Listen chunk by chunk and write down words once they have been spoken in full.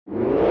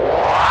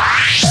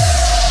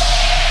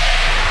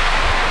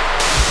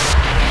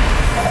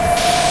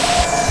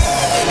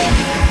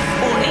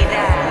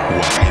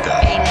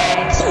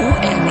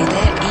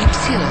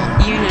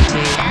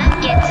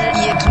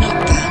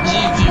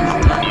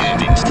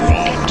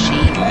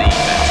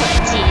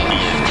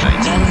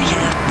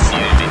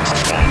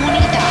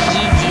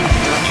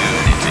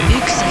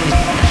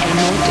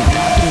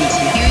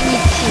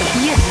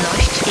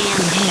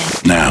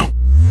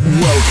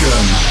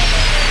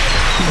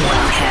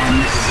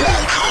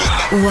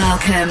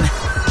Welcome.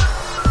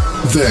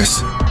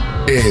 This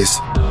is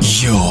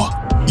your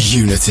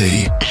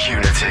Unity.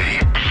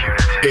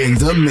 In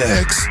the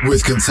mix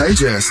with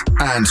Contagious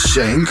and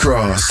Shane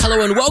Cross. Hello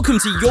and welcome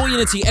to Your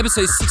Unity,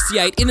 episode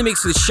 68, in the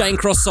mix with Shane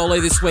Cross solo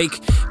this week.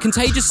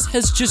 Contagious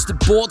has just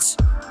bought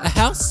a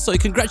house, so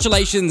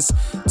congratulations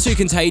to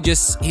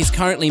Contagious. He's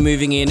currently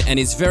moving in and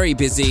is very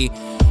busy,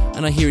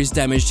 and I hear he's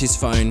damaged his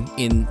phone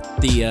in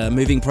the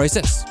moving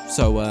process,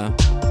 so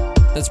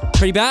that's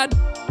pretty bad.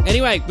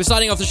 Anyway, we're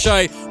starting off the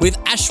show with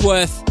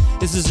Ashworth.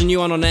 This is a new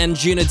one on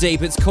Anjuna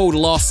Deep. It's called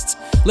Lost.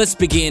 Let's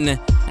begin,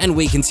 and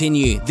we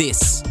continue.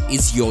 This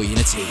is Your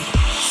Unity.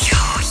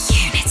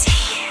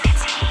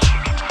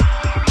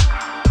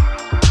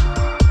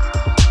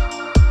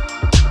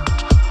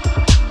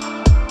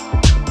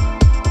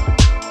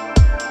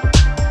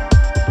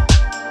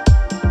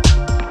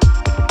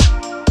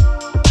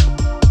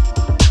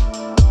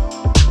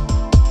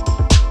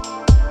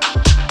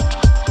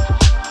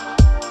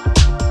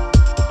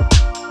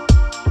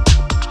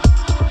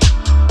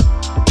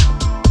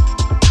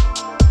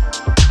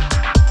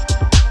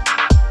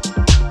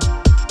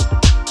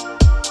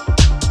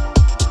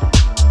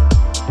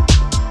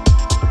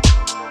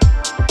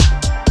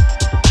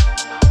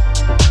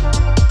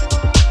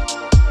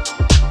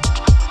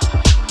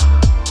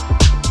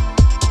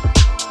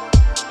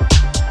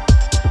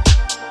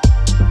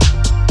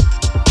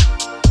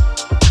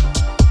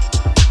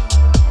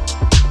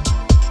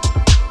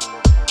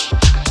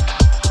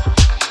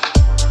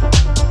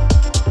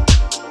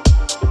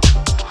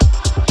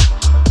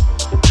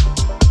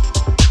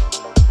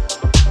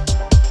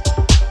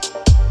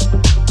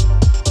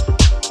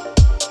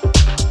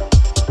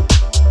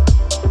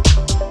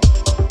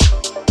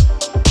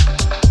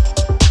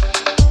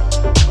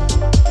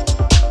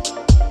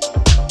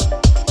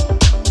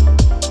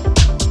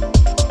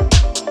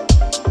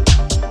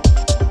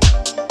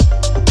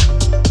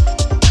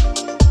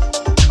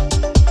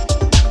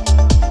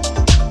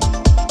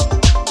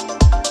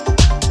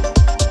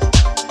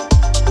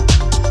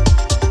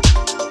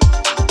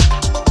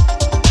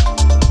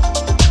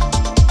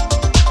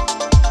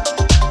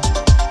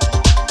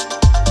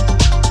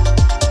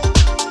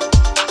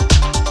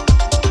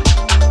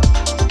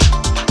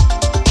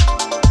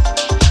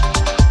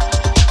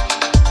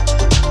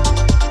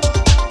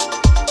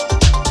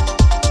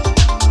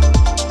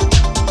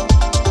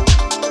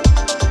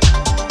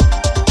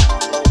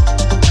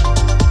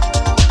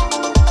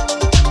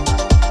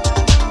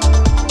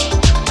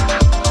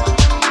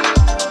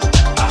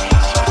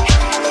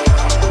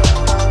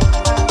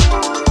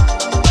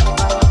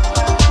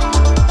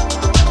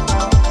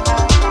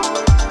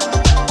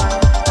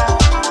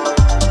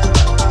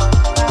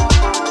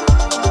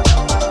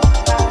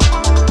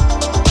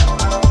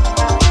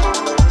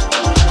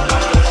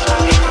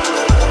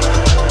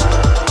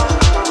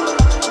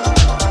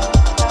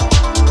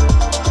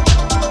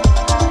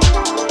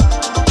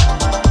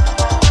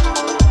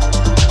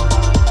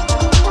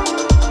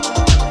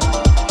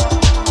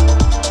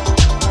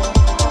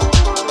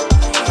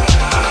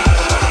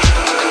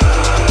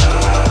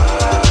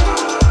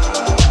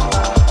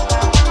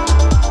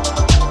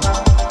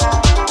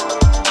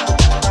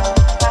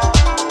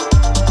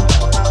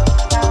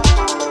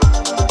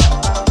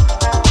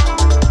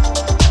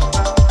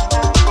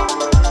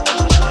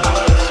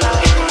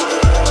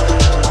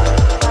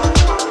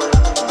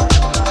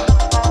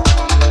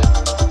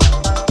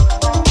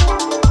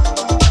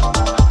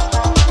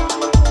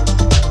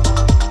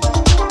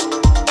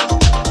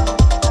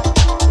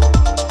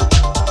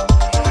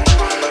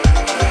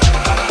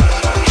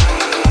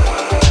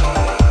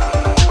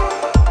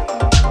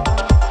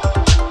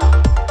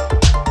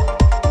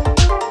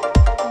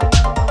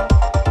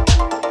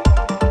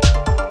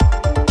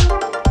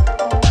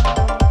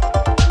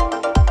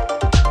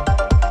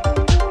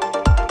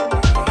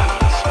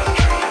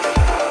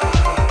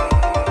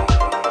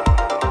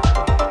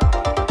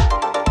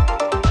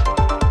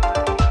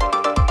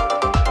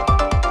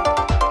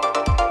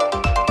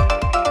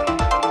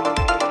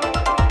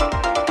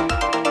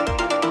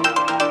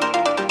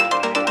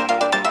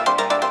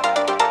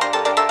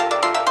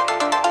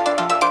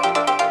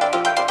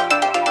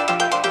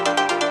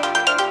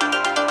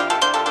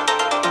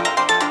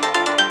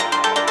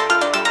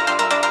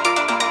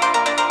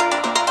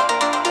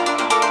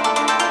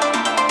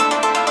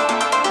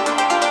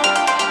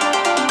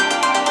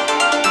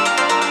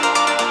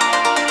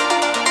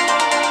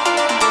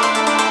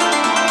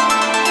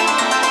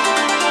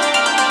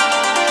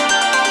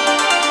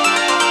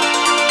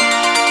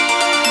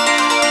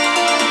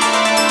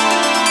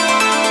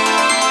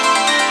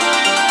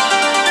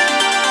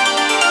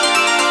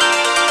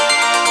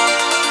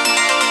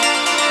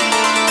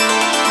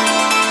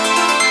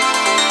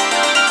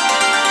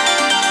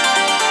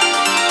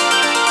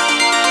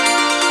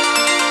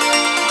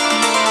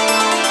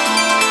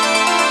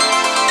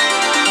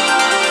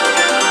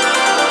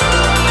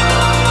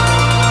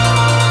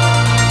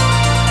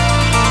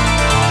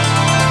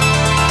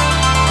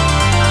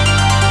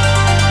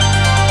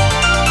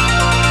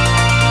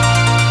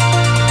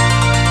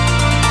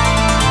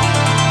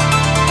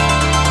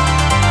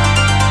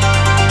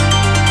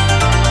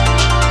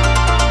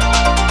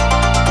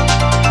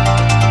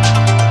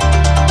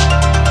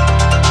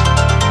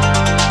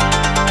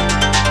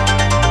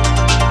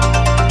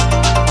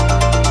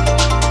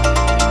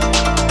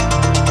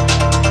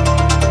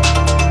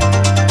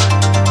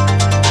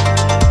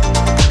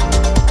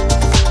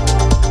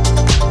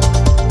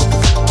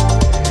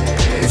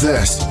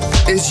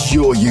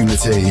 your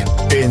unity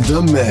in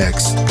the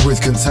mix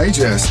with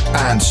Contagious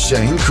and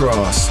Shane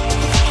Cross.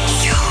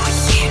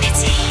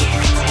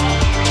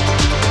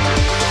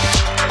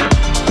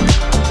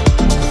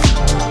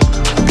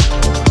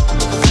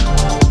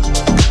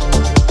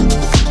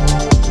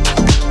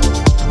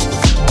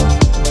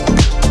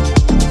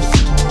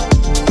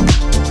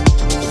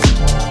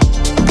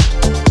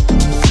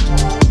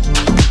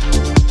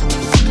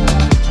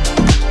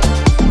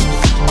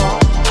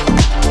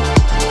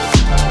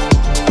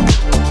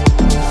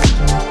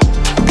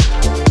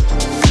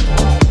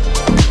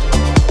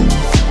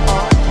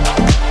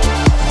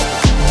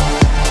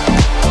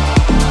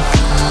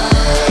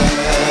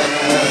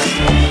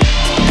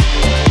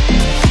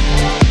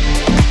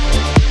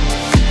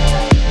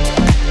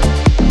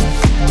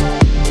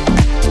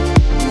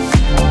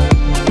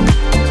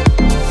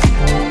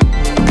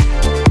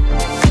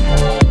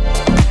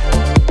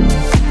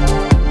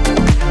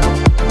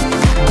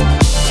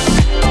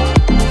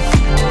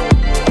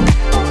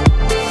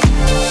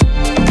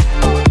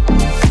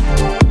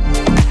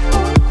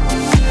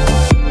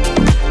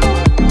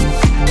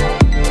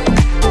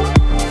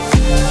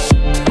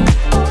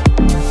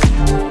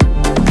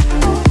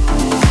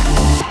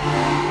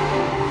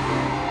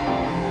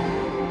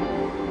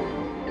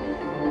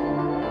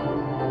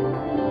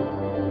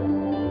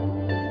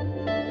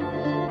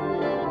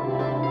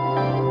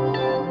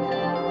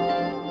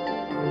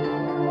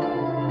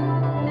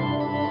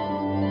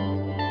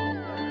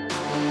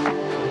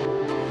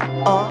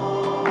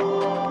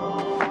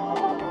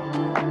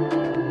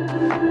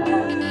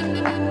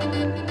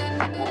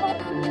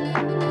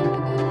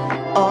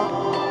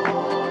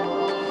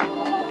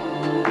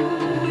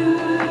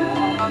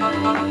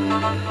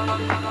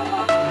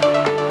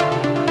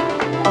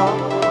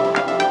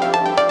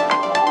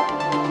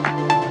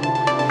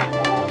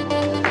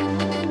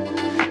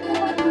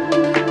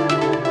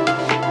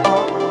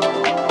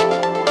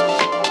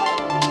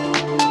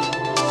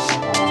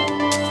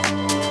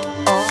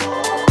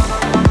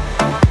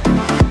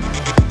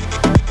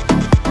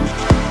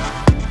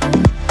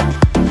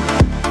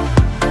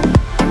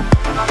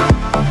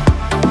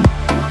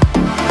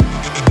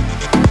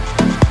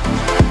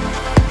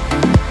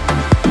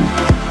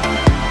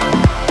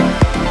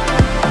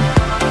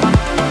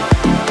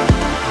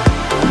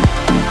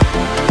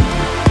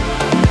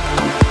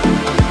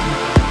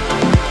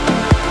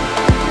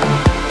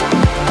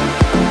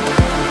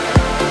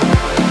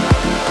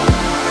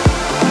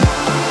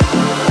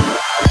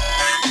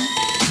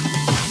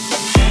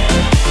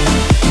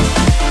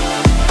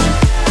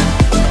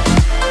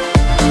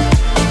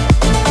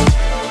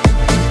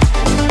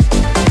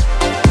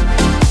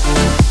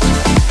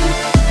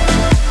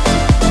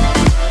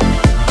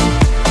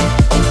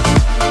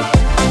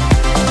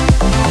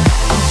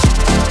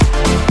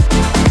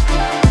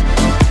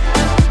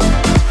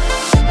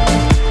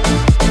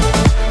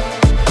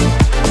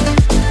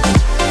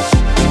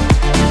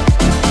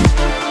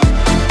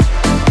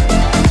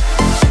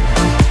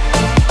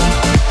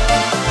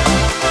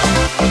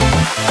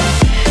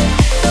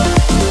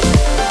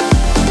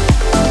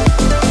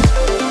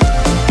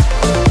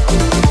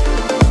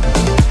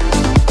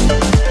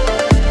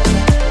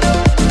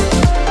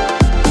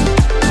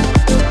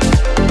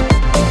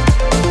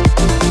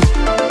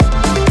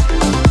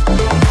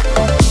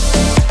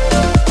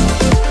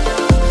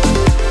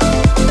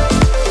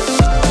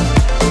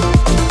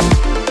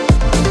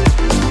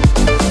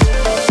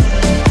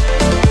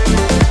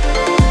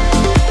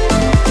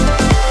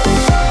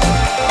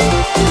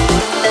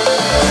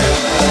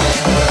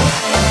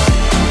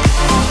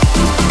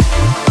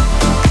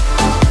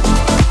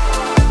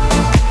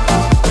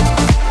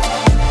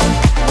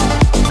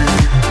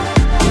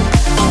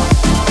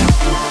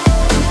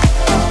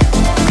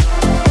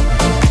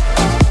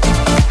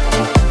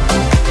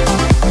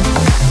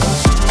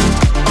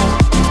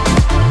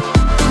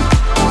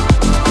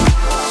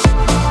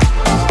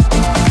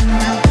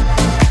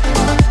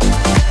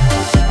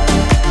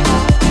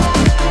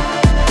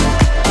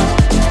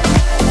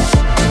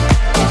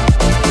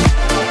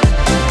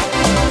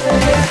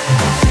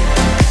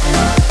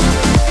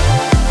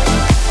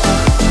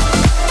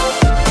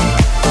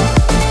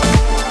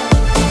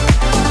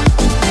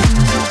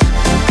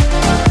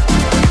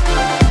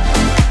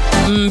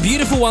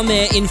 One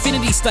there,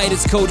 Infinity State.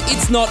 It's called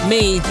It's Not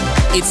Me,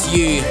 It's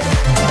You.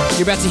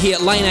 You're about to hear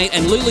Lane 8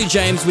 and Lulu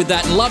James with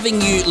that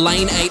Loving You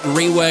Lane 8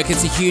 rework.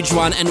 It's a huge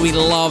one, and we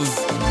love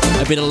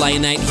a bit of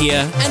Lane 8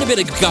 here and a bit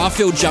of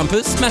Garfield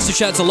jumpers. Massive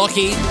shout out to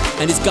Lockie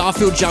and his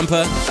Garfield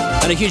jumper,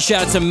 and a huge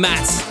shout out to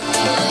Matt,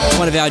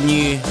 one of our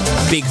new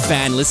big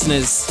fan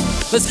listeners.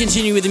 Let's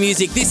continue with the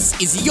music. This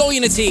is Your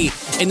Unity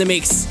in the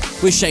mix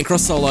with Shane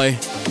Cross Solo.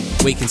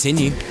 We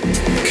continue.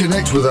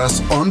 Connect with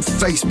us on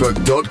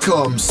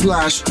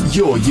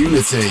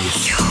facebook.com/yourunity.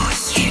 Your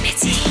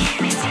Unity.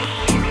 Be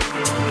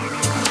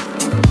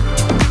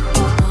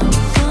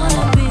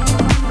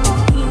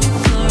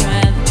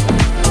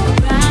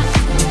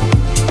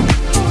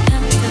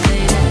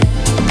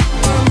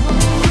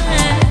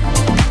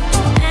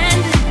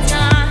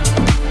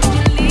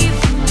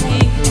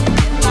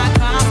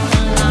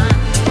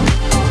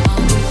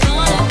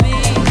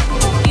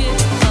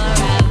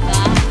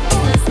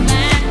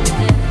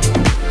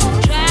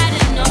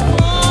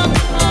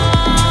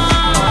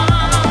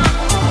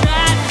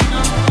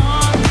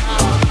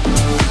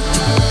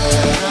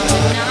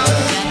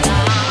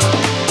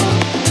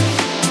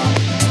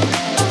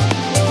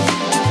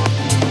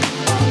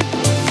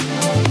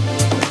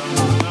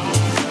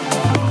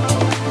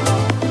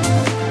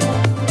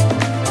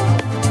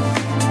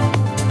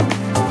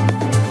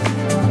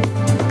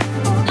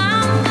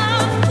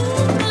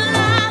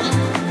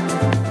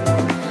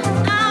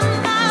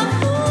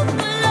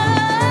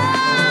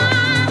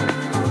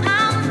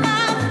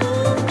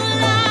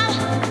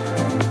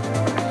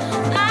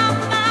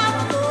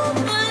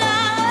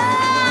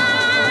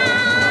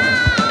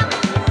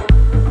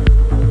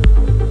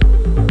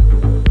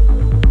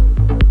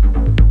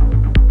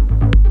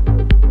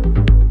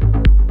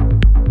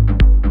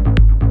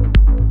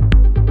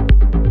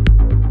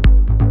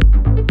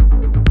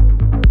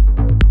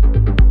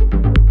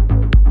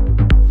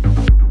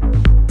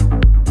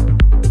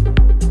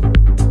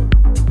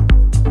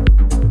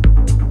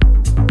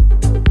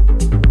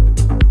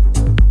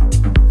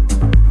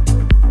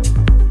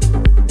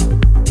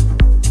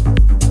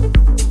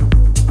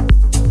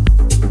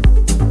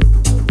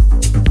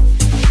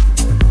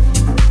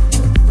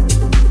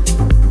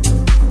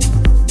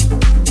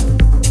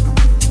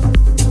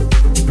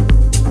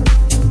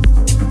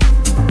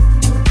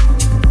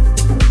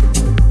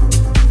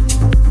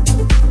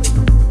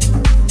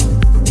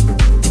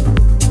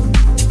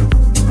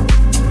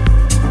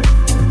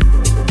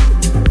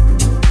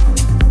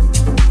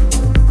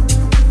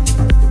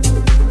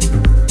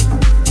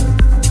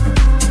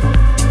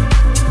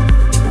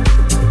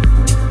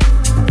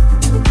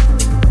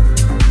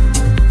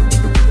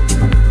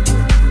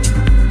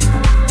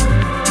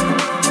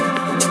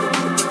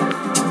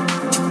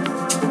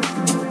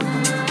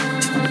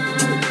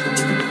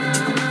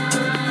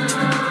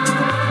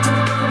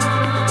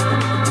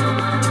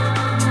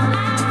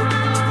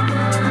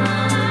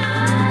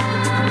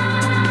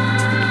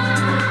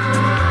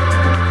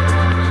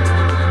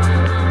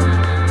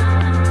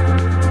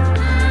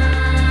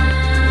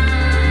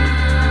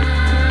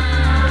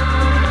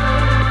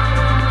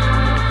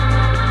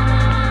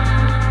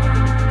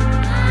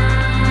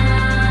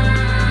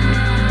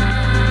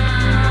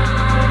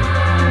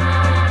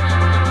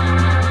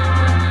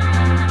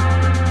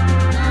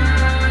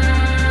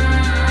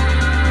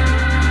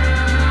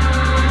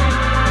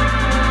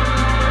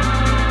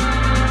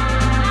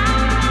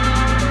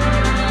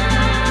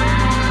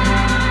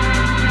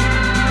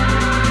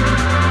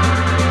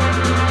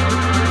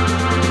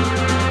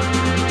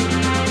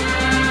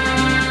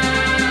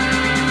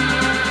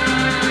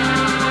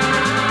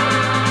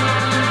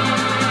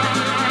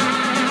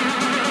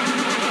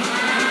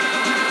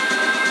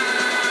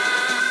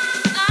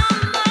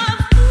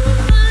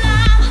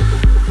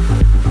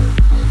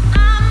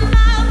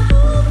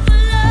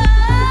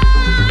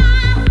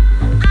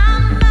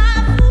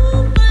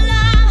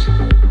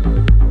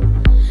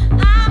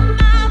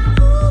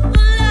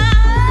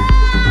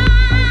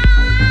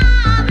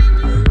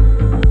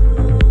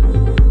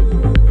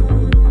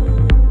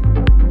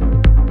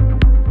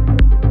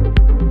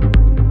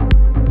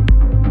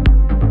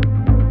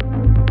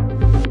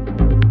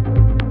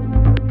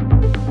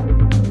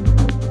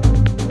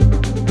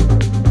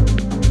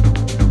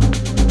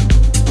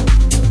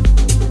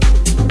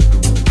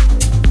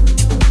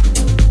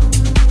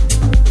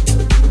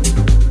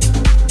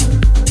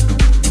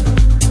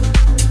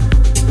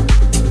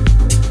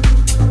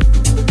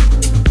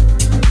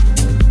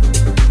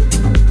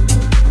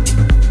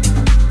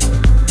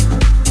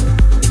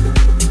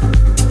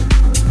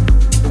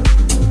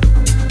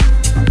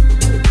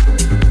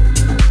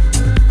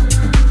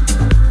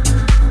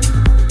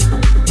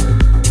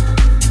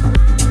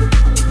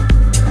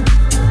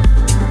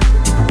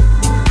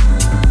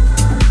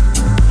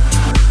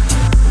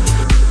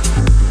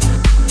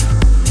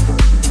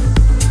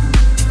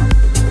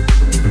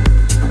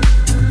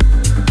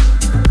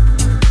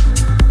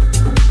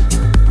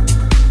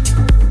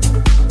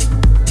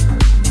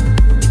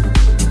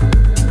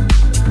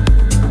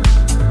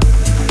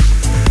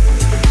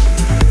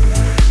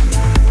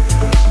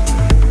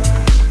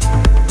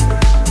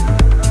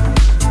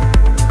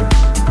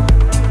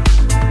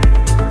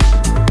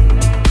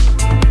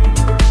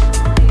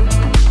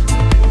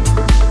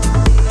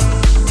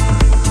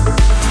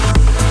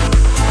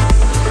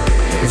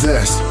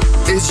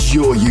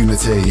your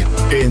unity.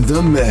 In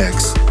the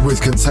mix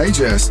with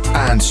Contagious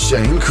and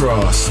Shane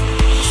Cross.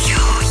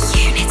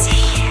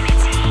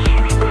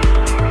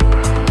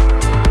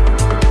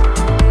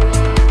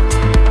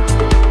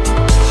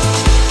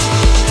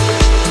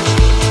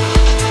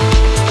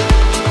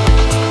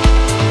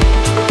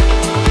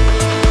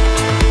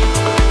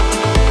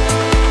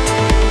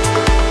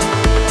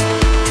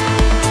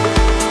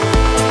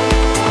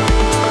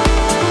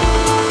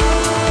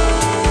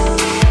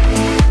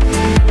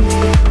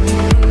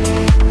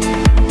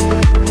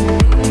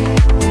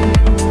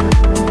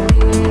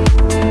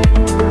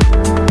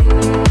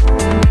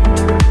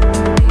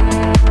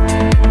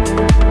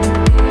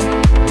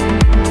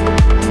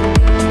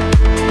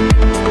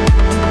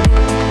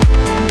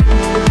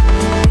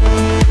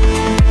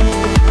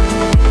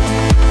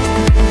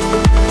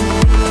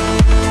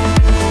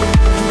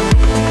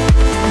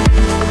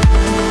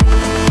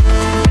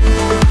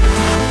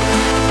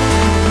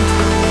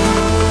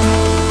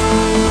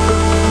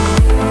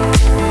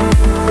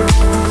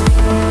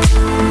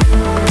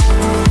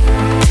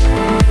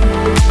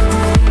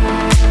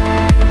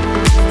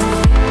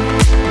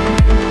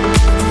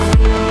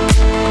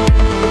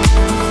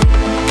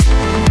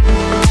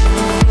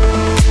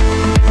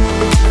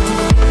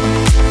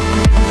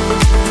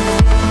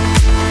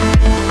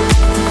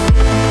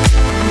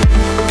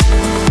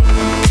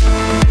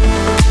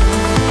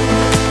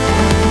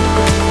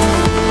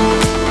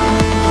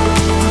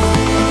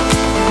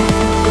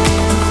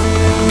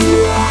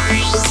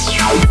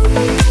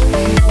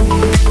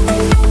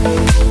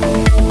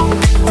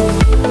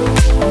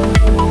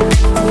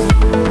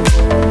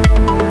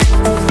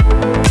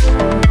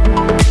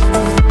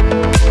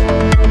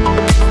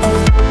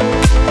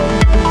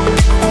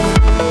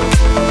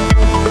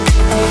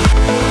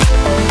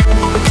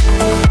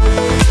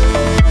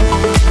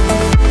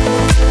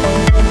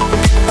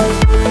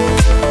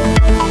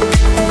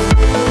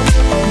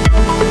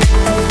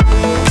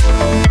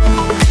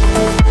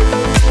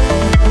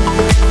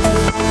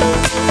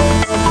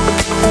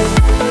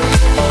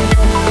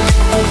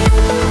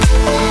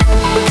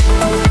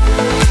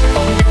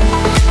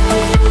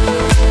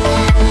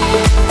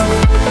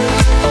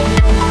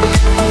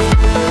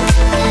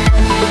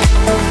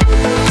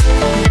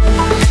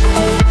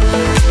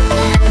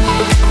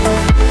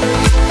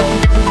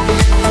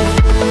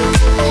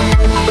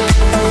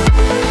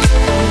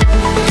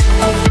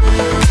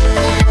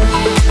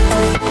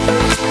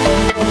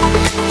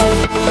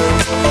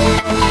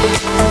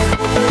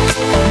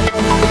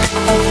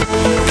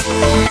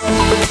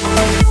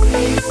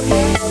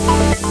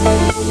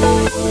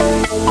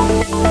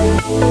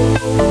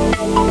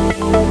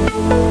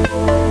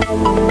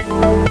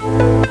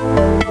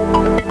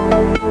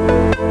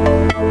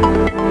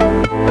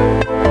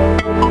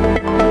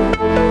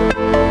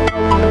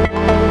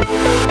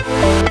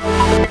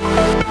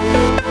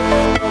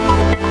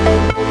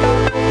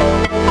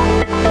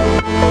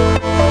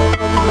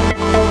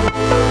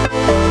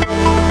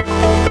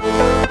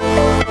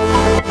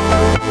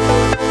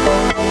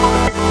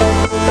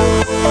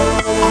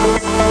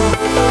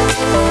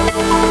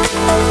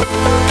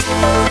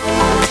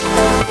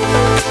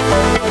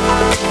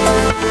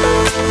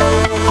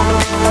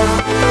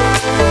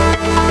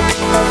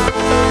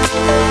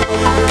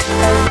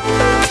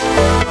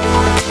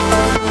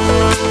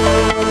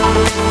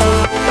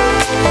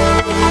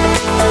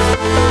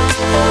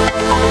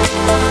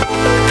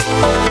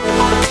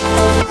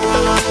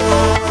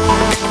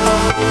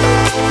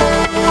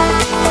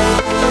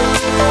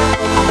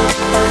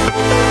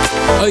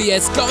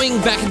 Yes, going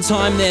back in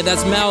time there,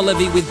 that's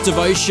Maor with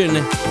Devotion.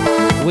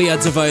 We are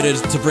devoted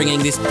to bringing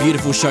this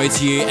beautiful show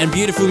to you and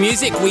beautiful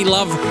music. We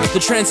love the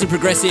trance and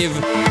progressive,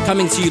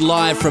 coming to you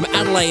live from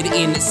Adelaide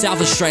in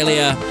South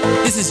Australia.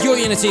 This is Your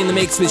Unity in the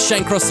Mix with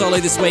Shane Cross Solo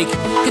this week.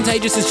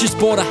 Contagious has just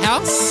bought a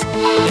house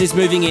and is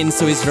moving in,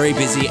 so he's very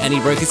busy and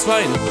he broke his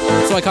phone.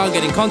 So I can't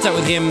get in contact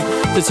with him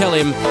to tell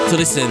him to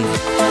listen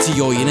to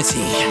Your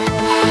Unity.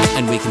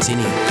 And we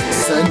continue.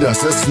 Send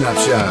us a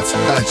Snapchat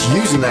at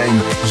username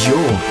Your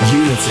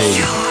Unity.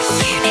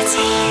 Your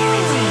Unity.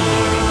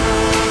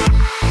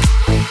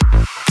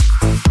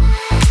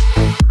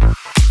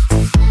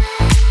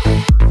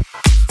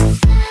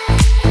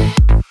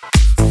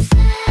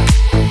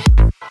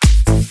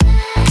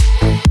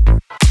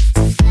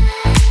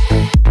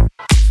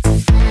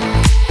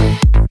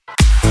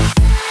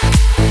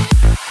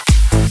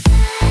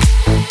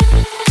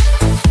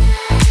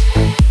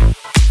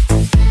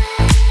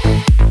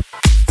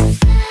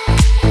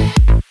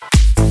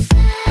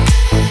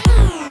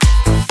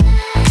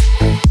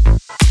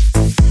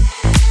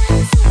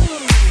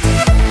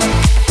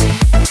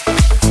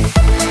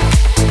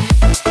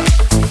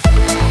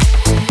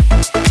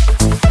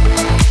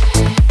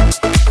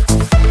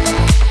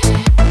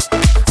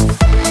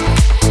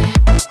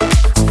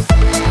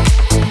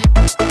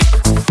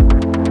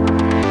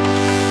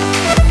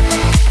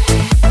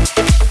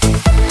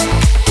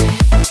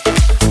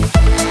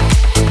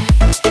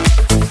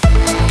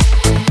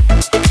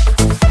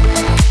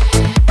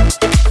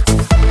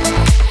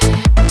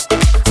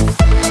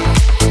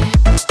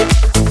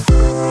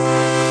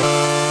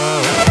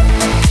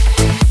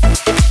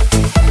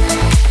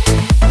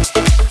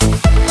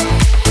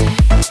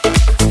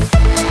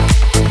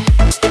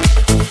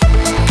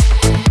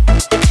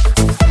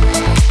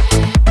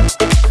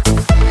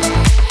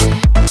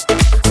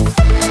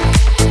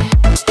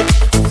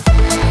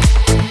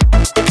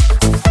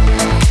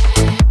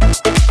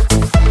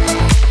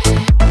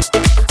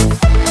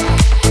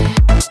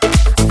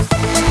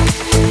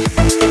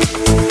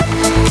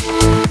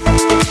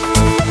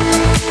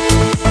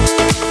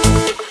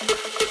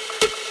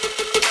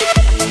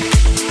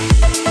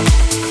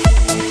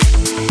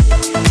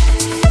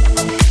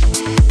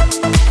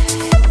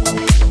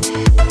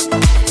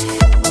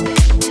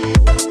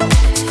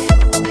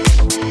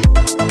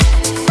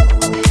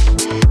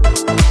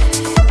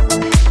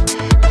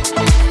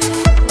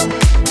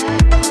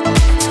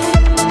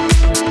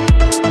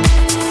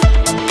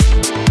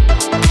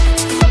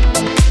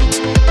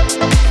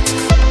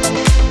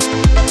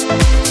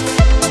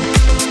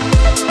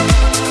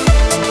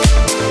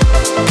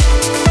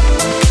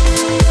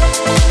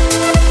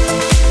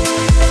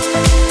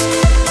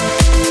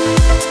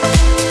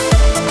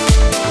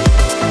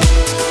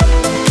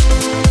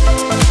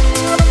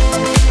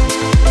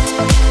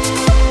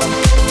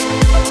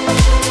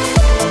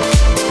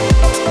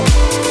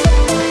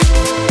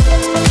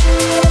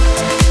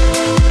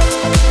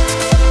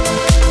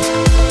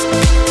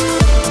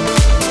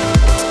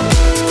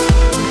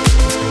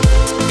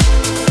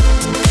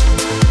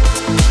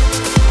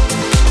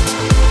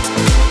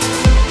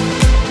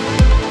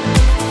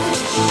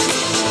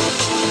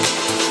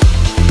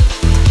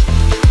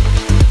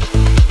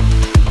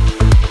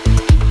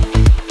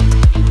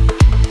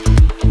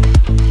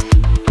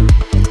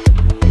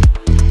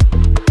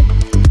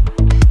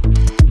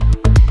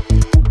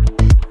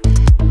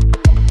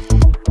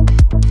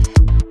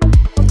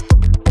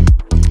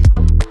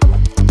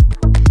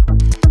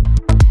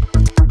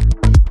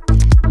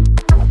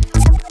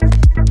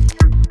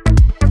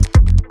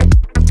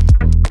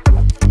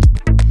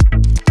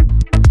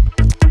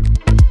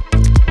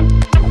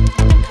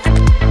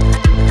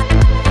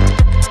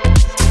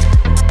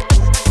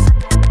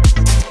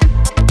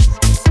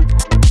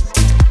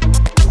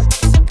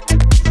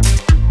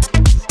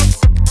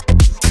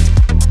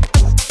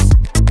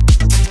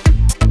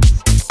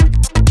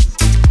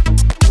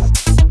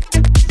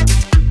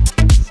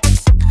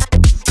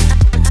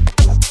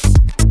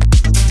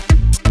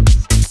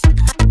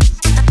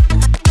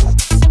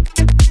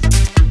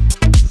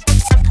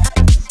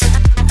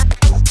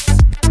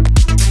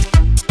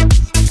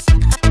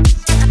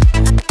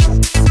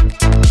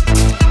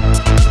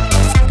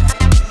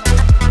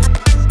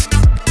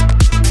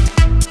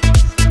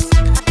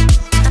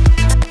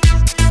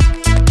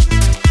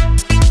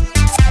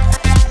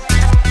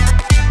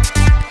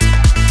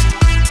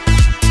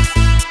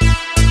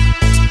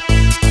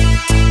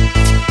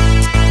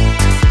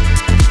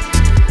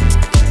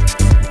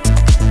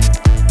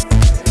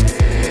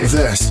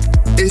 This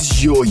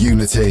is Your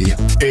Unity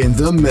in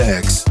the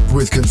mix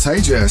with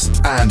Contagious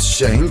and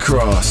Shane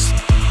Cross.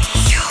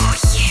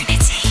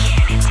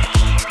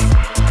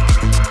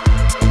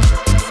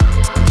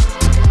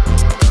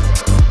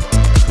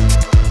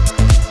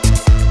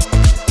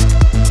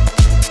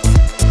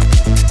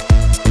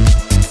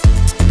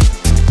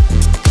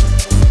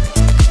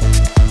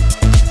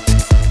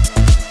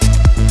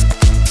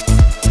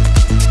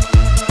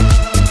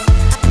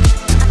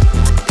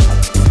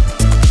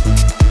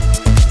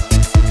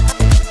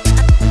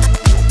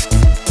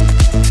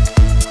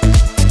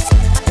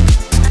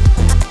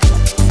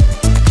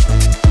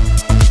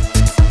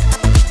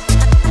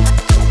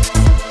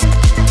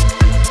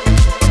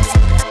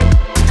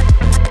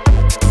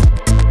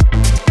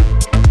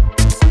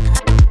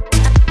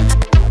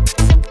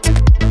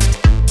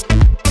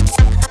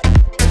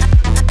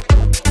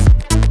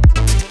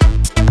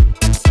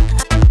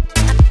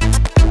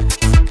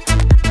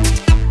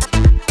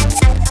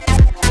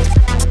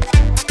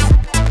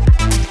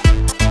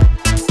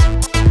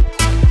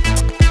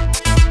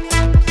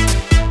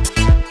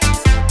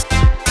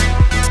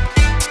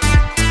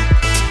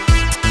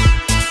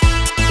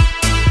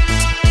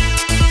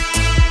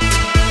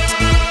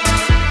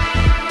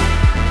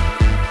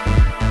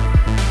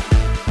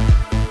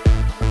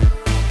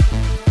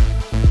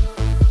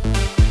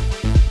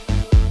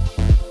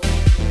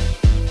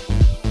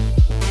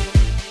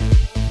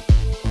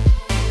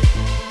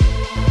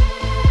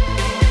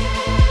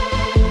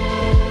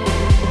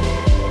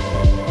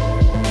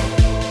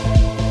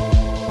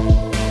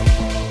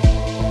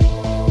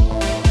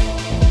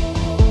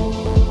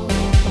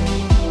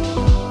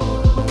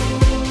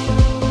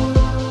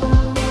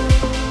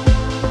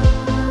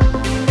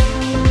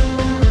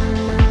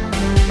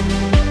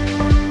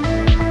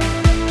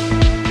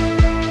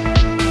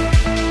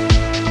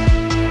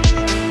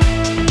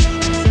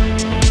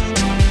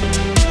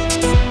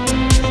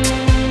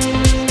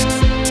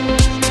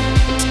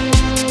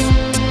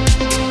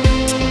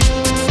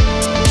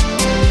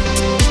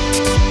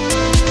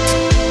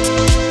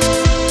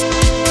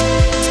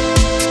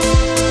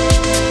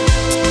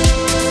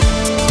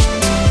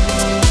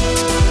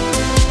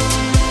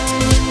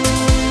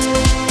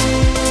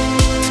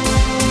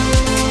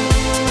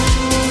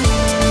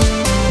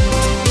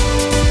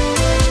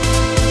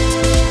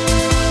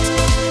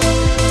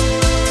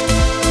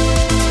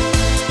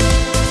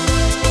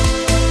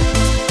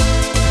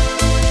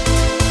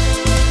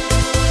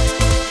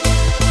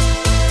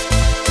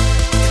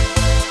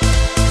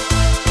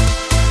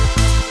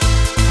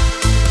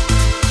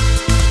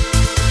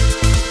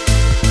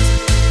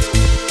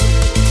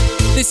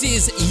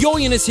 Your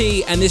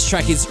Unity, and this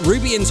track is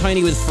Ruby and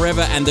Tony with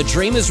Forever and the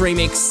Dreamers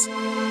remix.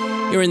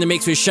 You're in the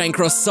mix with Shane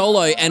Cross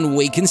Solo, and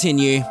we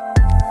continue.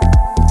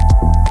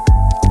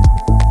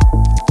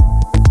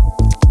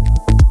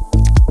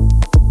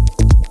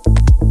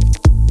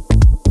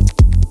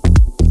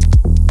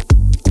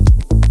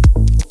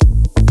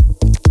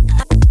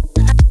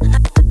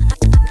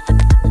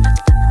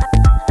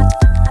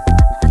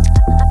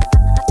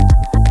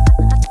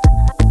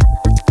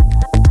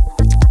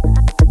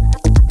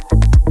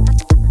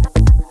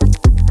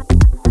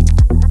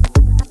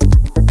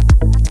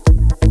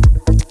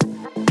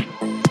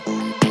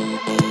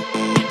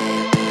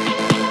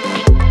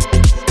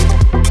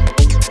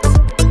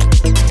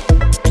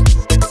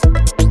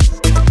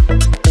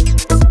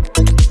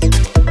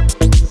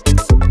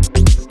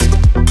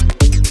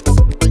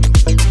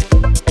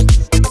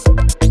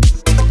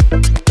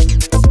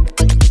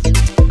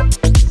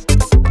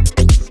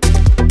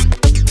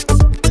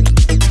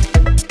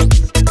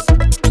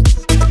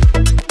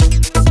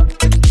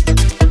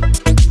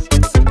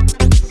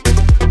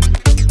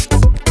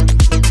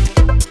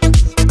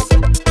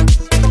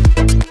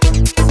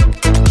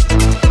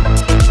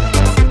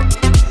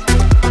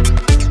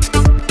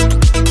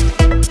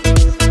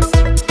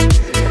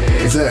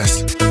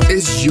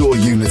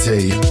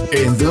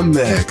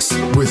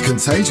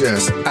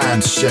 Contagious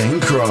and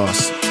Shane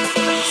Cross.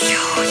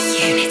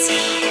 Your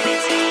Unity.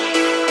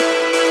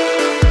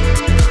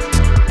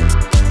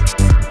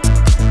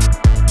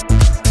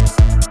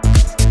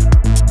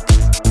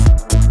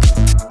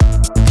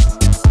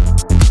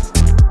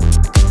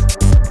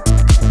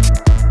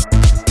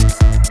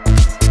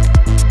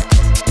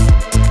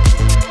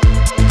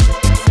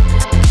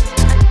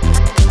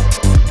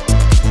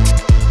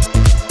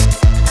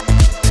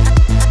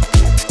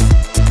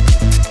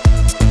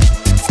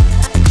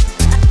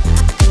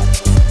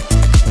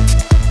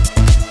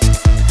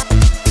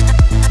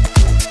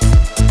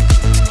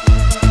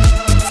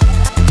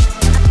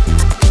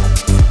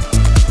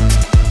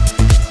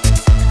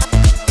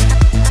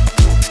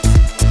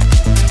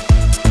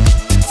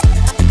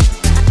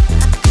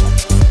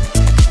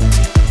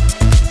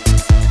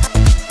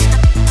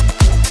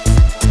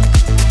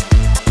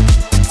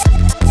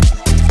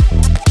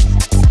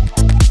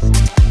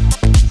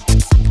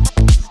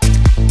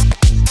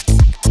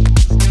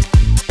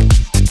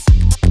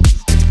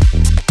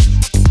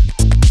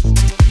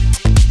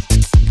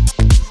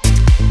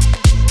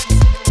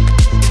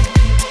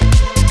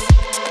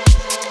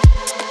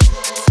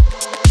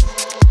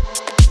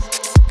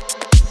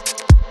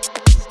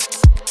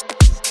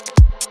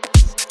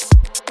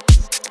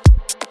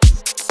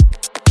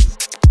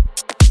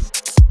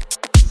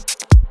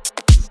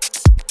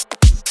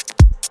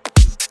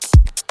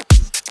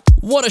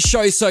 What a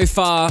show so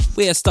far.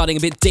 We are starting a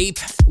bit deep.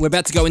 We're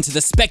about to go into the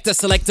Spector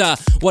Selector.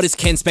 What has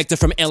Ken Spector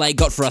from LA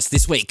got for us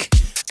this week?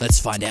 Let's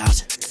find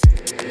out.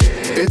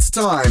 It's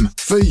time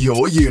for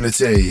your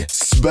Unity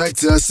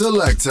Spector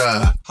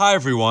Selector. Hi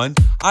everyone,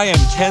 I am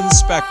Ken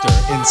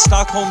Spector in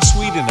Stockholm,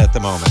 Sweden at the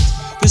moment.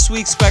 This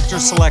week's Spector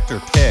Selector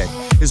pick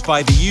is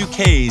by the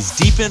UK's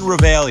Deepen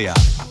Revelia,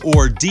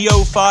 or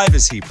DO5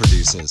 as he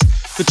produces.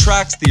 The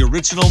track's the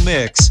original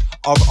mix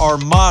of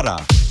Armada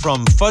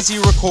from Fuzzy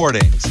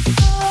Recordings.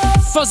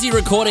 Fuzzy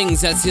Recordings,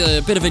 that's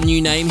a bit of a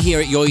new name here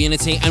at Your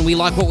Unity, and we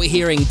like what we're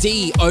hearing.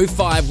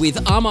 D05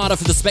 with Armada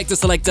for the Spector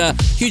Selector.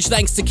 Huge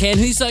thanks to Ken,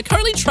 who's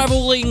currently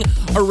travelling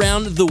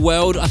around the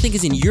world. I think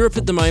he's in Europe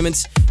at the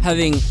moment,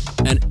 having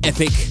an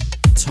epic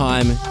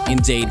time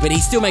indeed. But he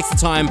still makes the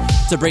time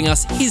to bring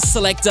us his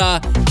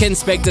selector. Ken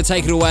Spector,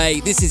 take it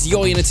away. This is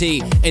Your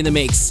Unity in the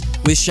mix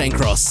with Shane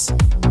Cross.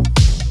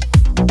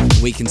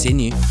 We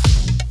continue.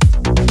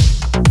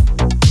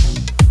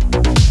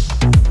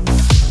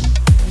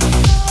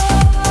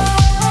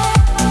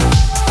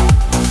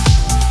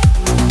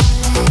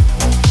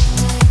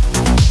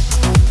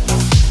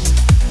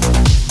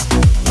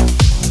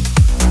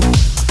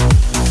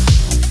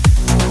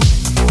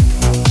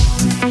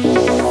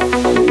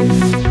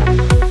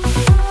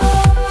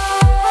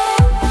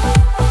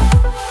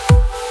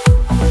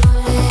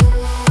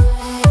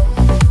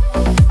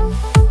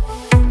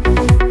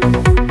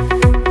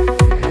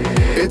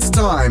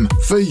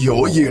 For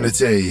your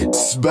Unity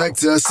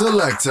Spector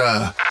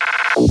Selector.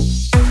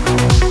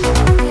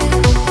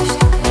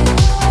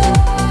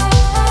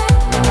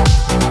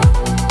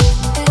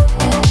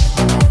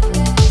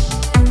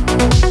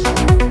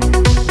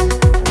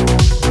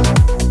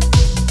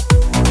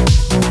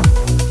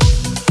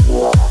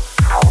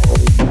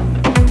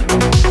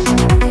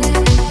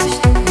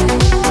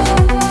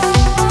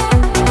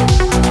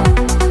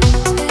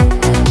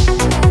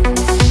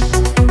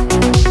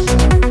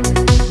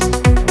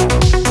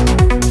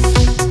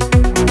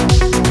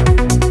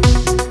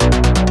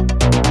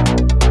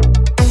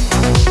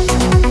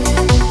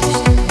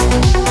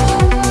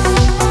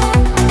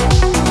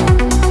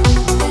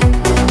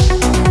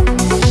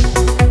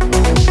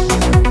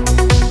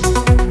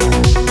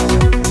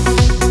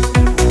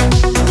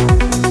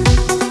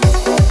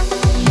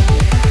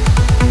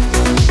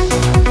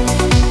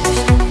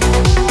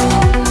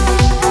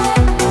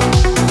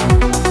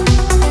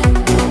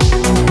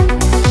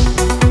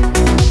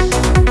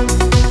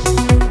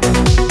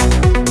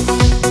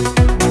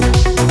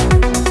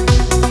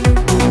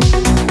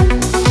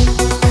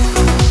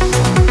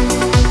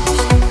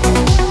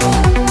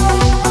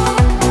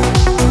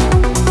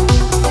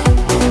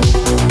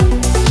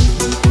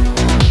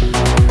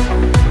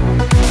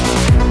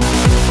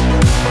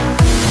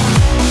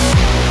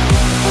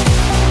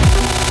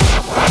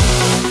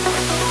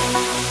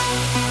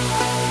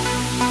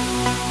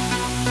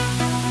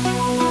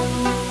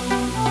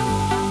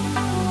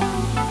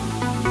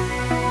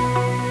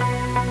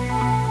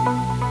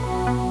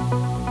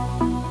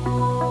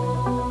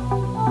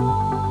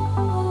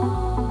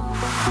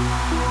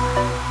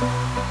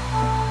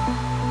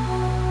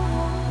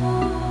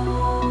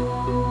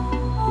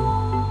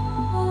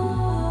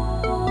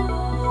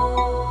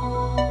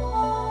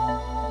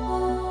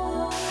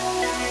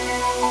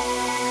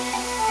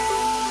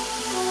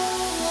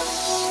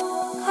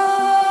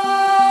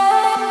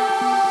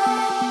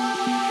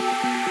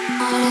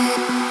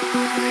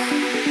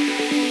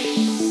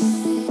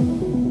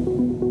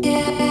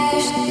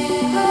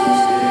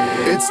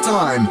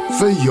 Time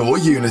for your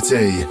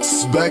Unity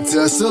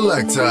Spector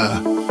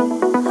Selector.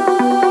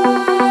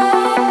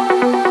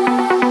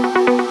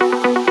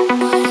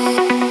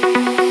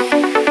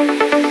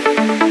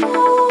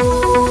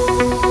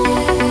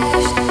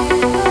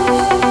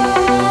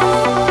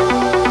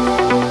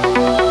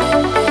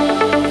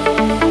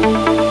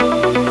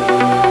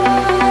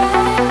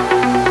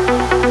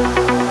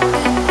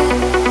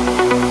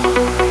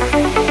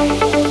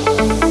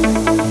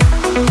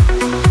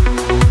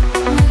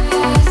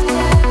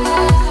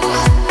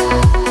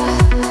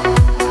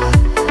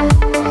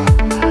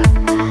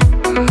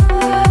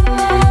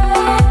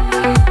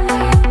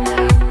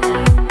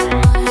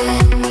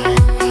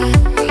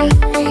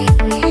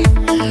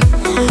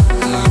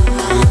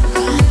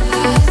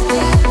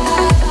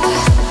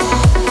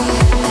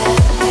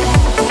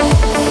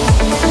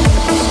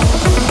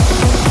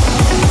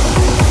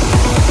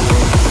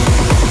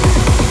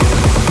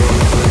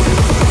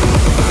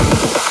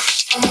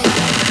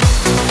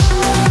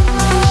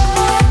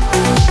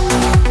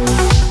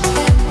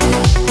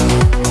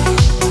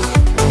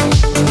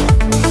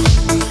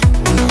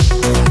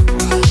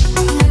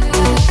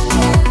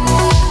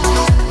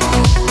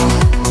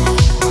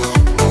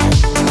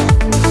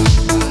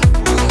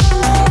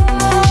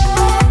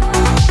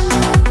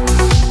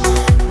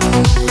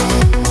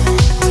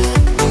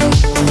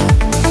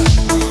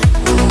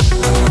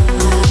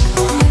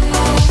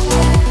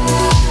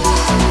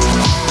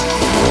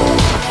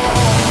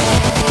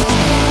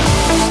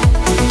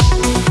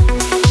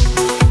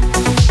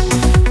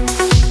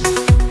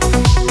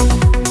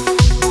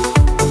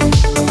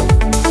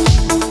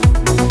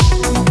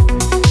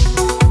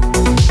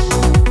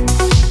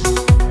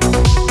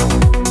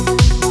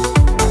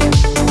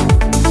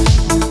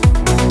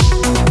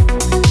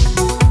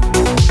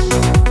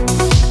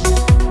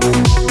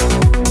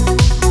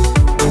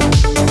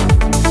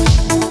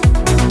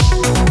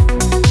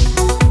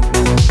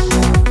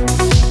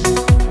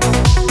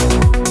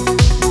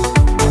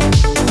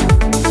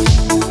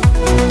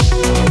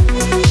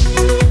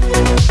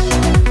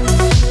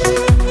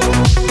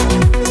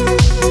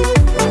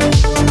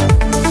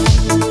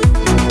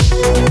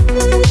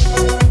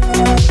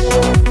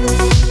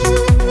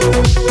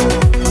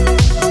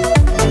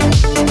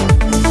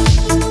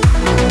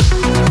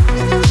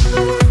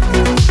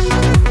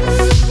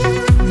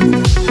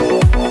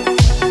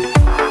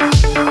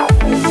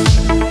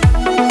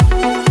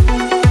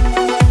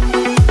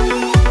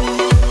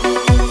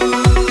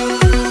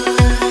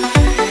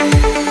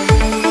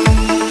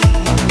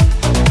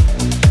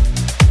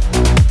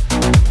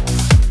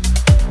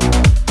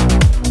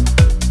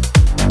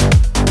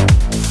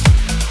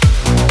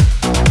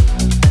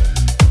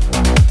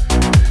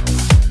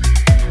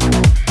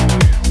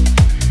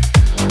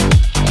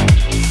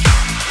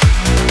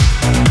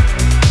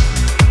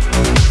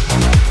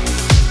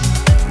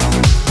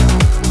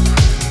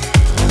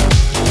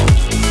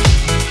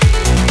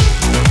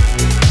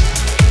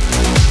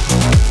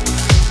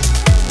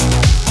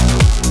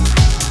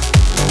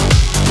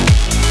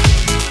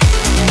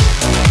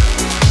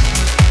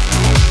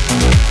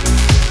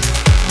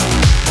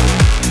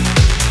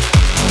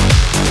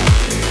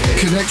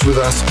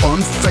 us on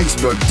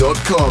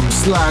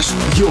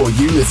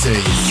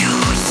facebook.com/YourUnity. Your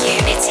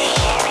Unity.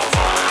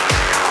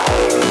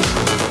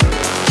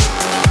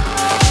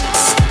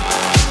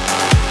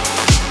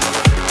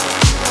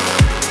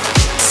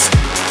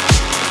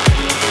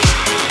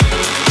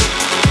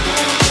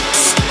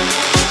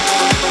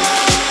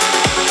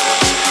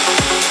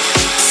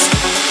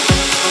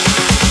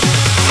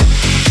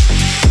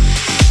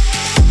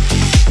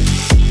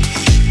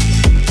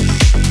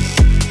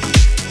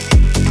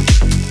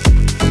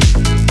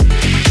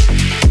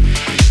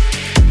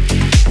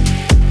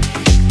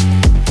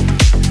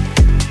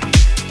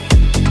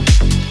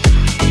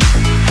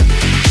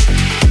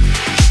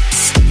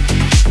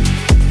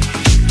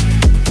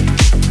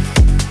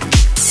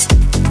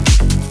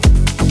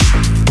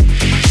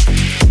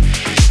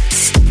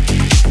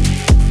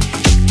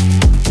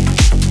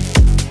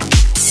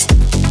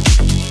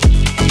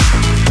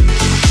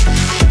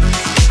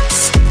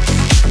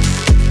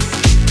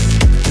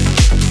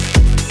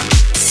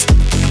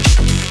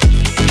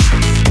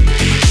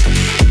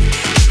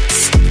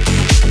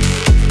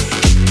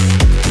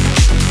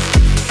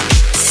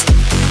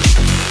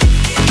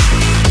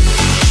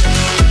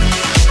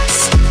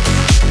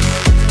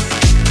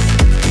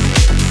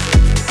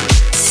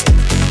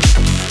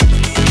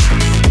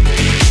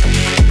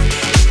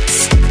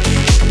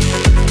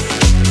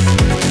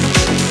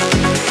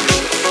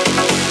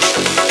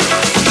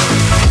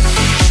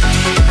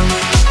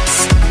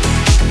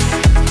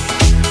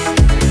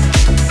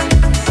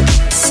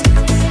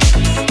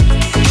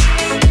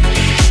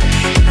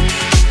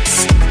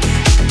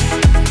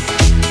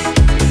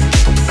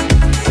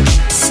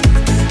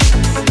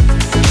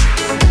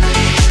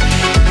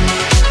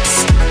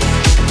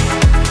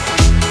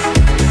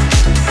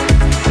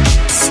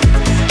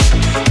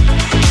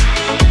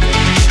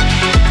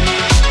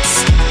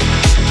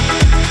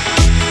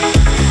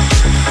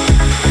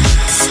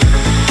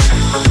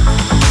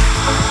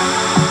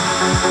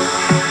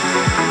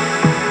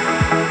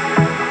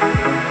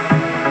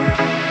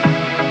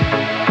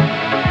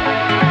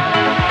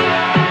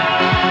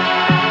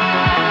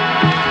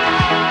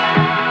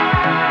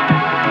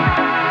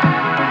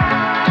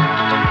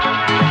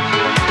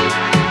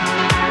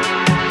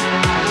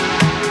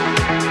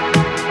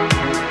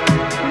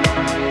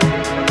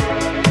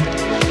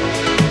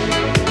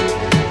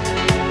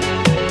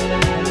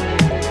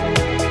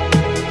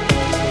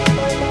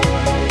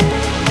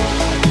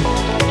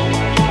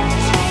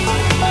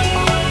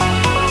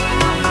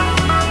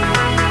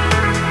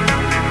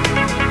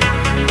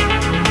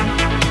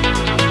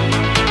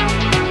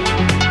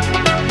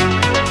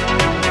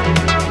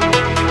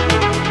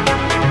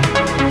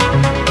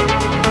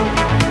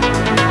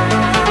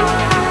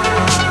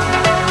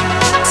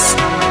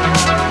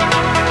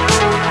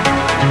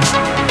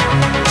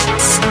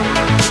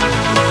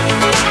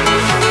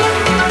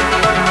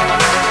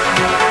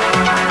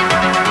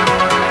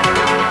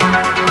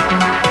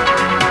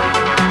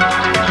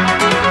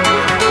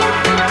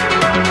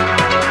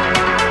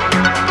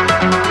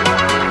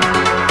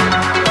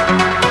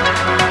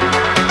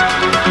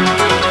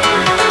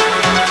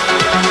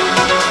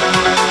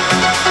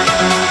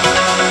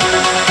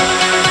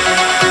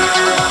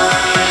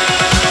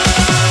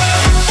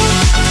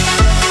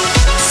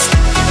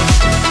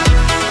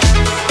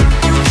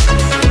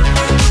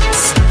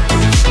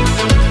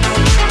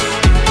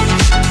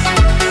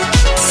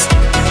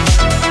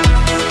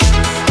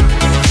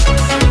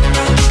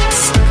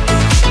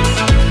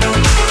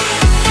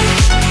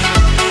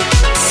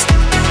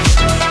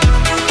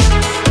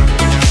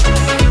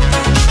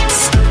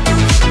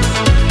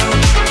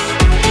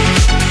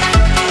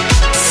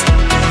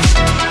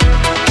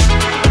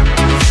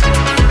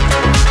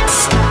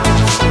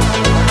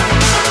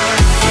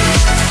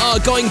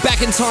 Going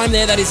back in time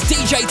there, that is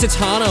DJ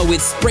Tatana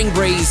with Spring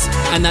Breeze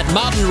and that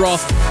Martin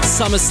Roth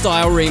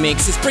Summerstyle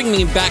remix. It's bringing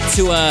me back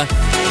to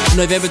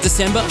November,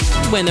 December,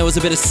 when there was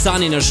a bit of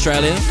sun in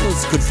Australia. It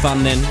was good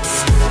fun then.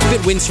 A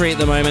bit wintry at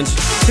the moment.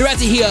 You're about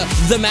to hear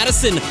the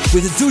Madison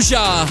with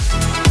Dujah. A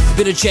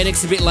bit of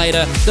Genix a bit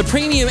later. The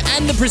premium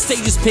and the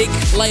prestigious pick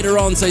later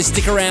on, so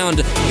stick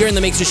around. You're in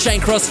the mix with Shane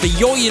Cross for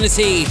Your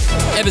Unity,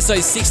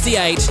 episode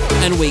 68,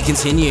 and we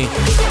continue.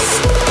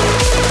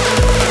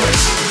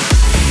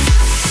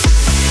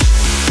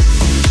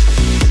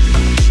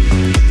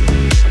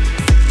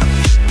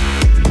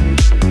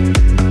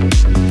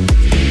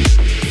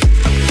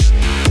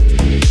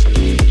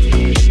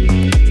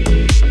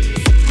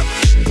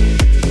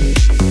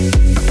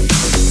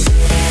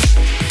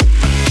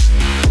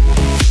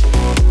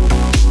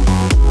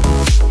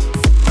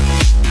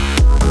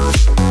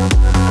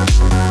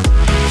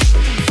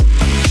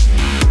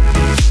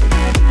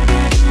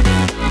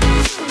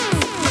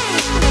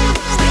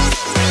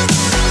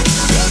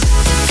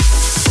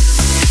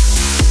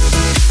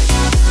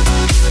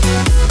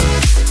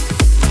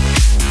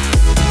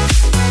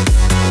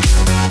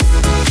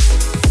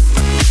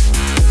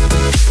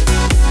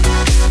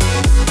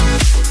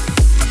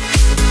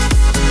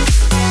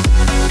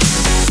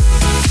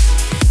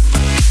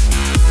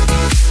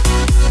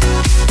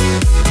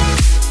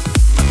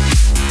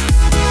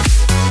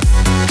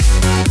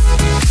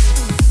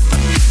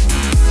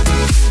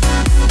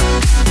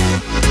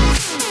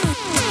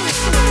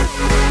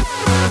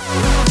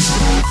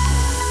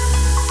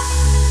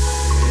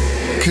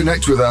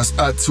 connect with us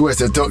at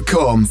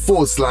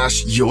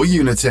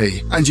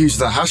twitter.com/yourunity and use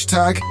the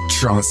hashtag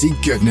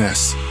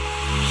TrancyGoodness.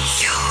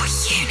 Your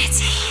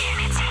Unity.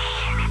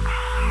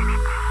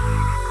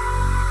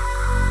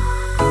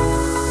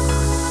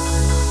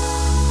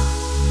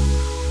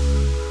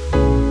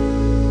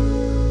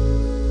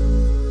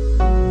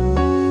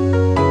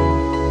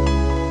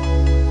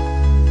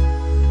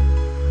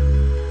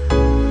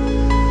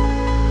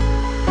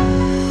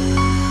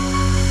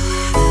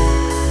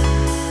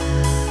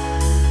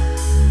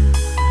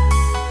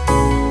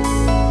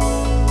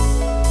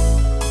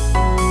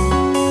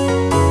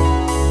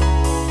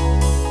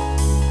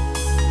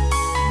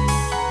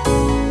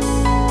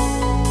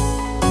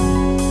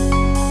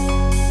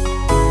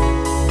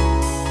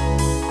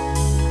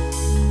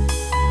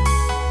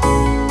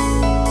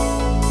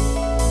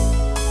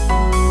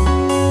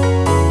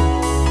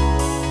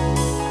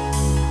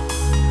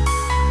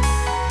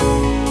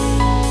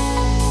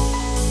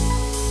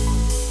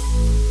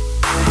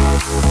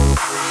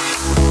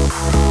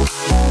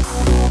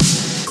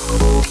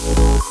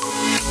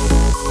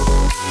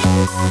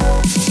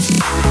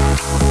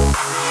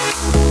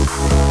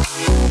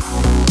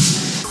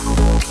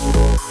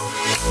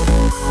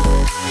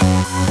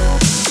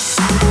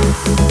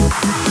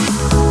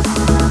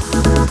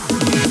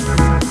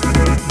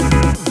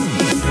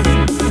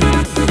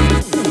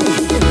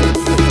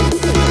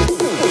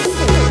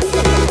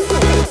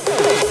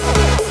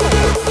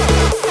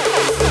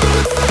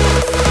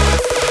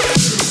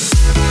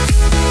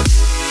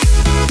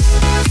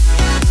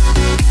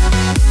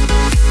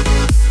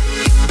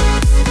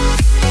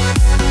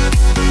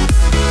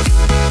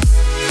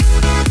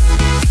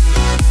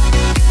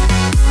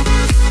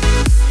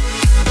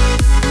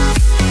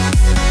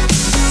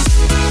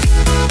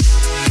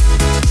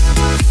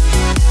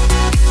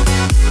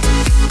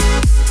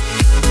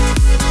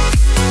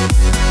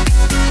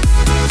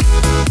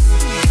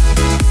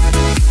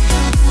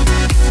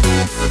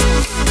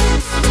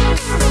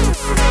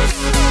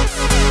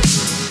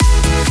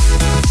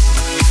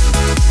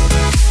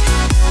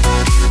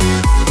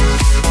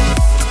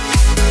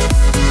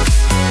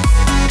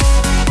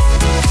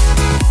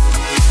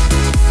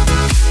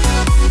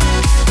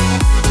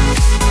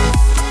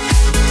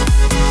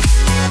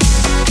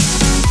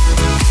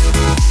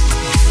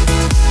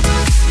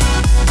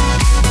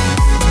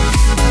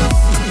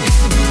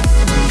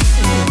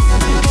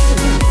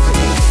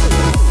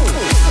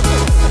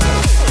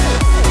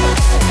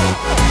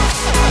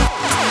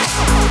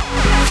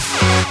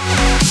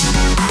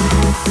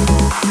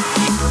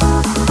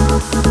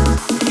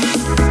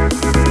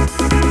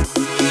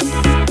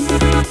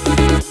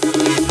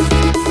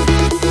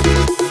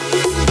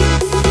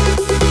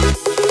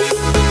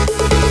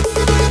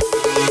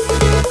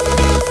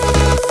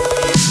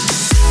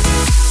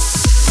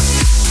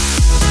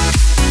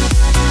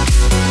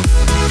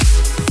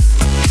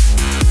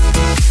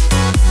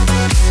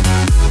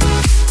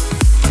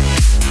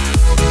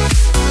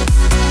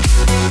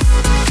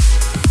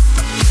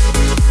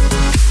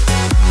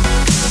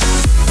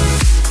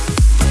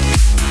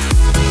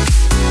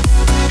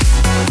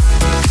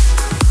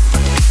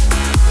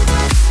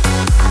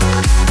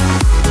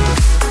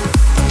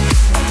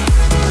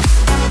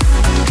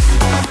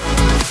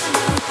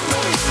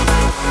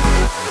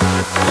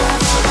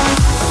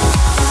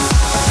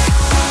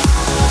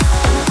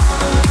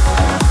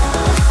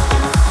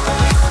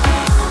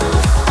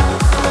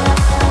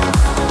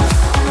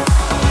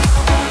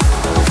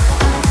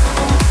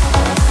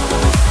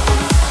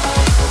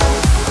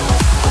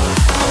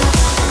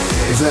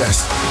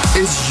 This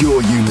is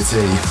Your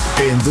Unity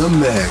in the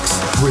mix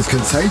with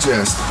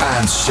Contagious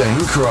and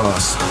Shane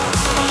Cross.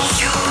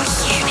 Your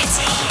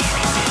Unity.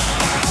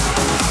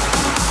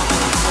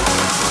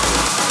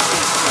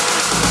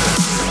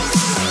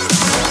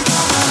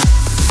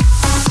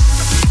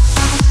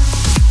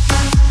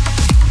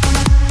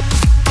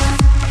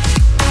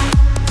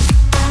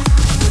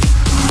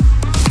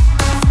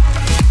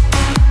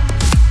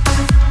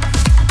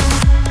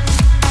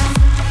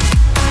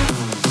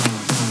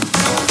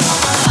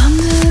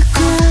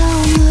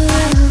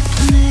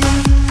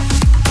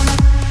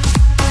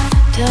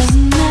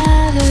 Doesn't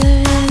matter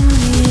in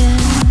the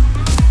end.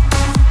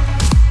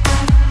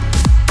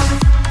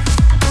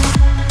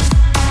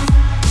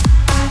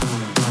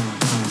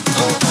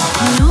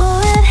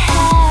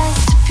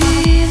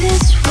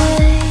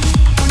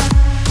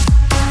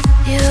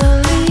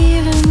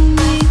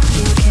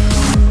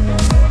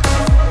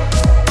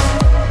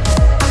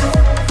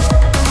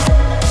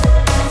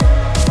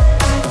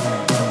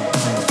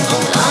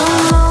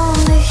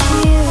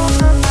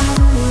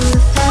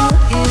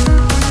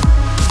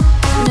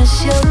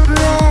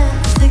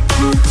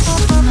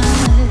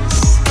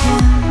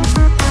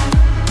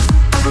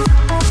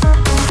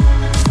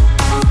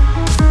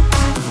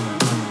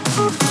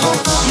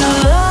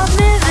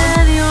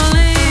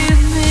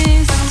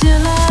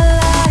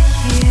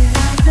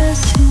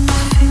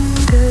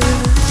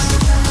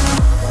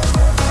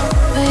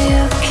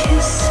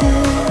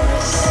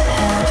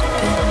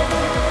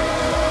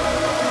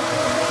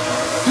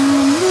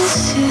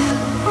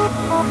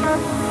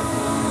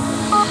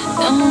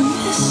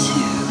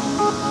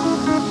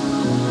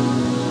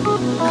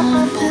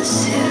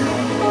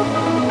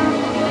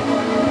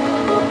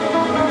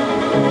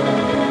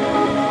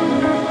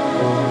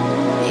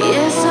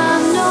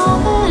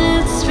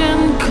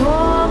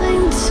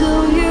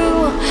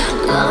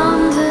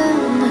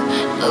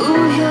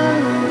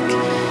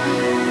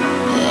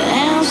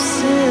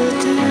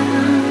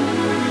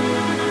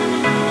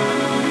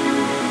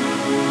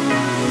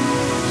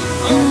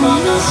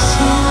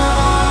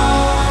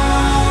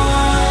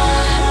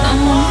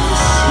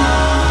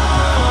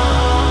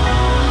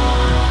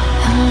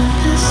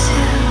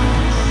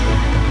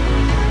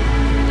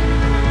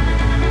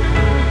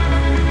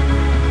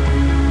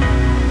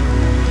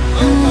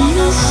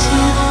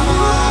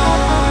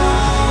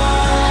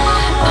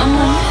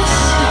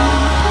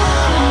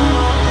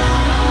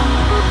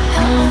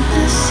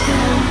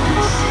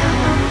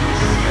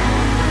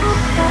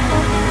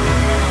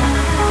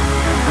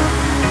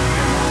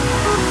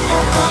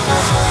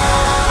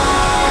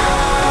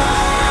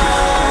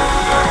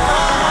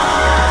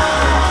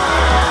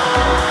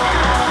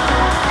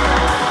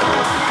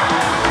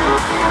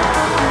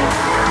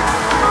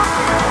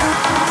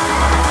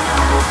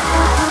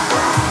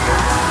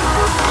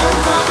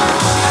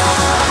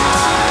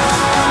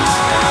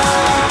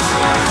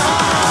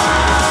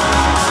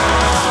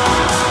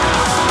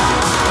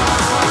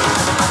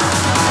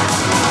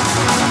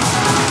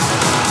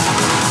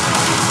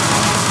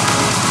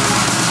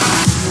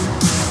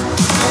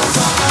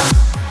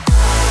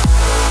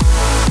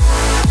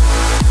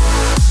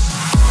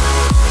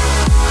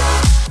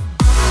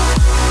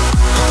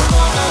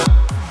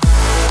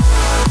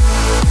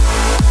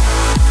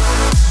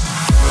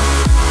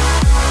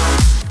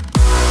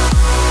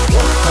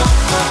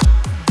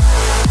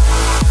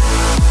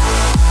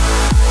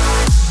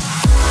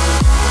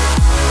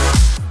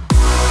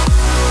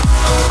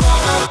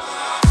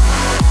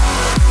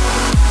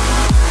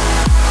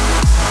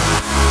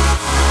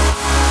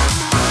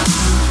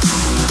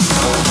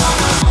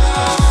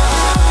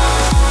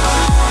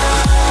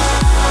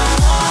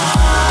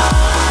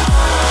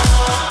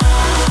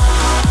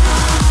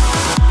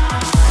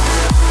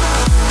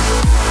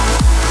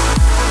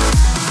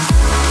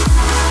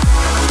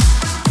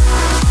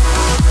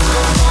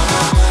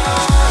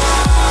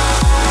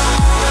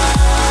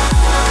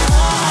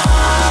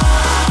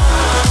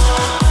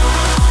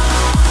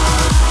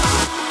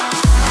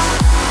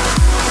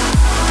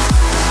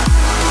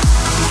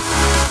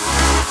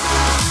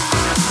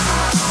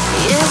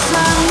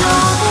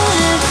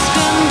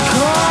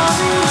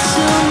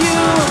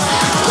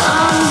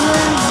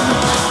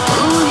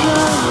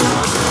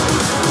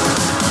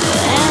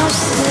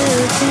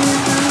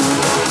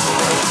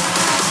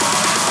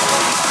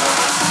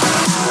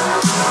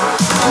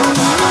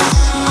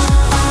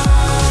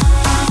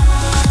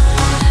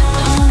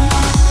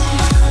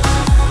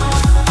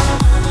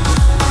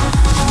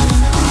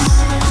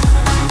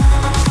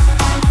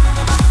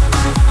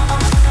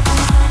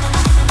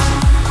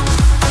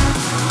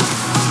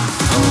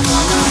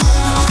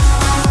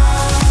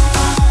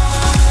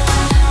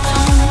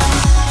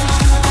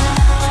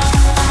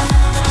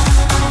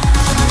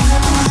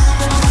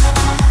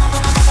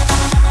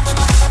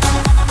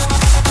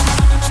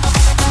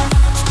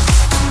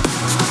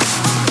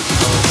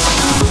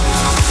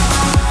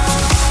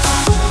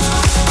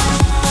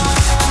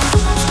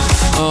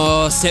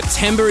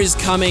 September is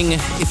coming.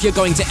 If you're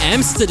going to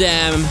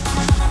Amsterdam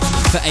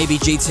for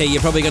ABGT,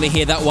 you're probably going to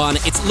hear that one.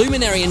 It's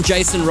Luminary and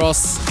Jason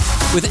Ross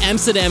with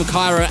Amsterdam,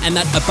 Cairo, and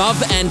that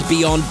Above and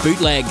Beyond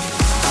bootleg.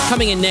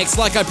 Coming in next,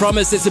 like I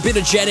promised, it's a bit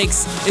of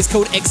Genix. It's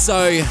called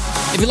EXO.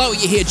 If you like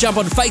what you hear, jump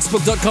on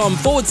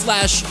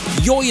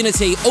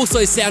facebook.com/YourUnity.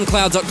 Also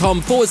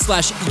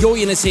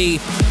soundcloud.com/YourUnity,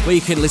 where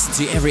you can listen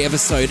to every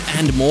episode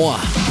and more.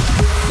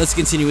 Let's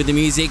continue with the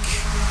music.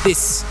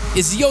 This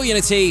is Your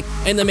Unity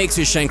in the mix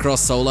with Shane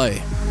Cross Solo.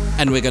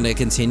 And we're going to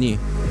continue.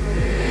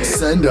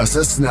 Send us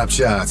a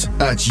Snapchat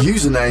at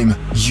username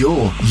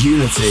Your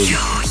Unity.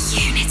 Your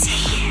Unity.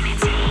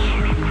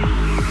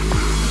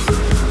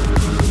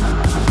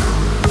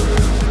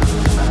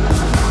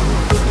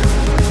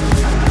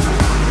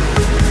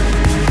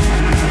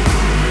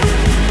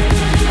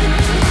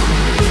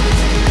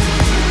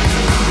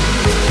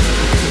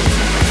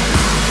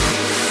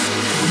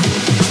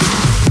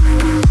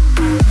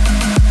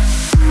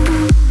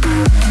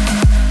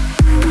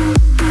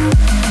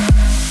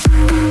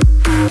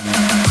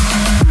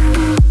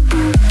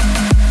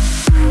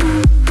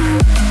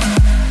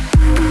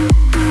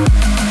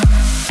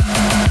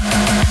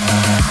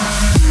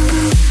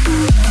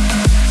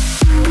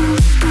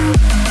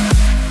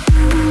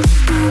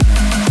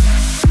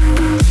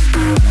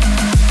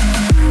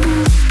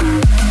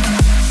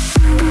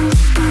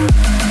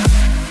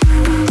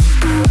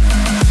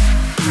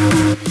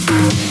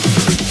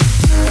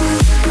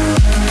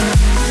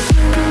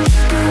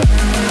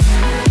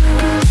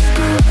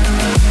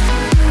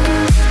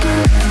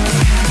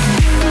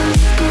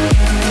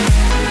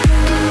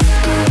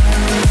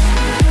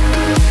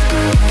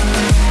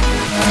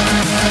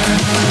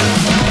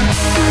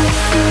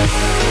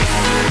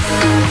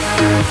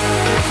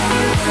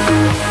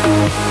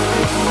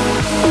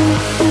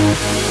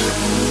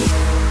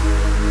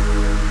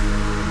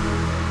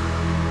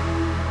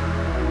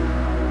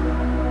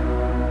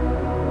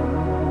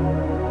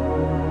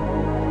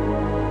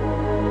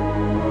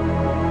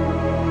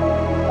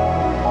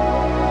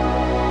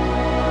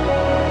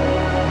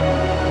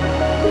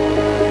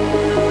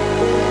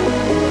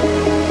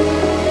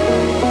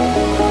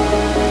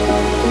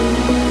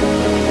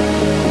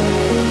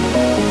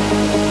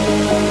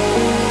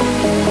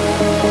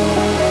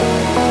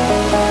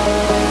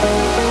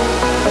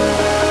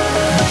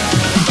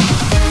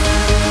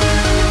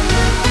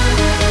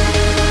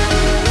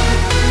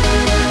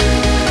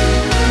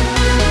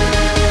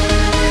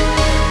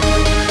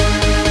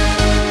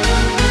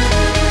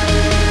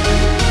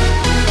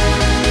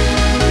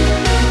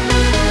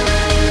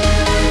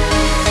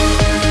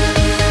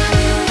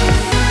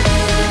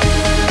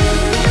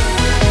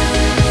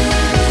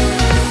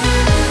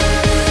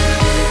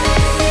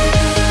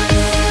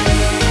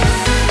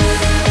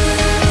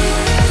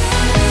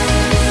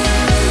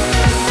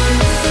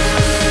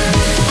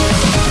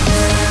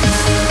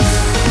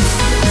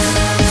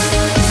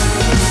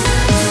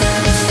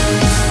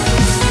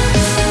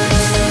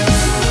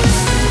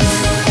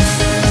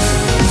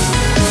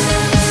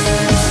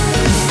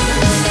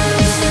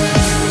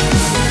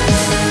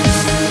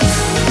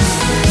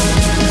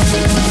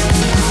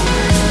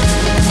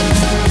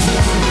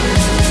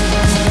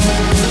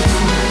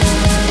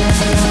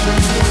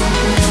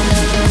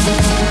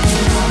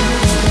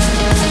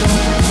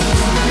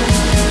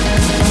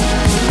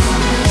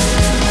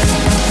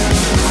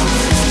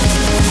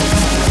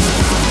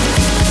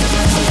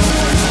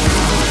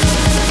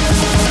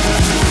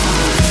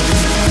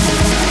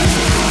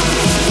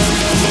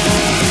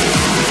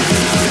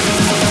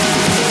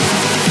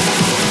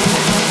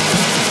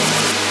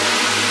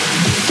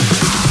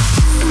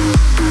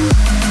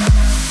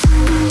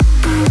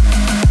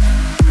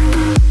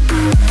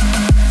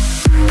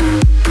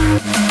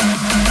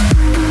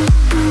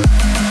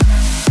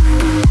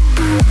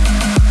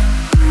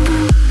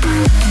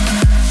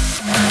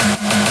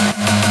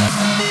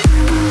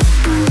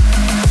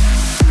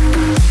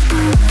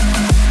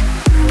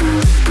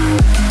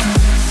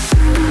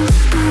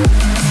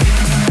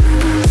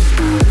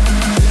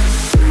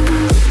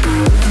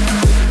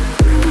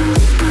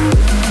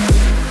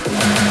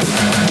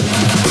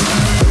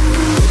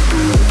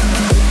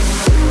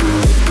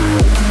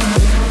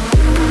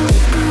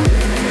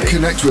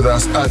 Connect with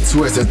us at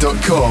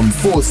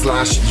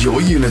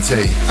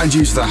twitter.com/yourunity and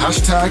use the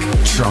hashtag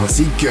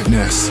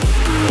TrancyGoodness.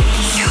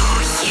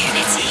 Your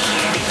Unity.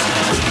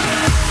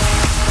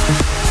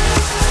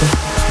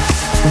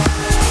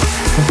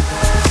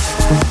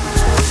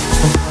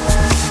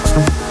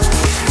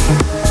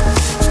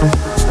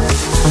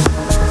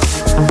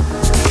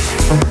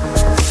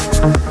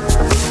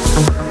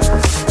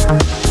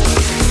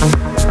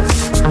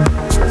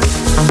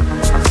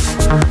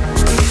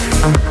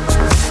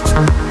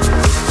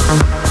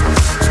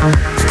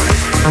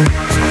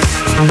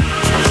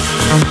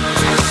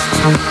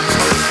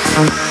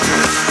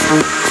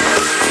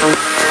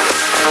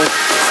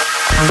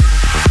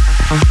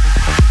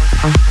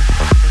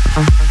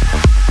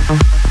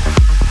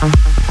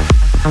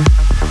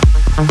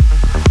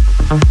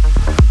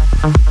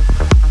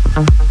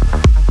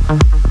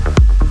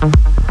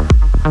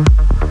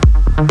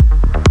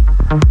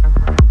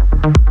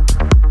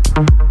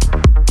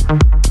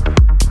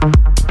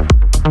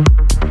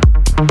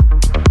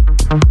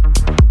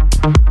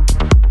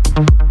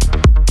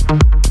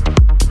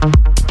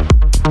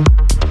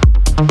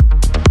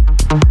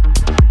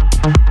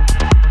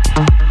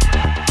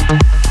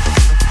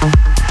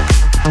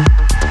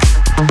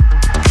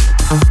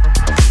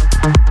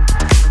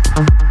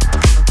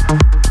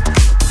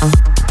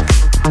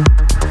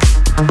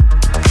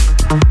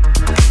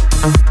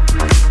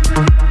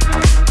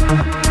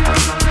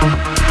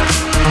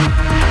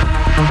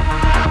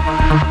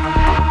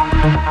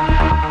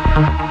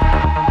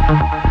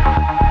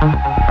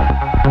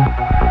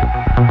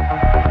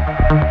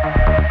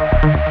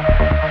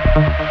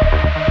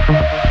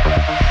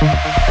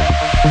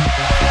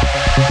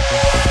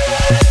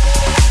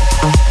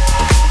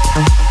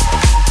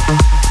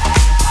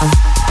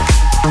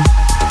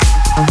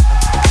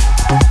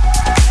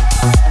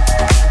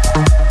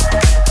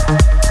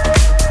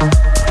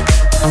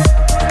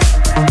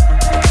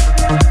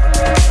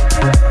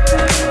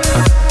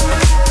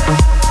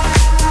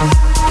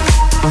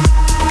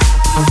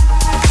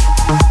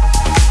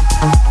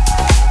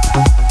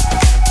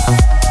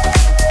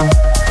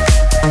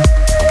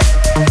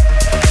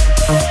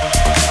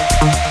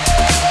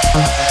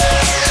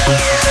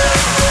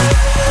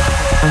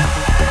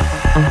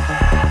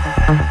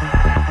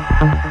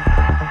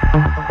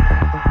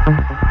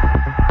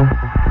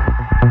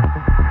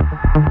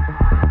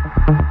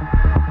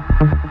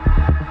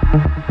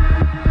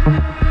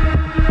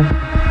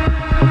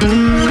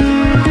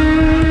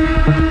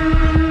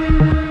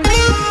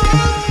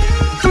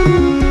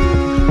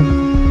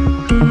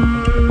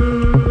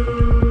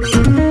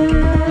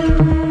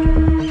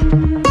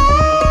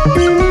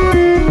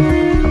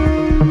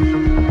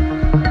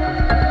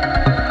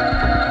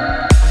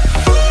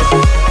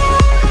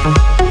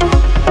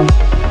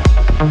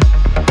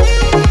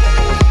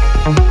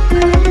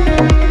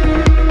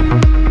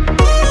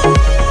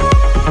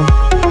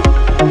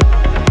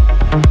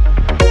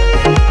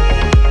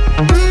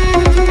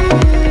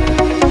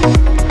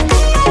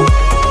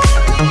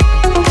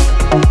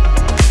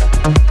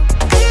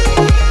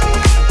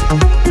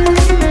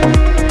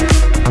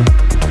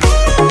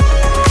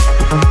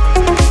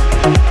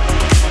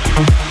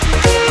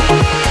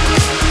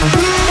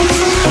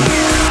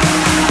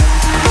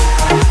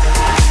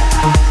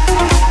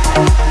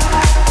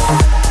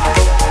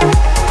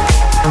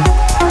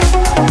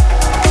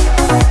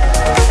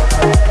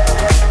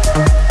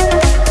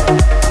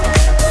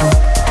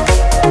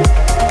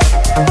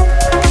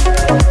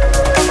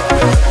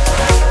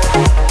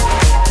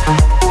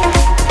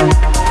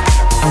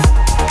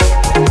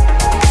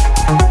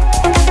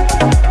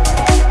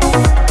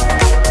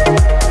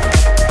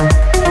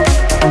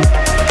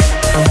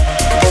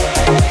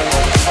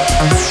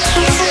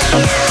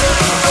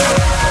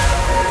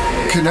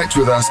 Connect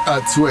with us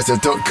at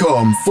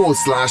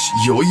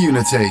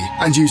twitter.com/yourunity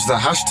and use the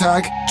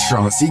hashtag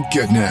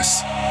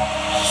TrancyGoodness.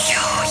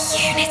 Your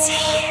Unity.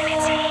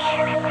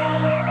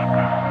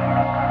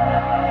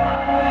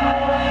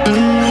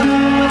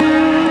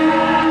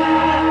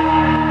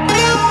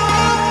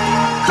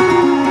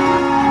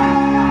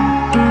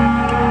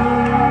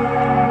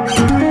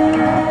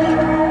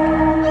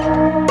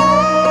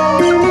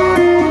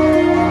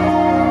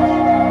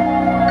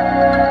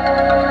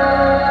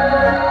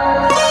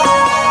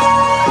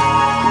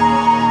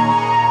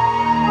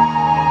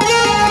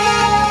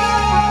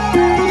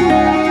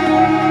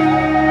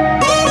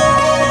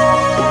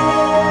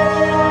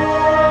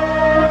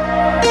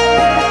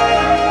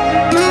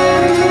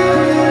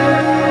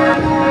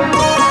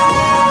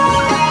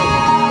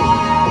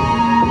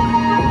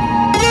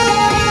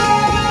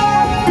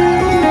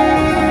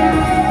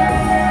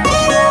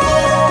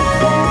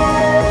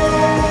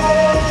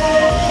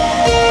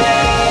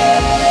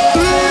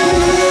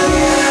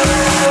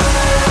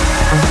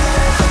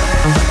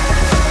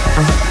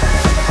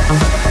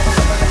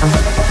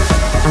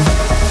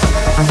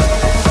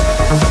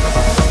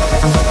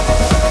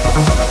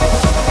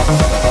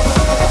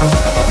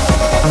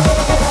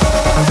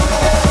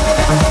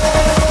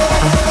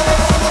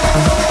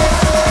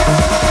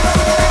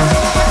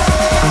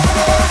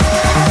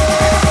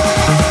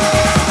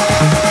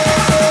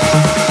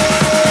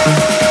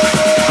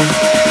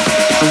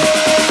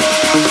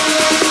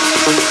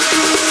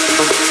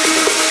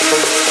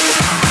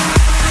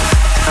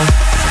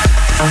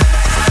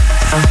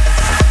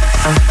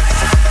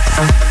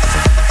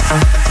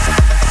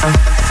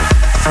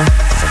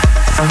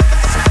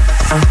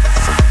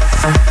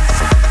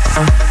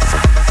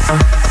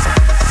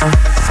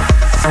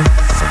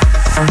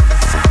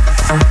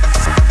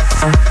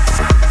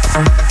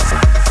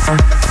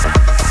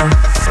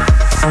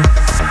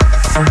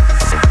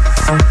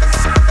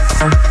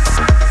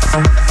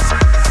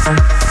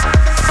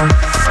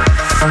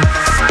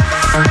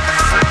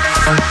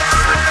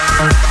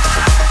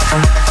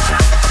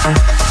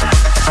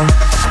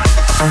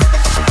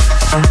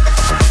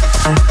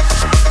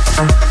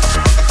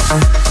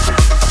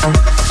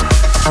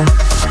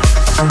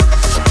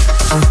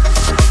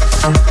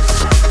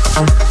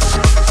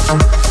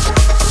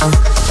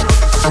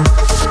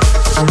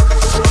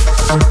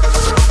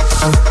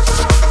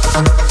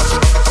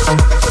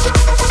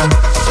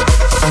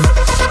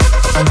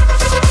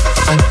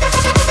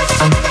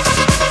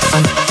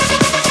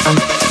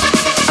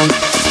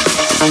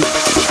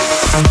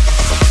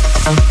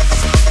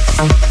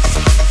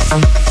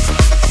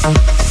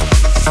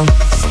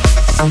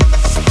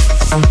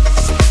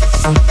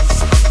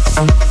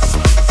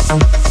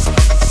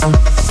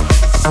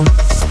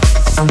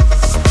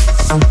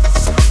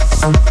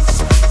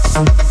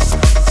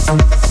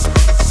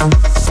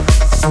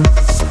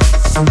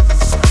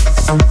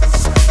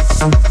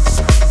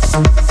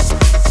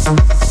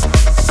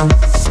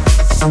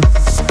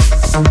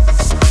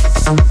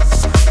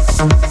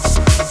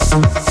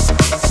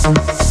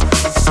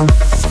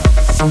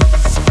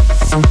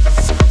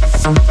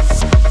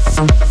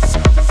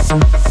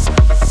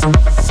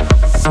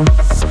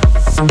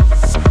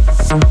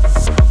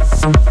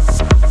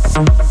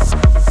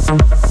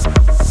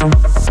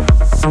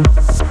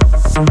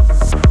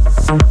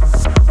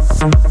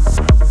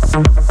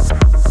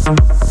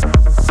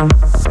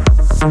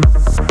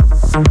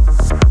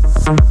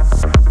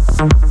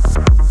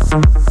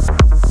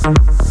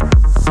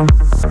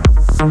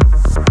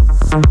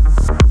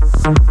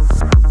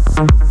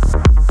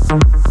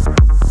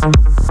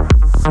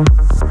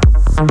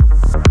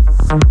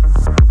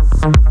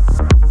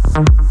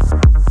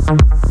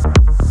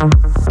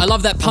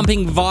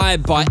 Pumping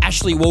vibe by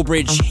Ashley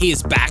Wallbridge. He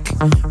is back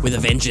with a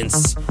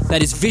vengeance.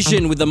 That is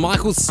Vision with the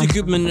Michael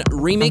Tsukerman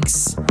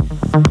remix.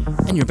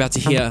 And you're about to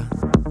hear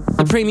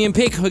the premium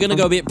pick. We're going to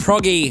go a bit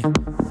proggy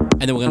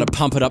and then we're going to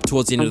pump it up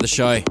towards the end of the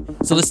show.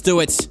 So let's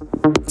do it.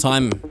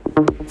 Time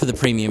for the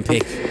premium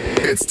pick.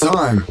 It's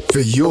time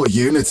for your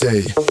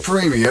Unity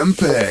premium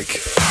pick.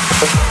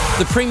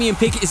 The premium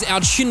pick is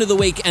our tune of the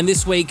week, and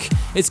this week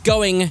it's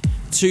going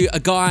to a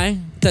guy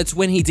that's,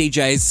 when he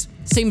DJs,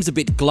 seems a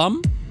bit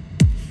glum.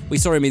 We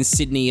saw him in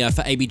Sydney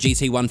for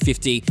ABGT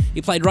 150.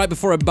 He played right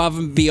before Above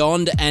and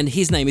Beyond, and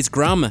his name is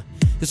Grum.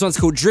 This one's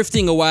called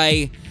Drifting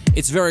Away.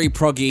 It's very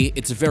proggy.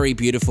 It's very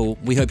beautiful.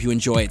 We hope you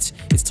enjoy it.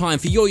 It's time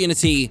for your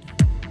Unity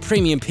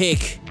premium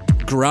pick,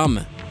 Grum,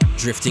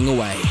 Drifting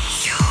Away.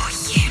 Your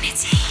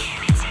Unity.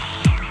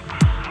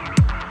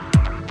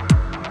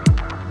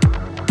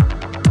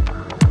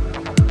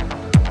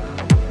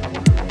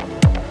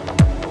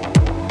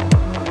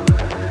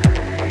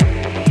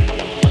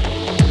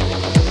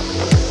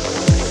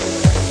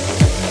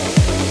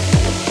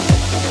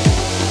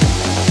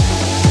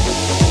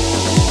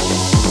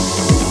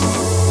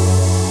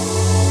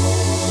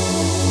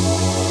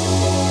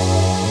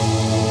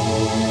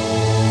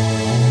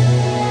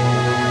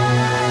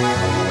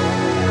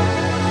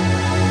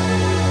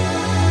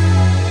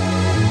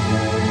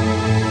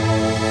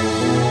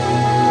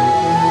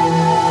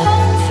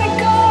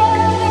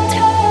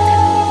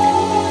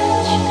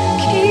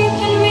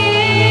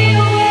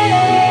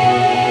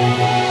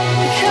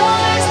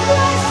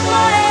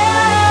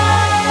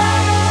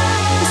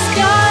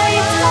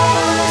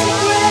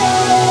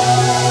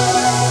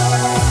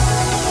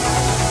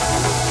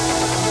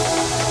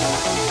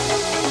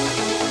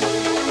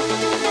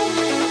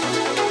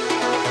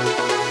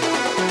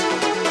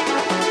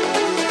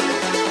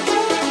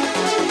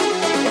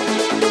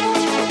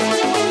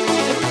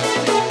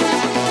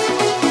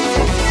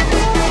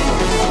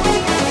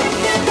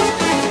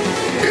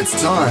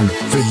 Time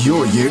for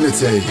your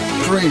Unity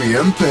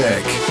premium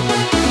pick.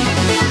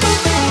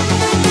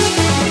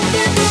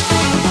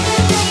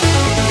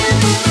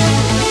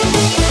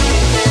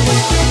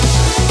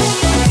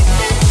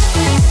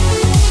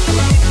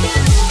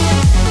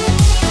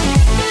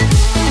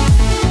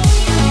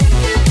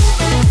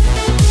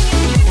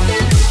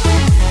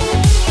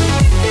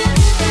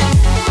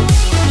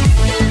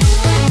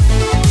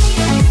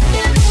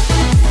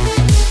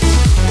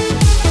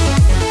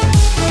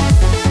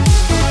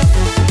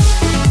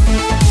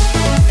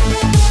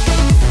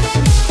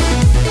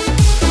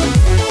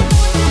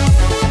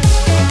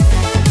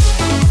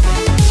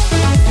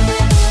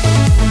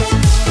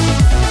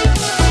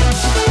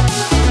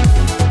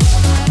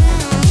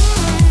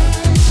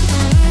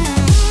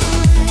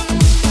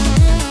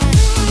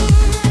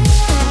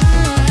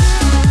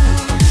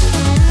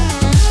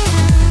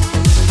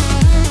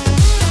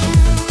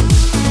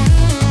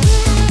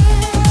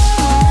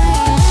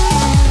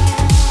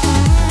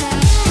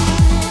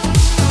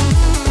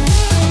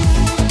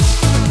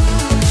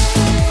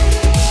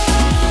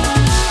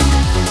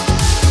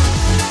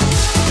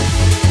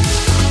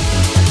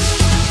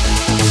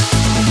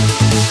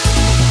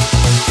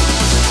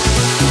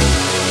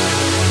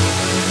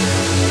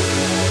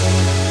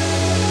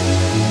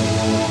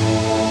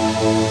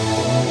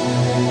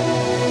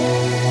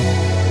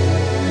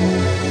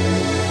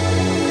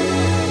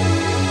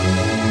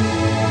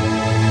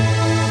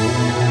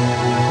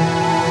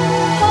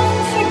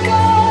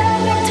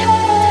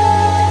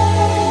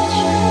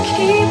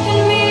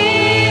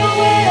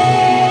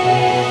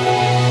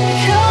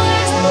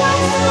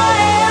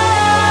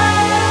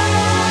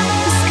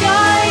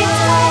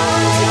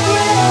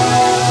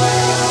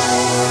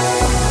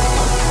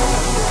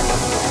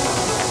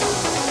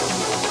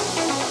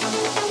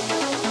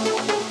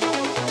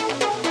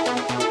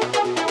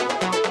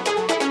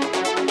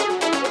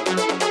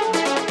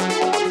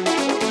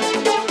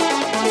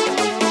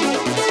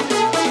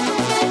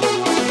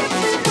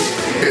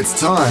 It's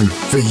time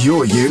for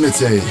your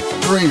Unity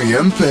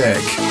Premium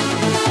Pick.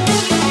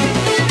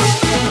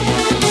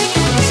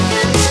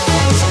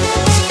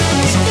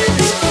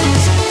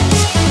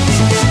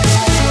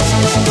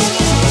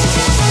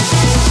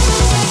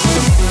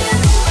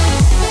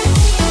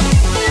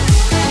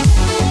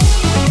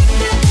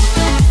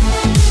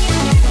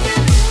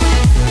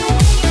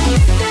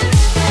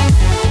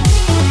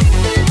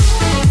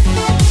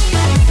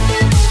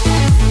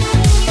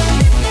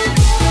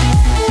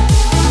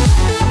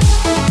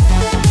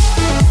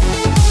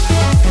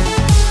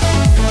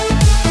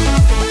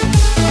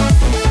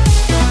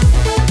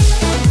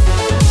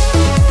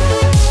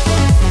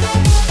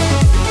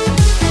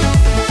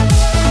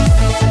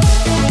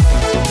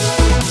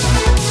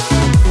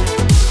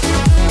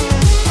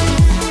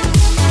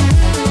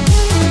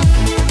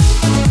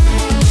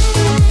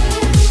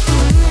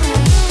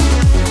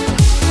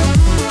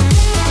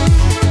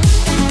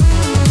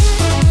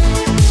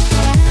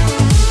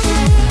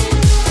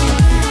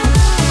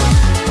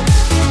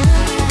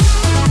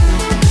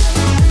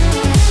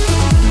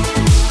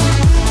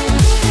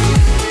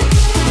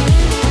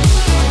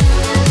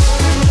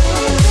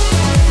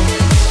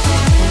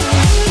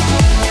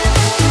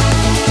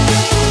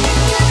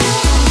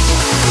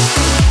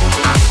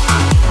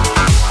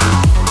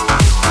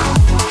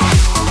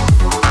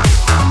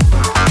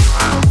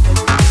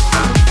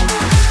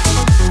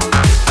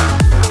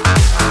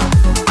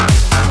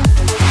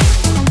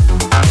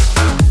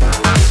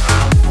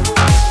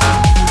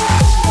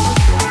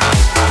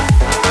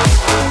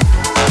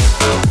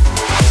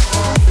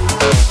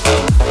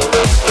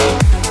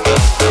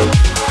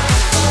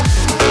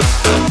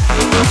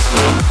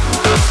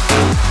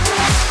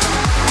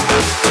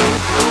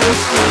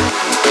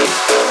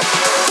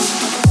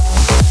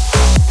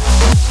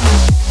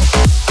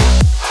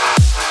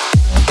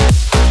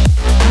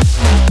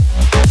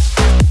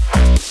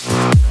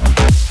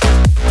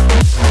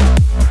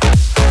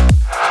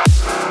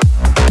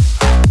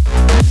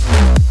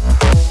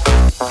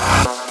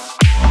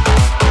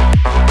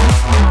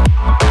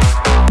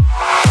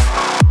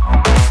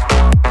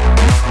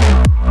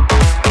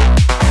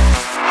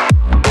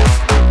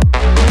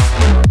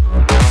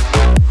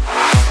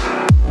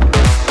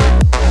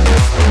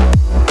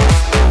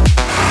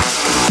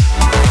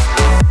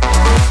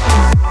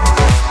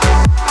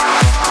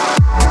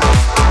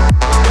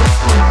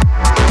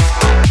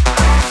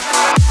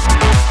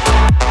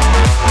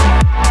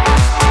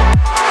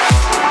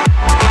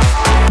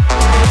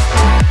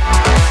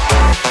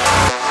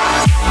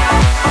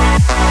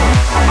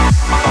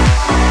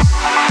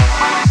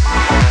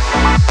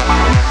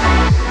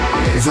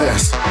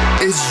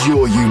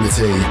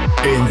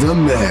 In the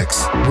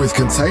mix with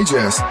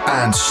Contagious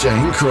and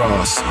Shane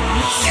Cross.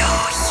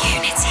 Your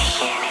Unity.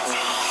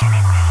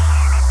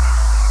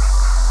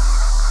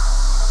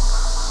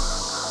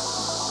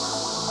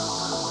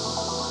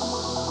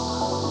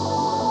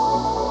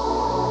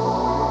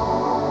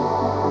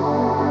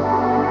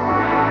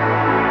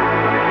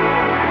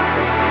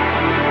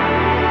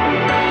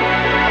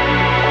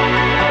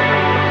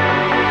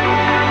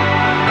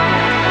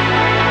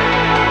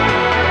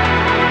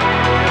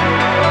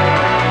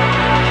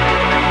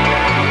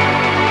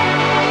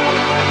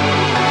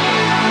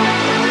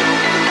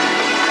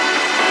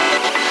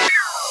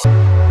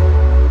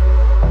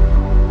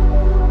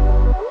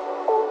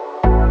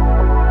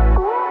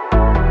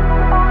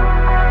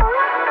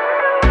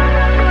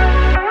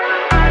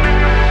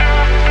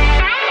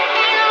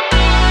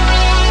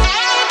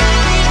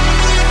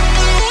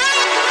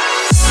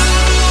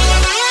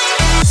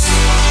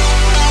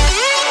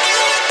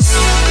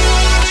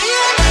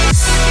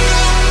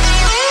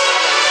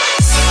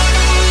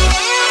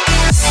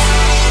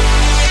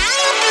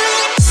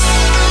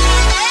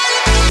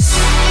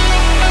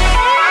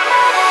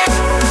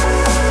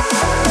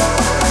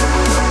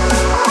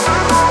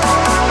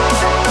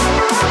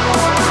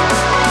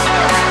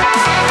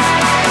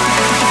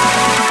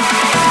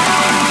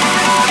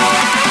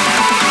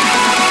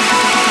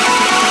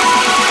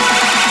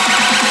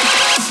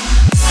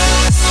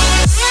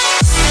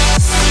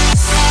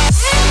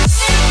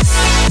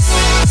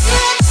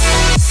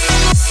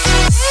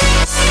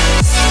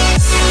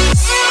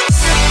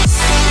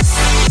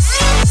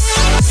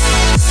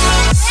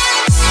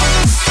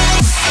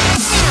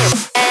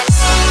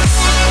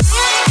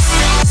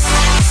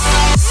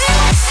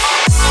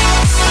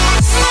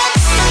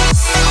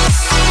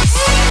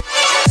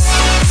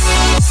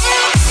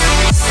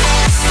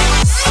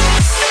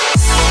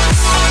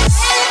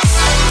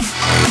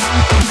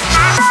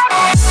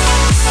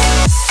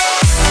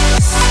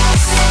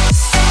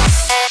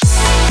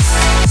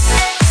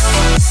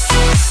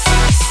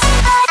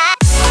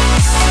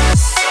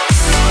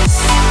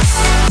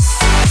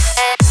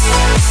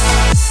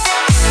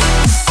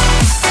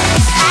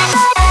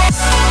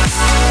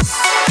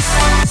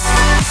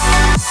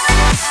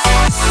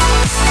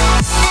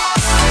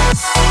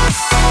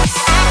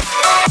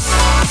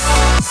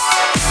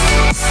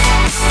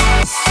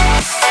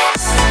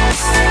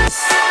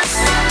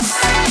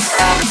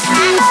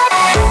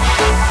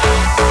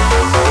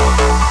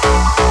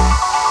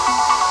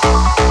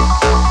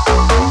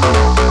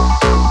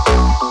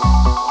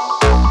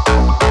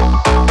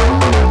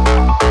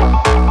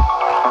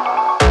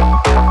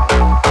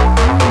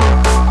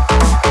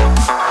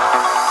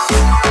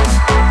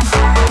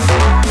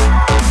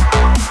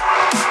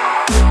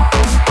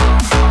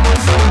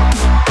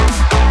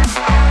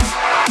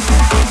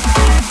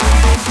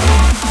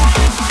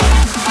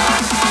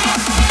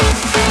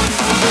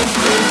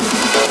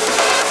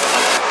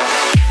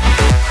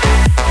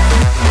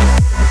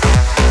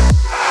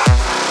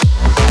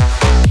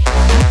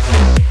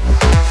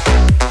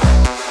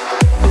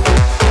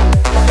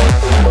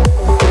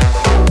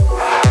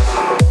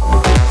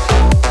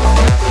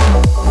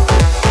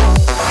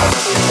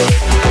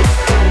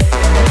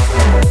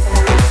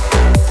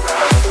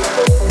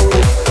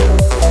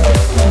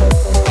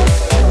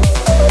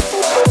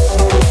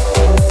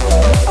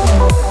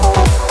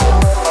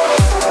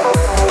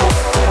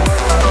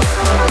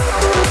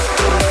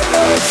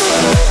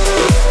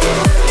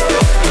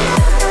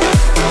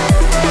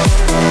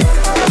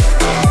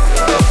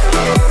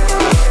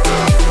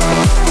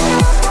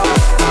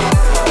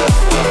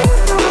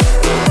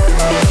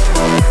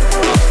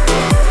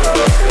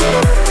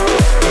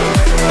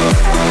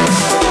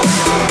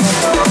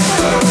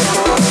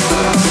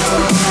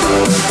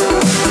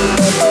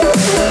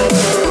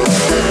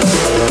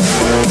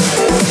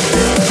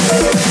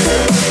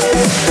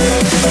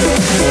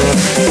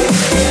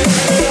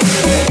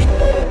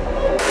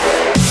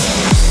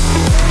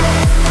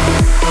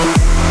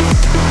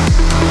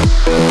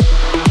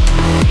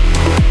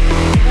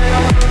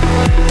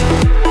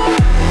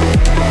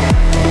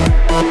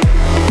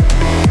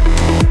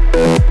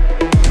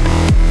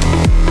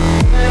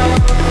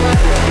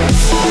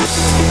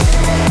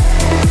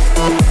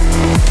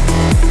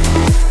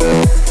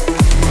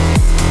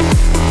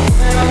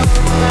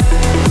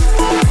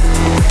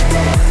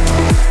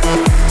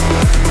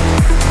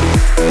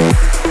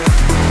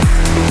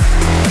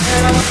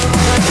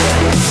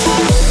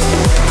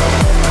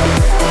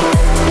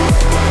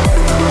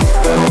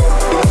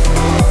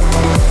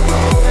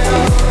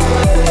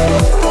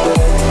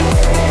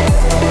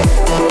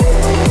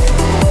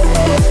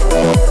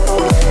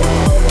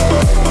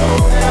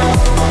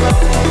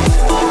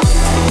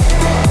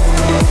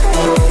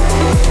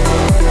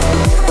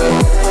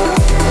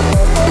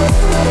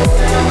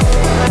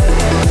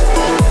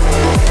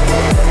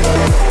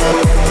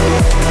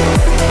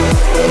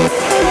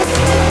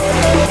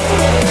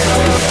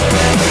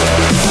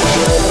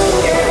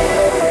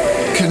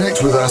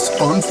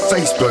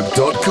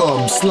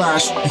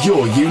 facebook.com/yourunity.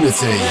 Your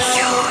Unity.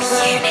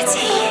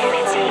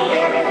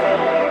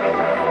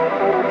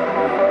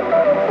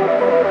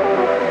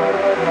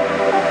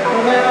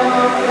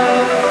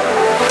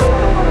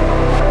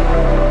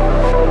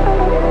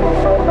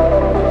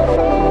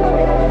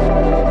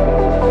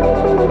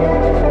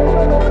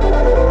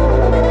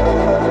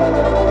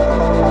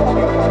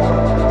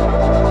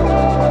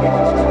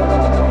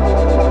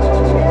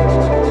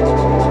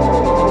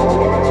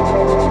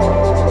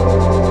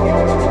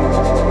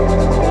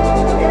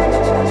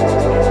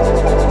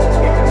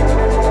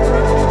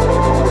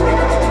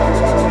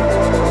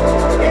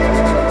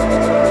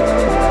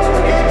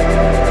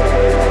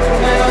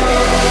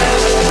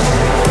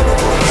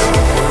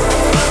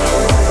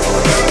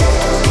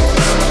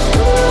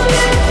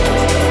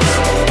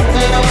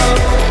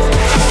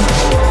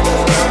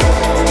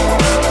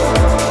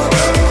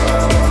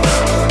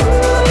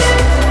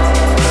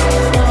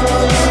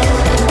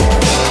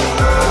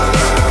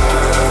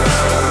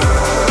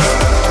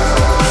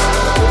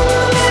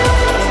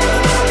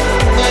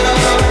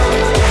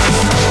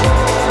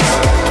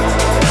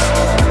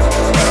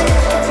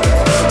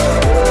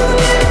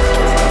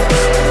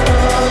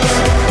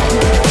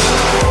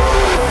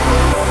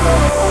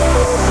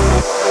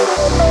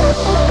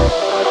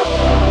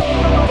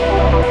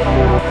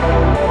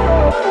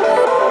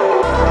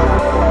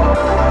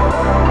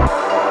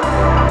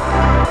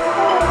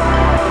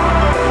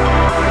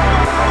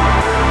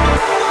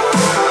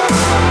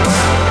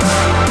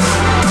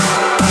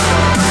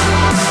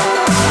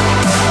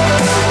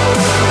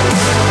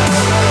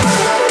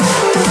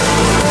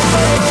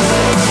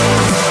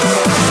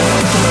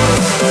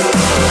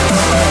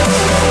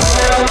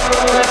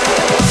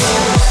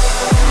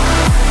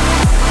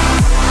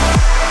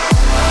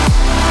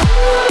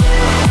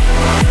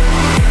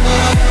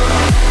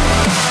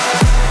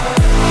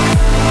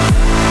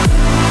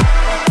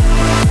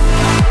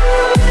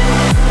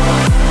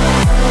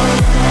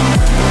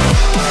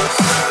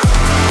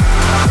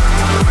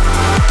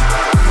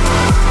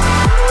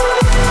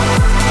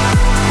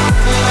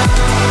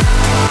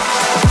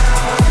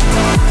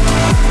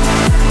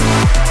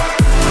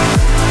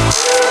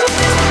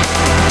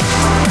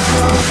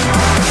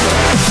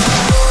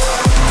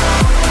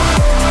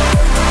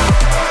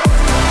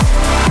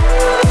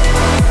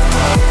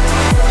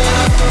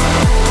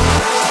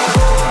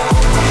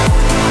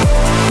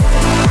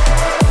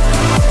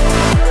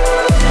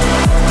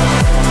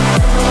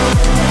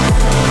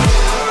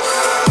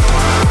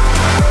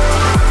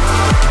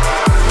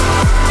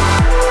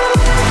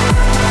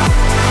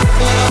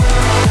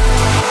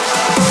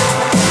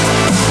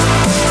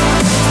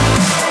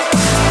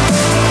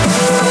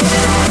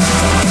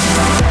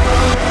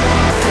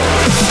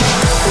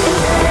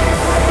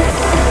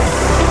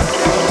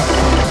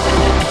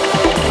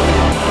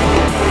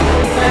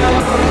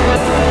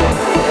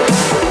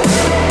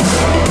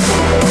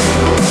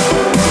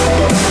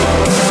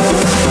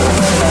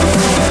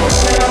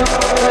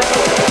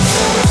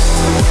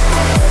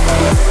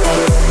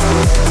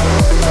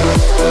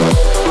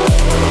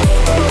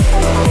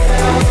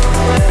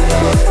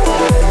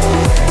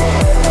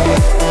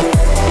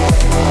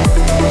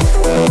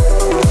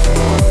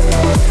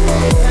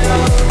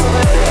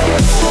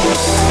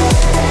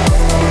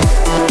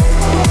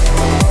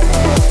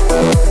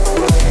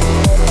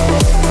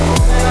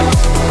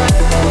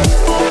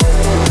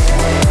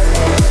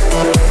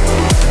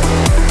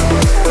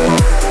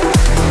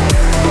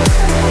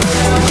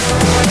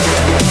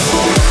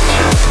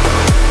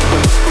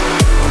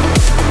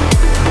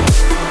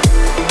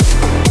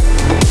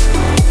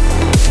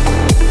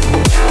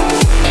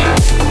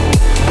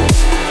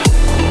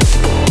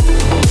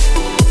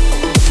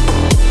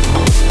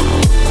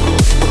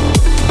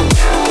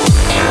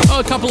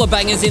 Couple of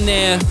bangers in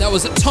there. That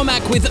was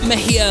Tomac with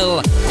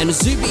Mehiel and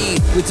Zuubi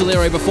with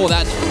Dalero before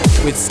that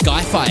with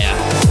Skyfire.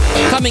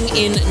 Coming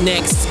in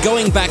next,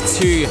 going back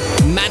to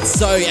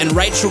Matzo and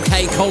Rachel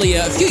K.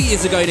 Collier a few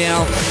years ago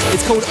now.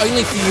 It's called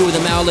Only For You with a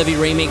Maor Levy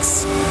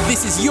remix.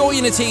 This is Your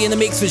Unity in the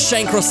mix with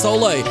Shane Cross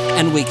Solo,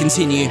 and we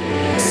continue.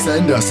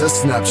 Send us a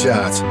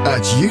Snapchat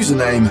at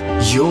username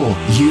Your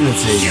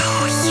Unity.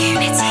 Your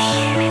Unity.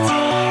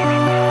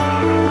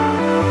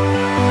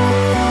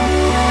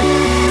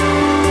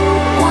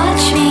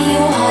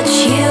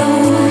 Watch you.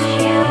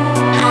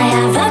 I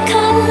have a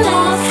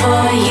color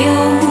for you.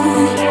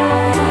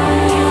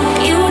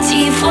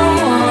 Beautiful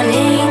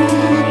morning.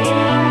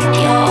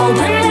 Your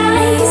open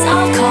eyes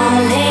are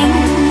calling.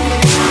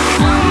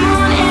 Come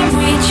on and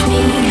reach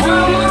me.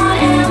 Come on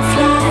and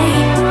fly.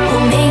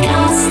 We'll make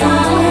our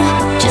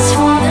start just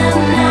for the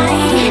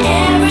night.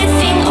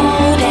 Everything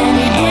old and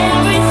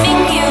everything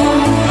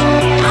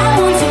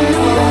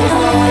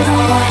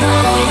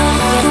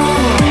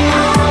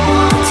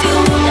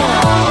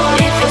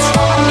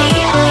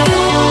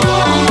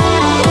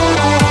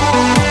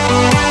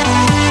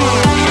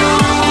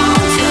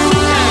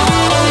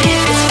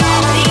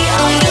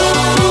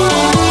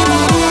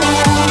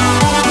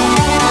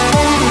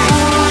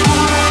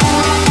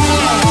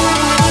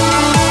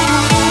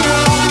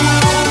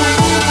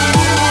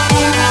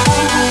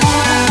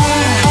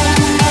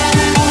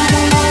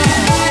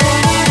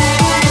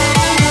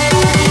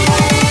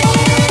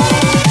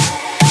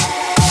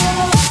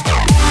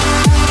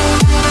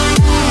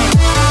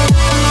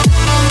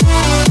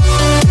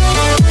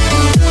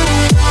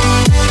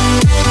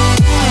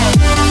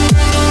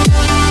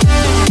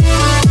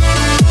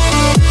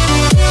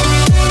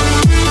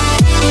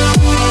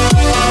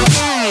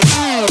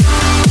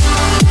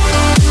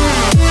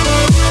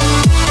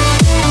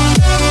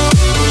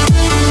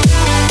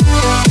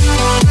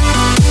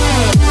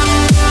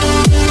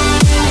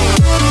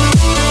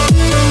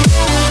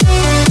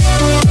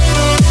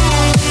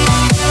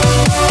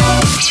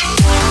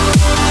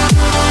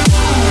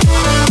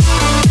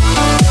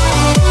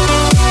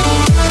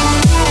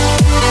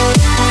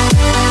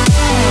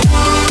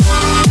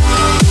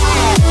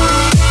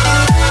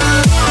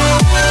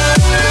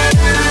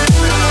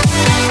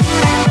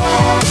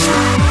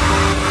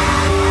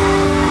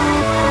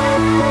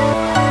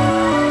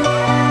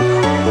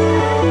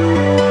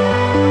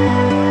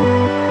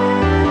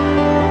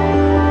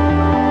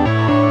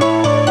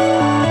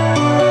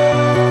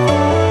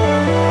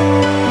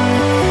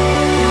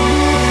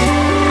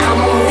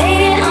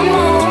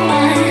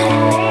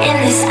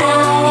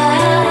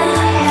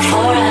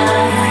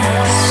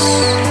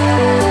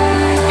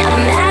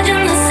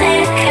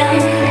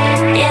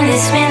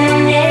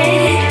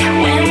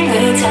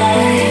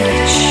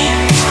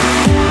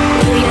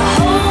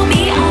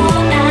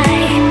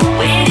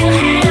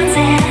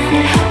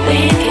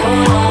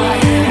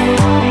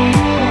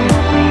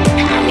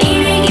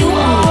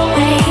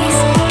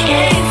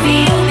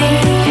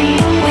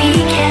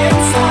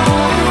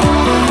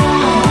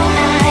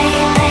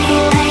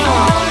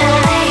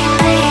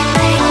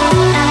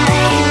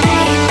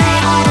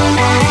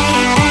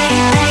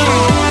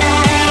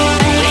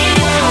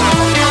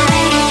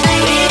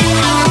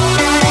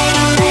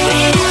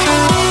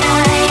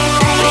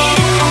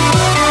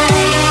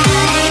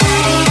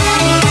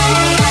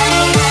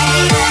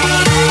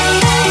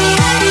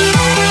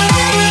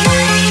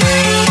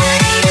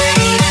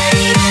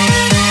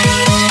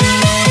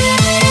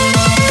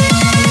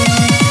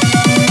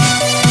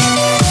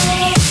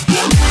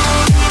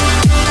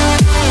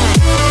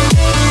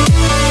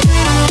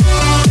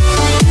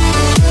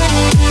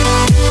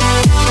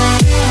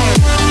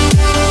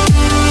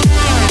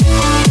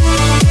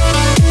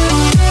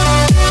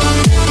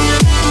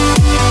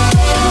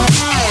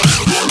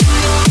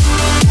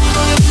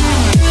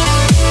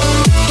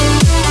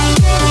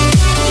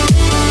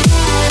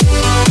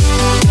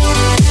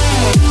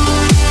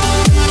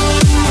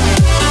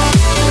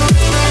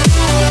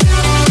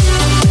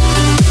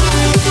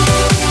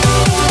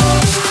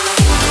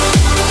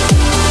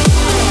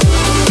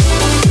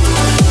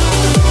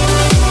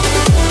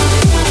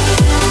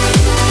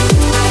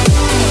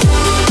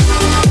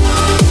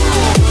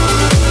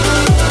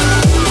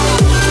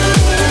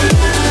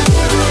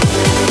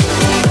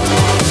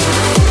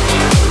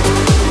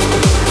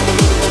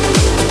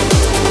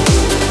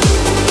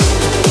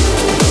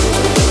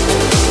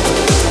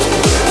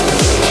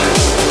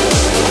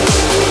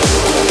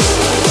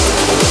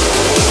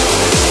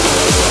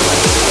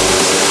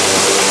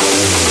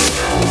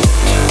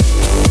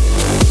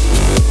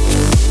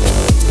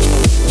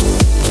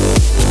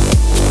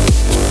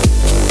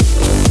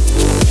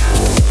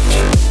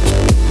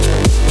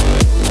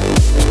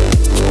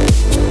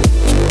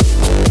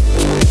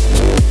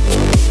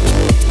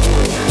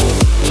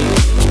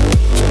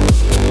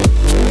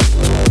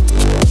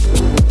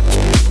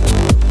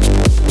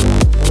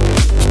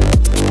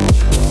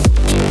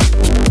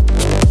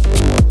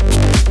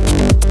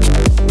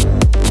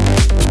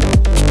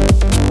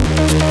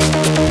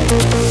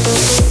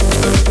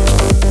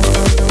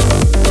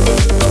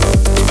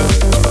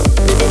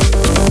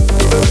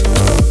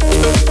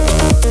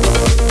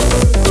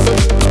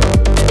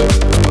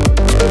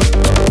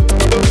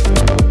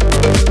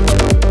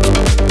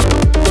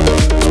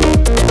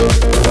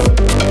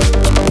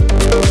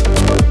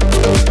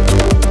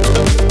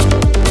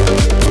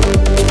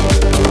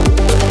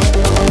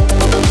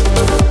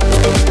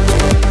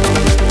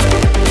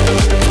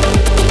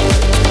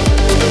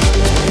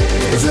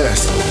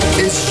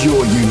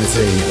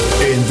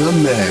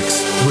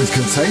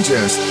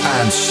Contagious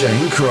and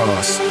Shane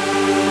Cross.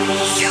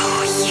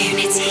 Your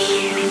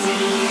unity.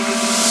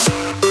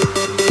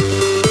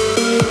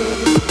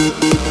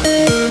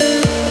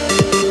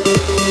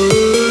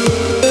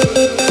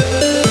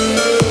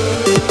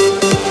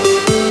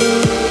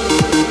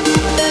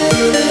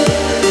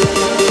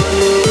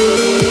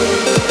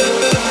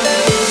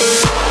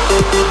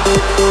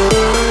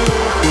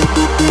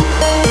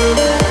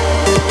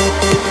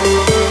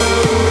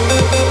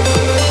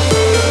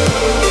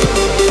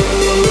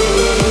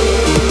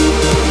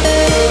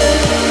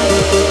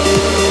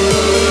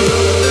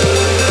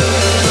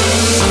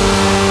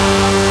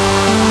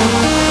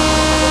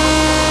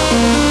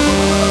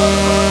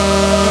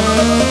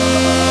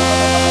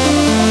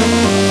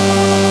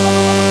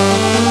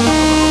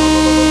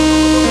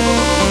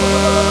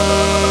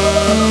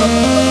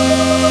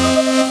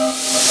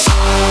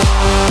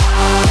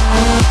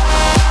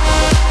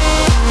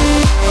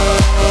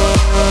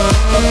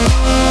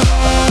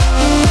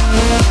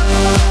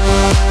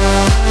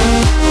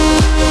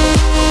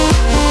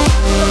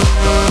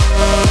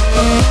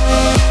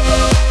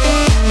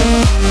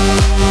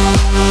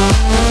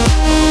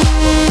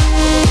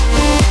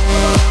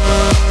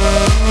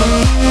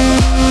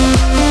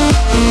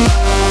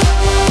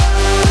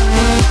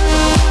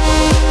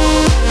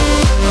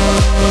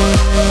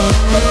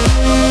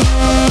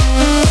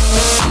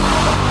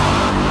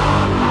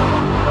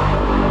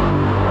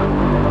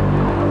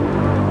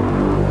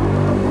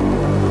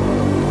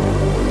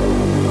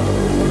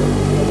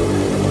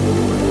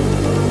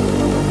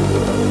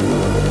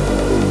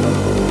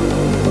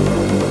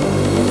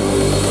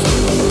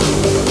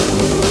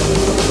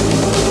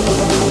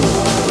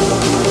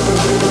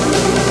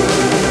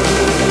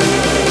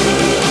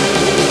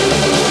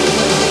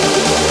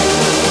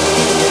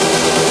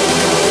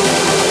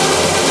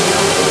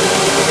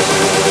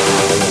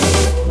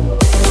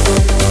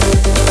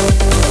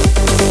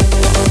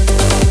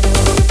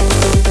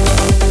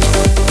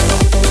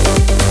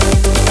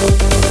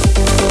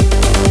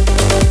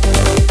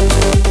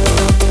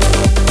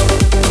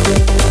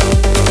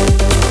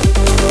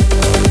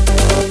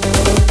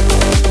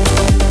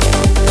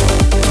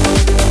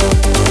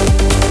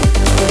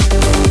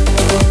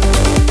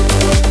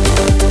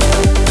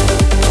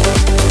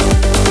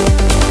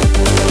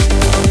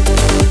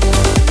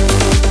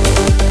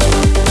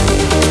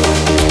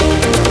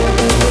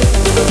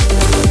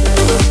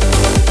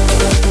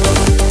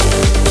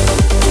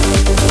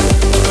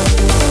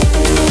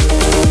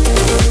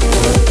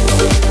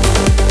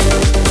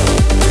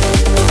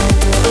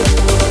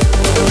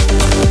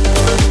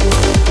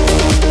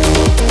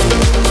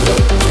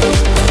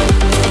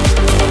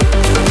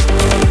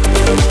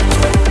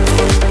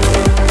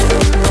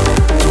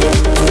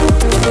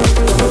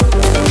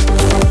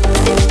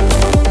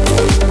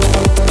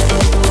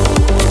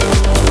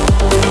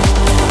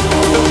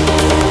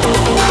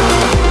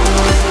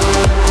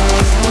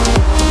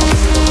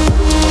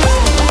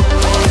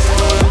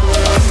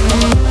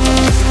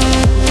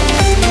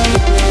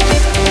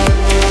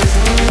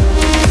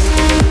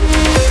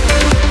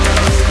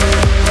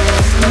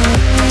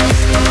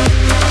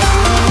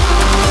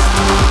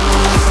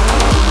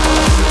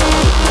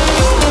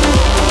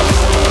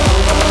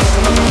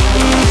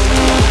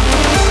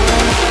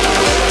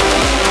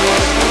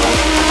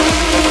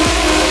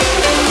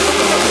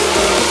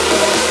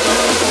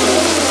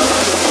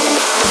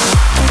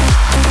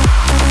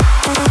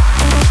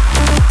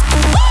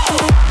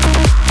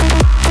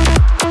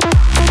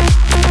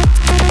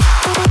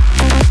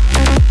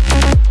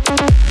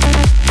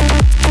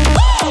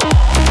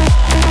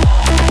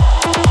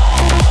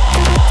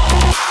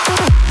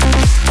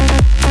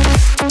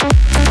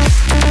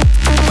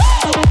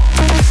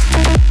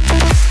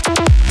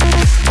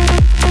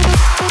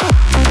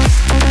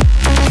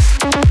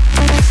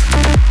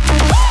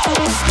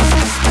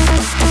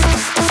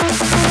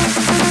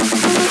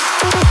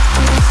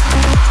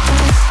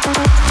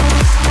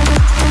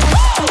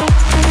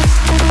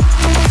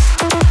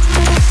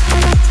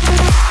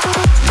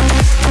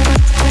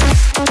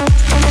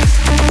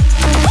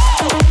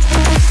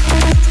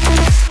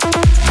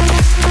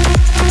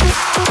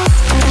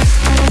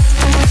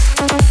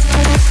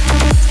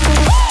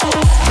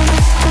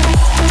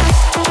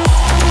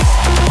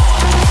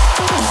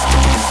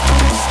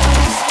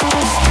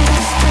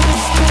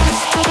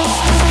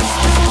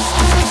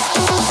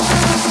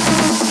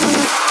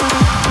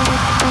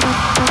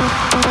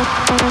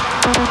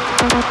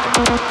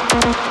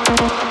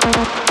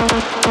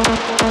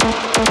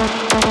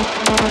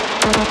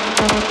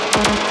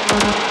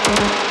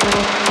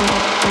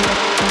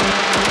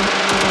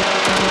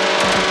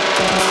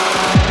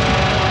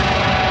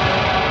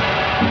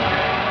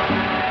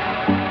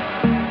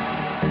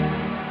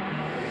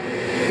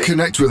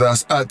 Connect with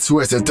us at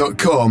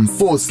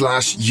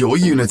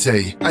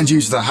twitter.com/yourunity and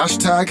use the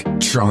hashtag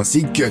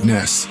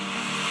TrancyGoodness.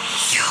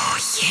 Your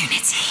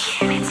unity.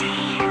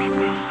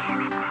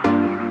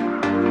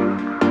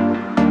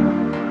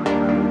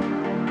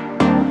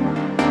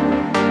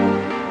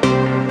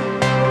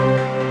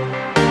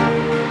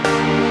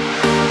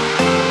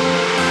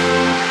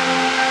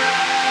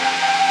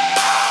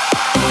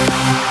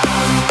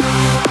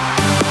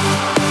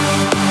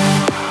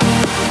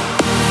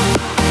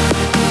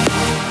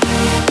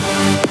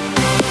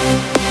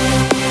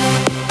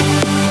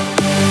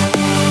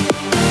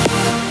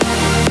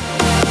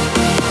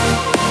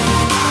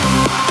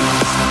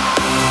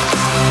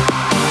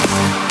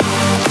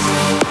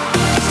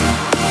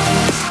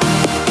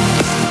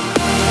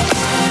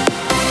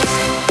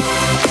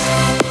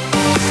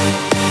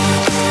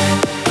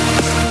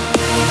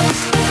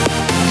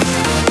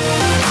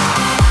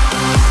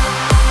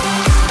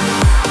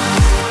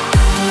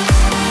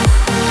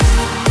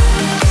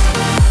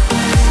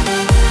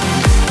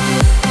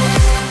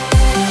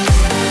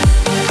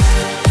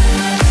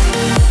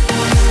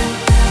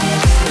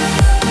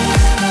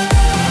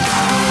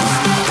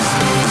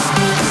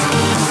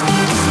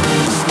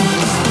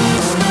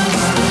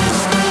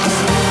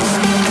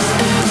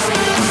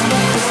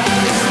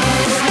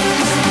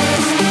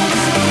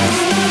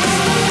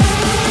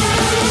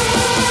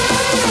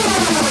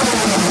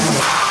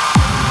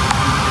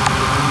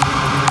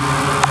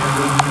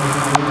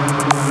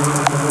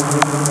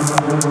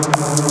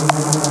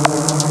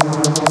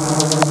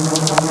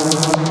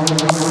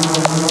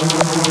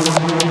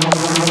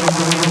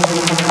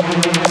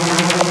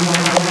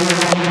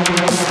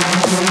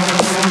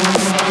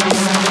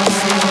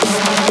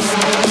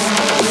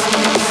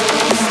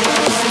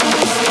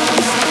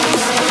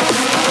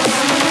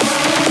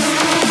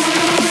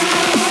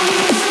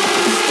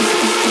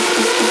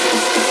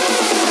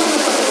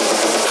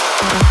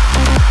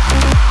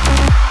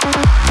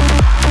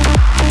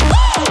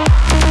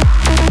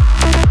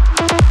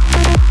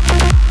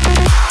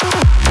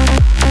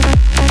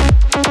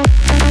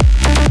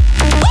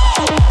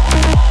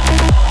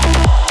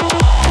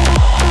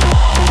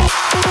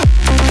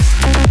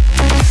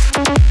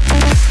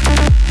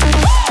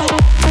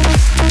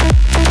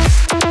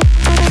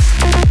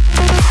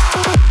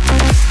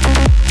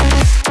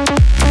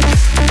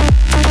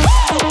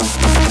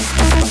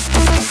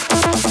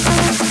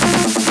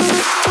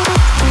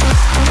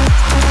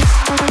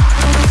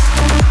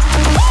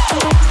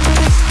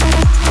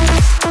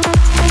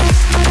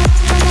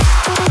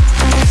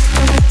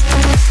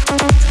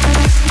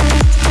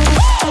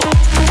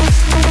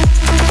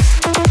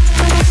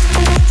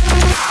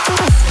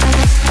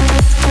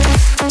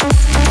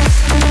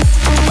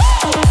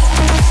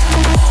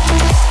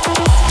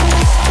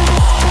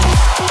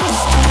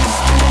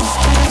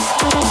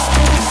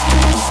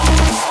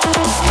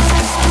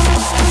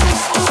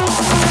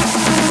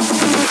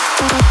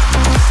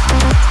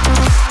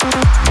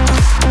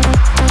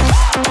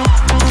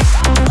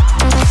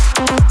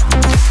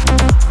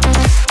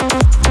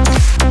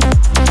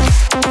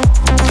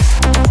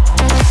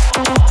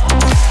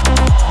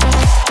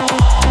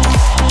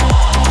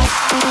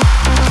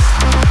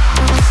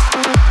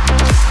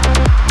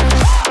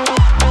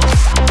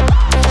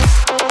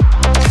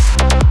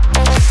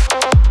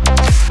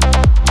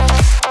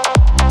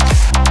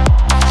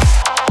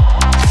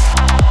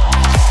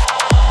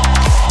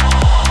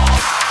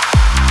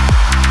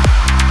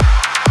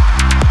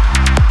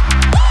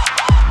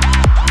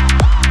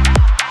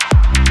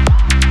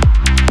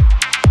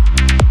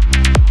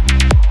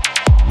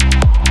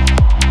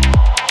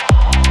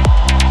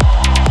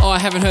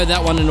 heard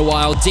that one in a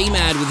while.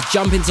 D-Mad with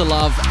Jump Into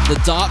Love, the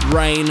Dart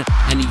Rayne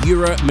and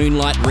Euro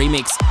Moonlight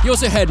remix. You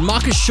also heard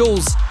Markus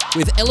Schulz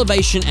with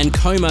Elevation and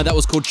KhoMha, that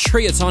was called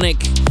Triotonic.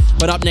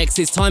 But up next,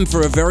 it's time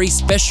for a very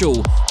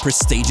special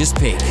prestigious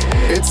pick.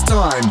 It's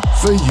time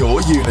for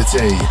your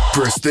Unity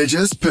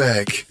prestigious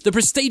pick. The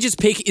prestigious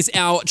pick is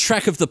our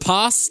track of the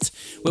past,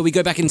 where we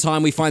go back in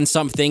time, we find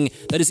something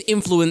that has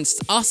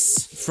influenced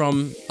us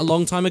from a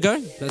long time ago.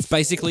 That's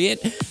basically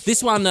it.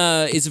 This one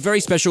is very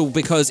special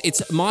because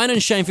it's mine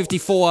and Shane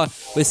 54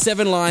 with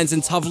 7 lines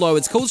and Tuvlo.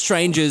 It's called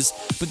Strangers,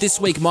 but this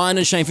week mine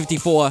and Shane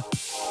 54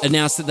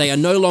 announced that they are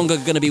no longer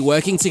going to be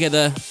working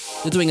together.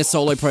 They're doing a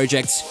solo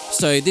project,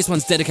 so this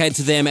one's dedicated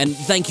to them, and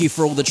thank you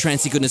for all the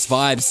trancy goodness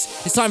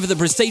vibes. It's time for the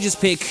prestigious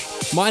pick.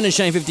 Mine and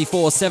Shane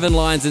 54, 7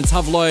 lines and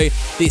Tuvlo.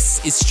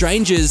 This is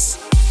Strangers,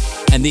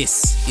 and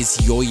this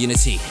is your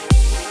Unity.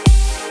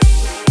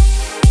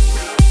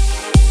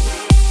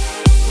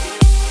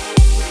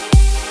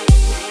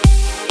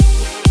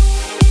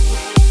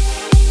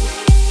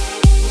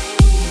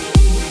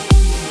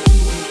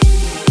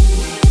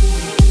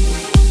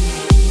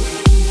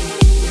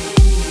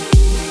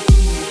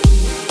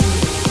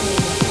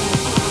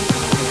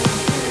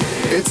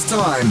 It's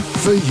time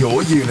for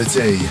your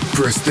Unity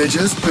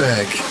prestigious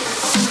pick.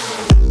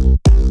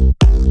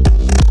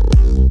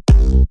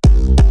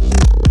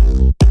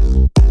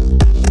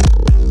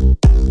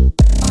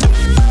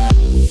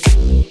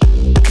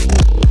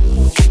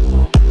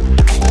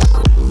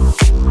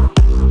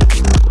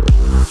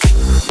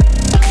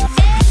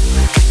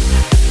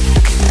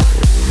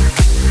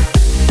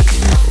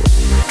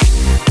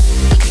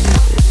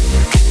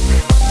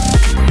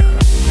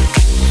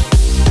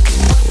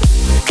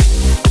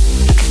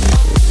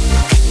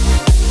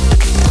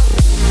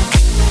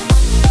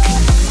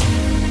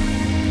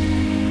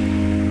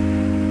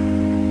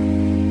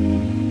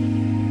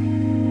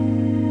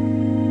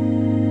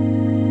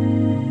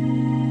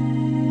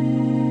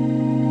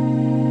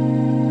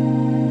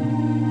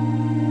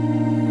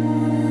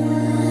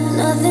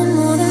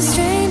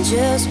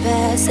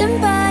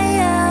 Passing by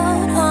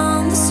out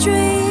on the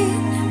street.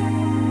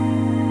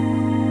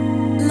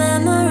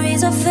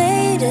 Memories are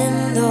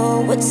fading,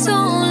 though it's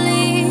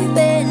only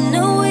been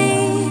a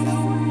week.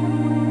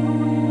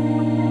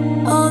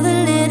 All the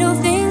little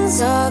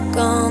things are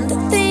gone, the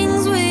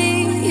things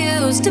we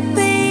used to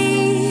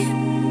be.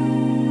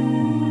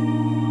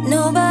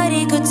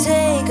 Nobody could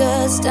take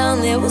us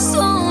down, there was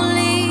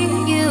only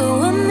you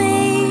and me.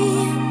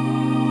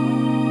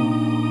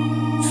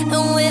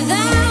 And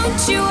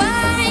without you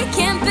I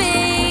can't be.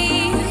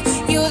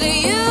 You're the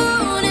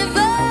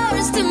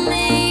universe to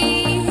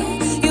me.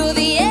 You're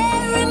the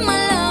air in my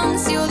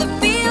lungs. You're the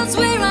fields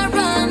where I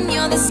run.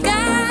 You're the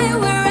sky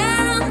where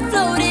I'm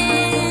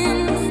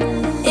floating.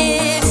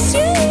 It's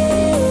you.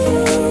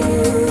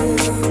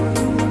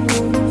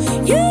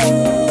 You.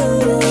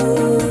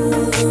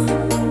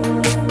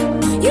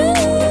 You.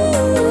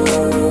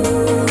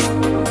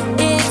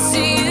 It's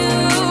you.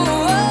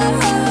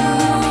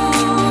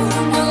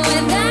 And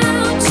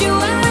without you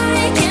I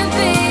can't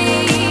be.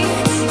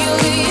 You're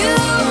the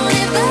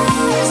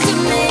universe to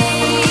me.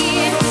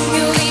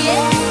 You're the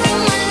air in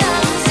my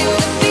lungs. You're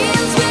the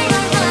fields where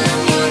I run.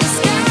 You're the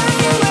sky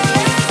where I'm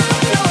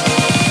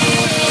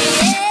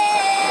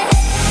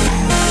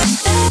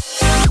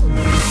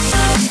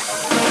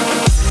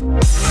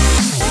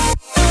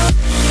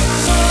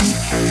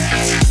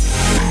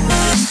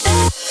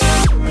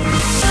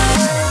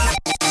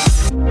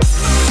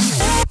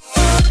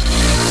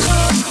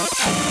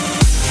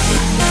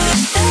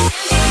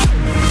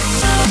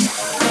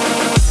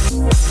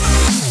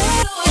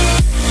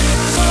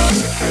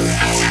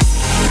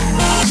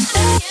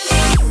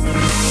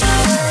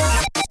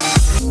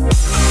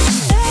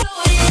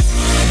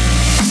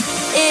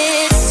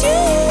It's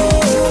you.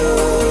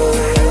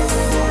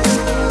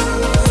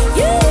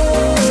 You.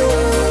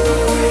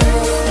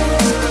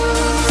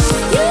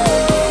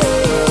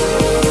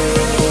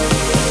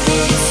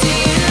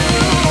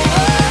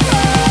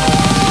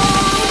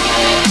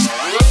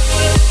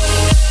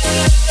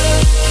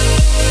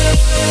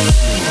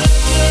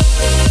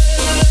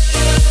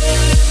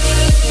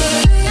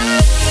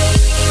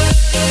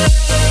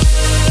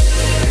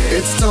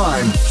 It's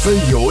time for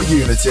your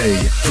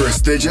Unity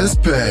prestigious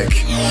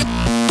pick.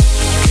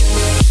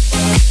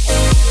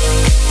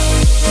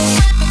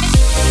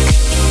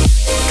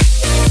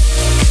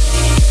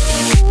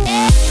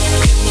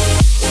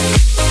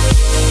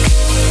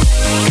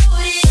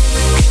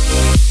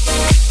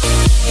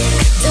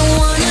 Don't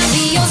wanna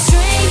be your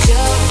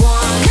stranger,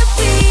 wanna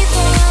be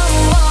the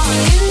one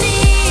you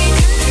need.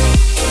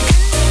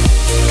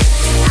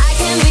 I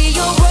can be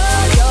your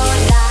world, your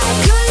life,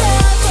 your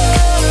lover,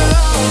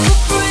 all for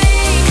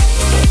free.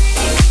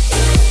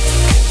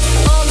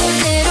 All the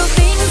little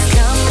things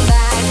come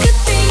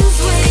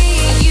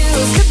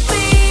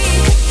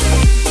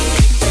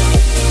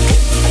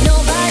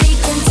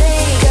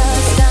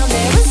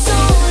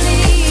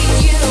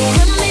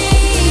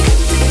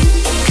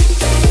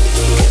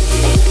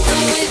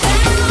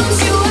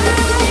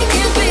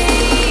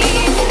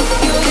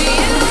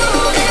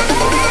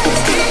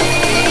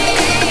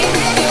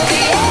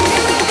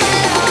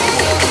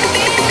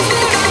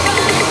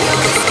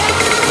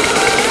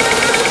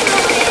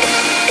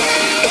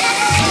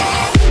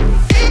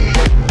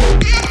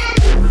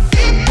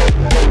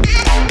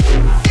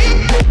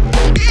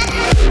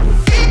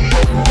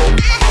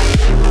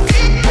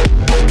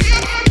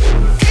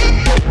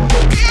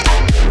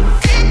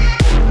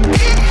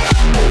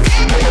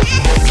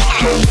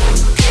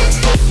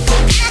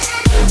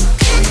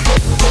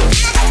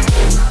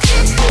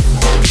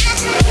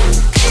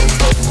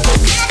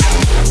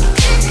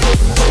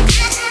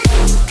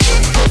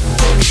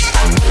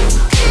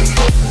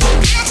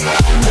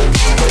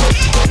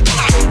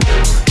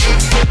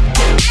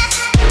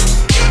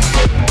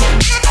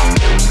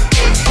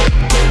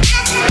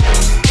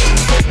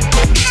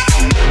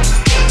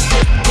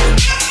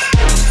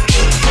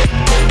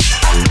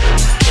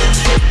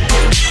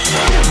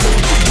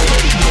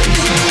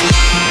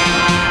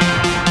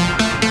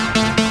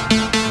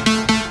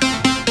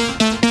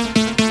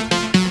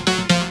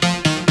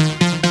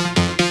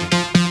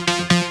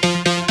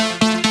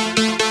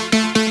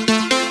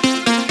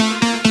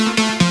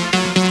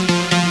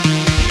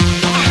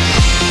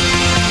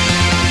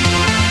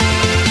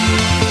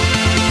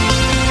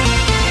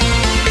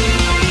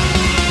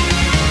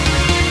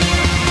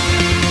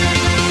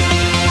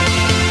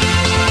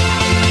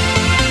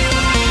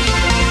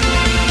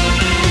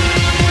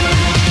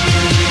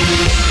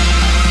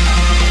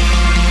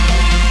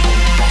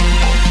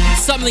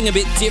something a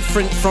bit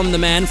different from the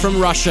man from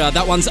Russia.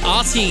 That one's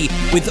Artie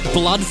with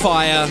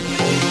Bloodfire.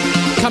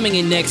 Coming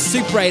in next,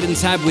 Super 8 and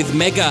Tab with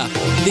Mega.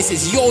 This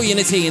is Your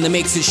Unity in the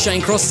mix. It's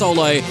Shane Cross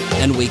solo,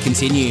 and we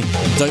continue.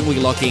 Don't we,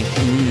 Lockie?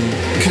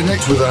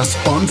 Connect with us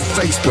on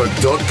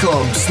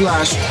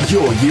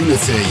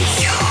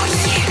facebook.com/YourUnity.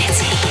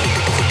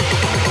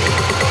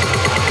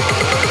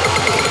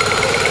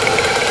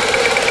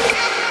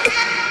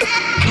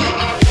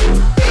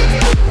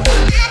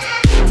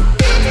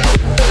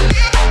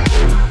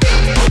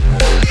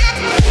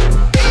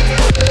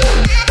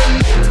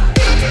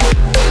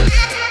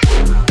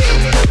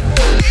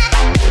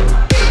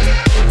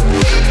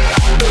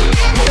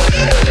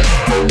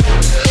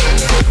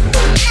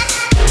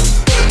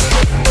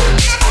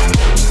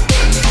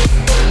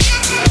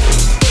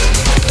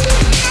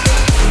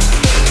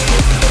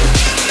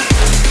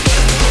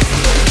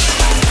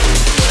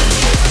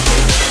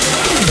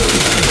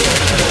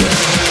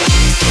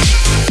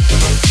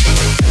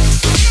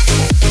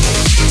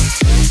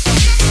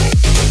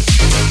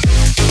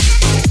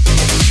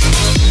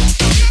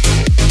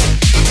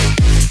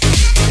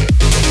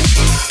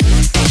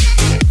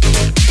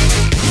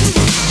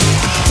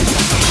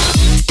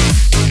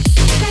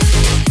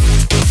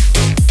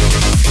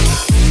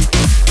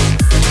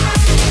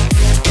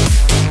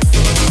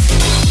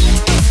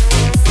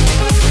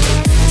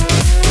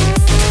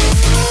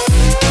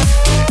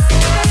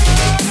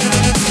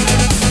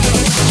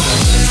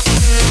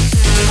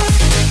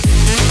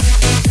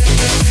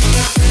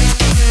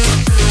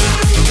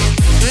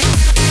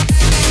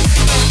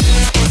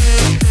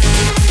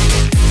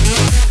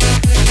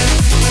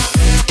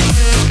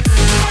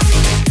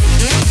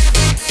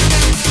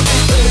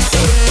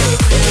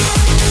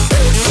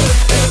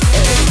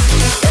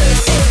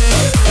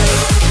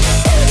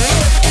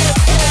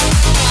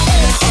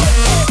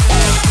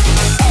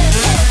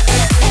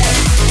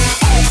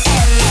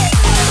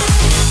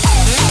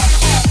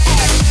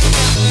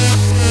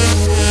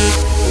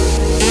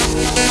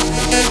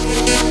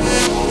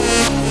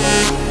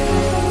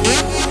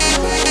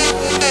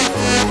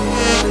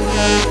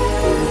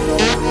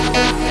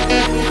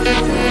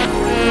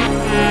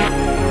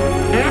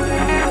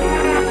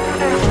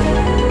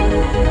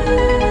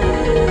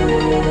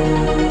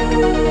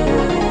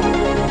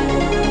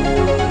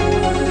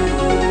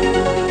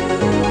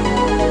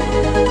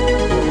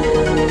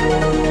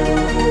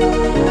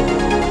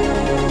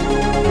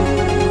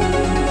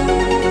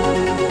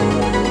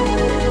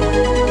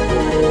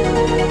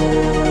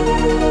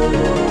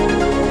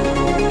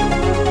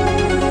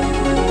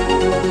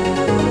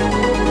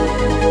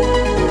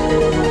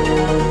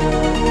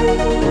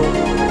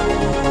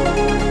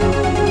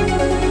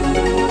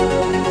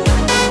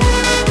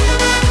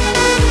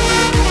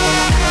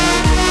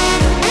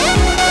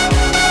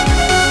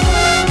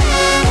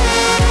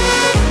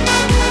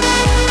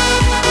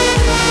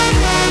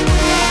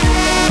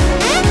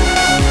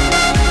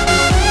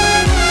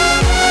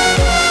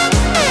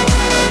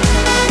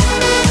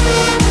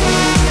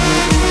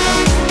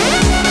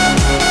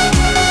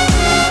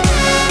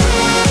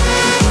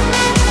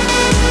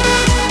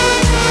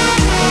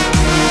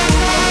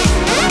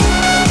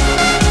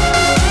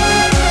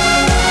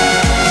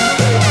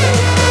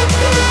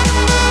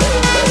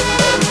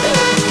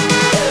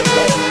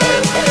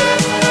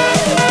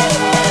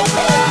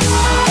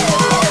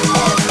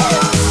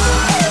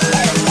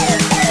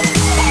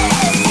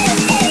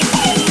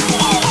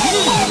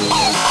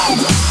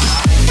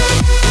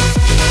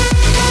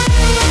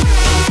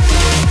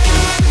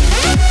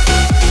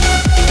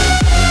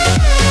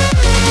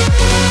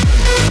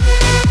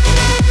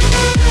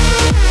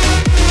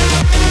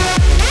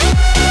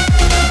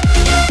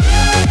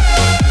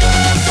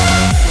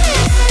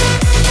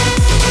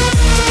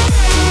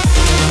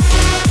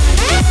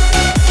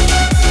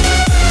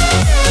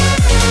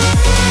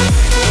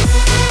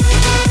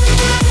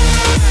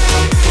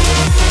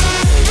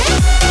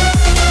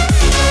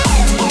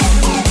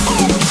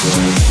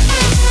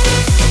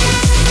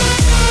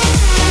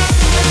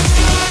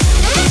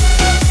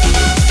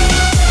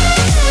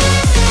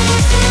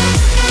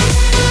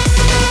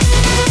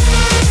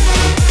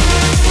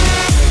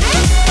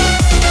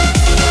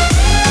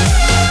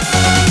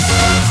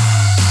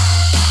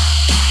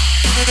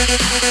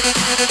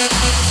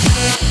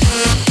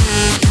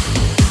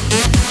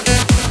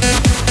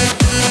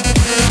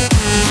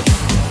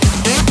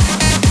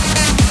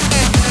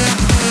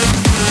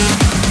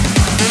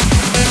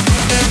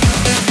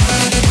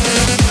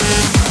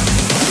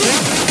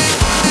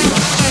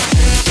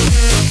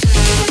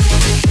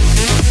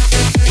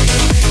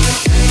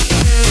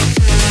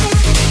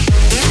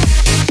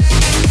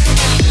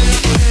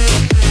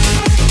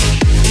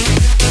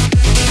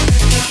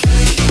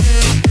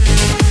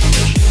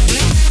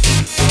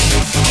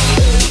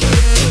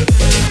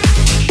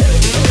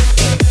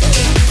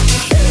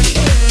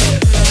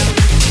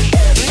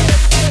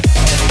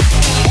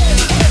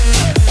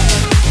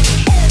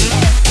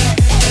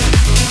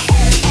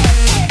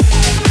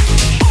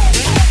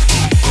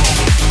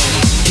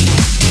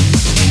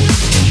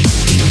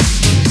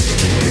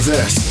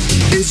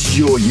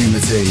 Your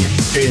Unity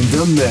in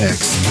the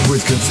mix.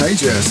 with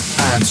Contagious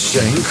and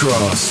Shane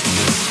Cross.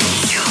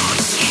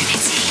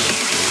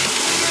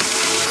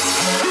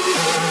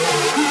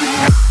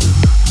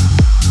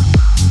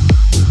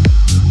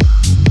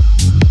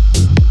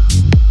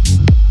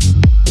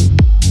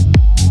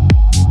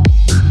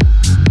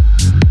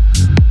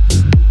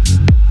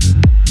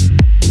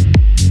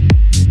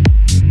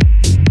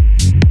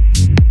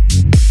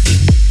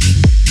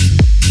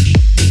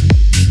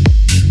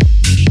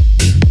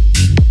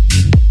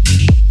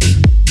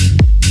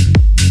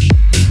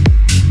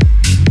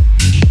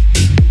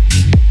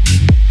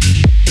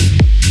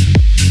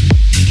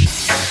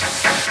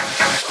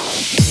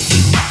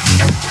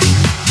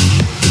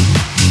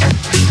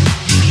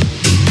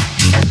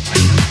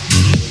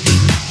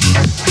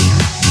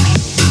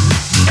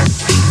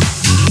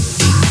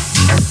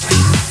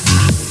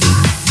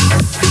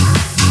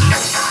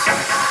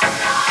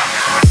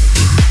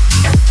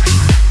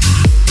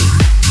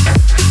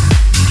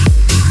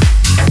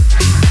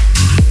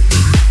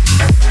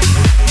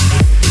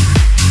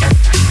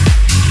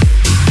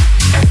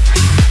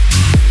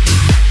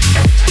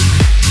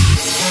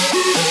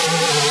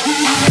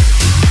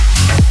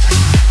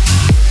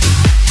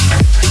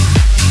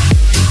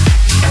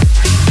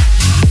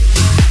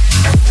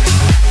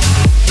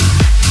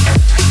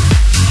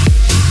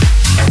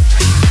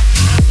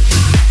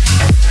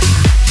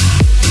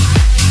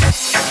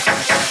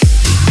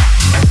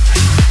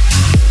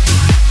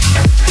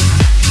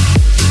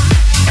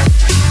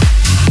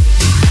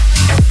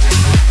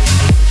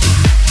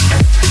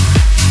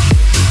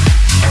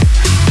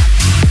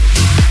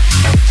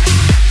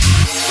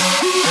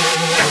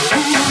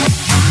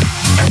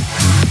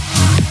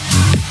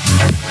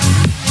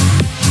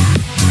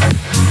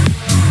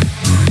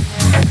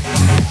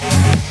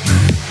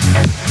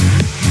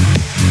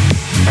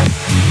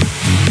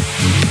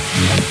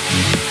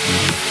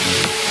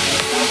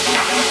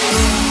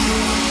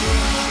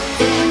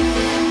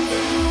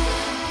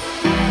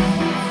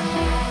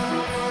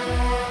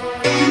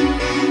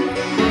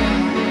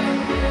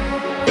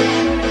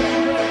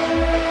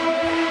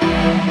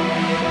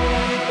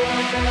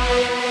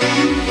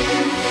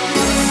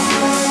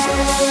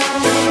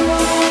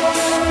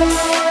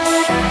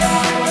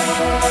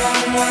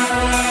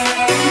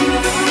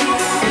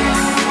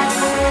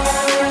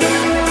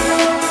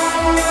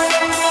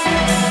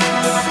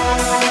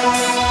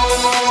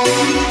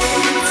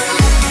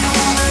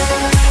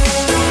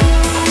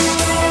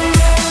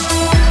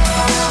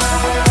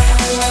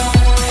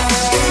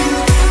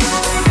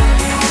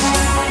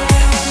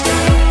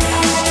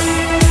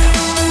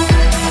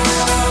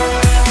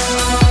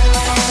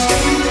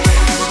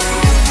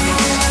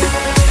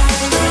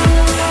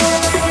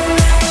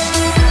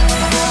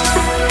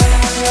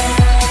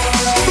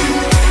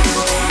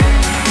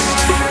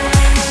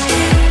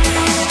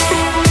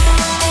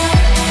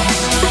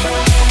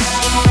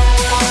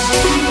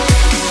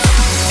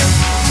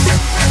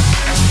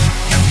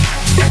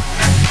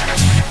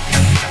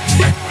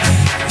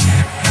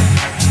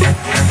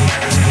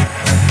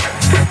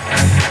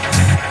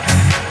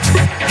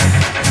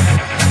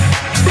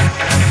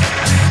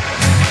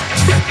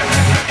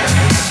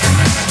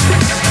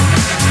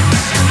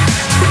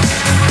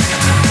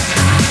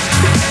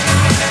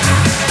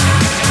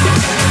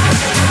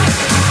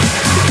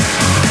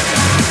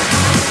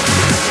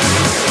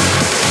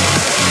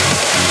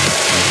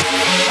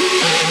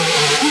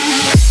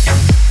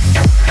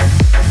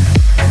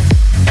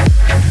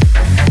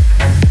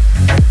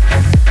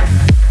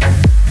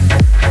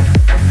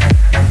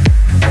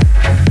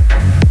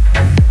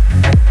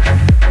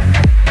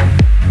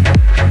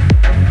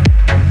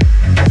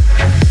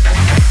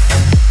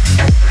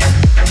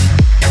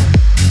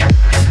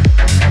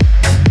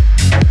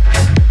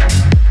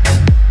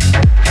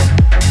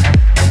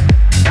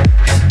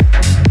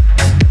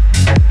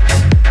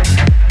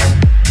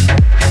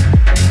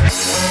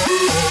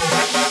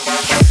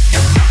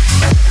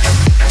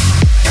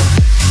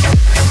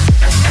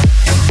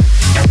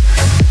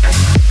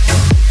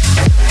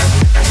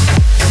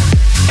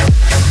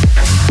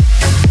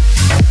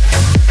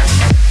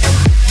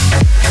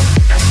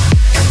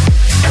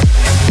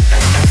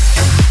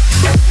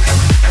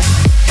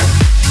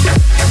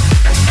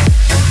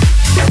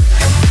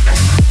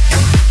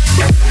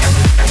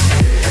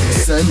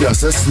 Send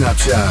us a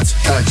Snapchat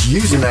at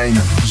username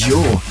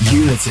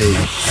YourUnity.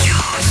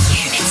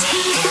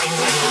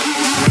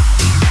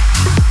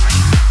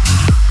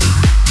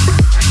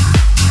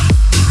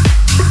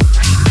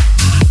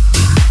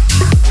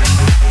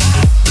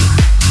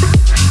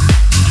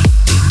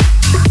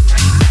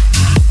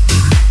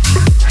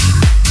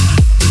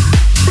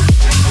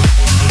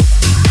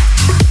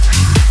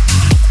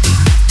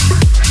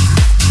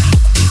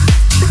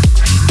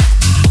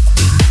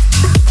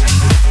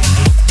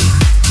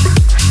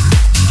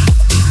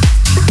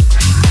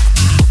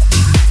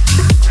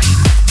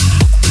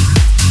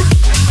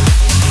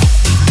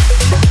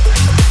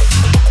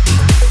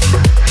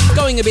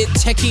 A bit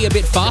techie, a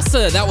bit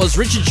faster. That was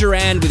Richard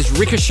Durand with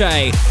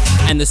Ricochet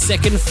and the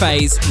Second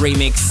Phase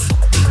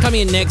remix.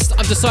 Coming in next,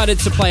 I've decided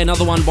to play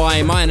another one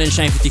by Mayan and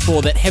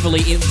Shane54 that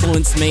heavily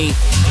influenced me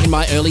in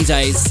my early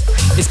days.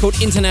 It's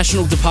called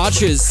International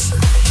Departures.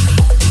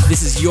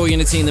 This is Your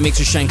Unity in the mix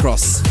with Shane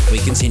Cross. We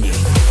continue.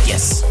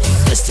 Yes,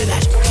 let's do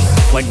that.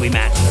 When we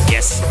met,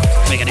 yes,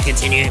 we're gonna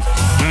continue.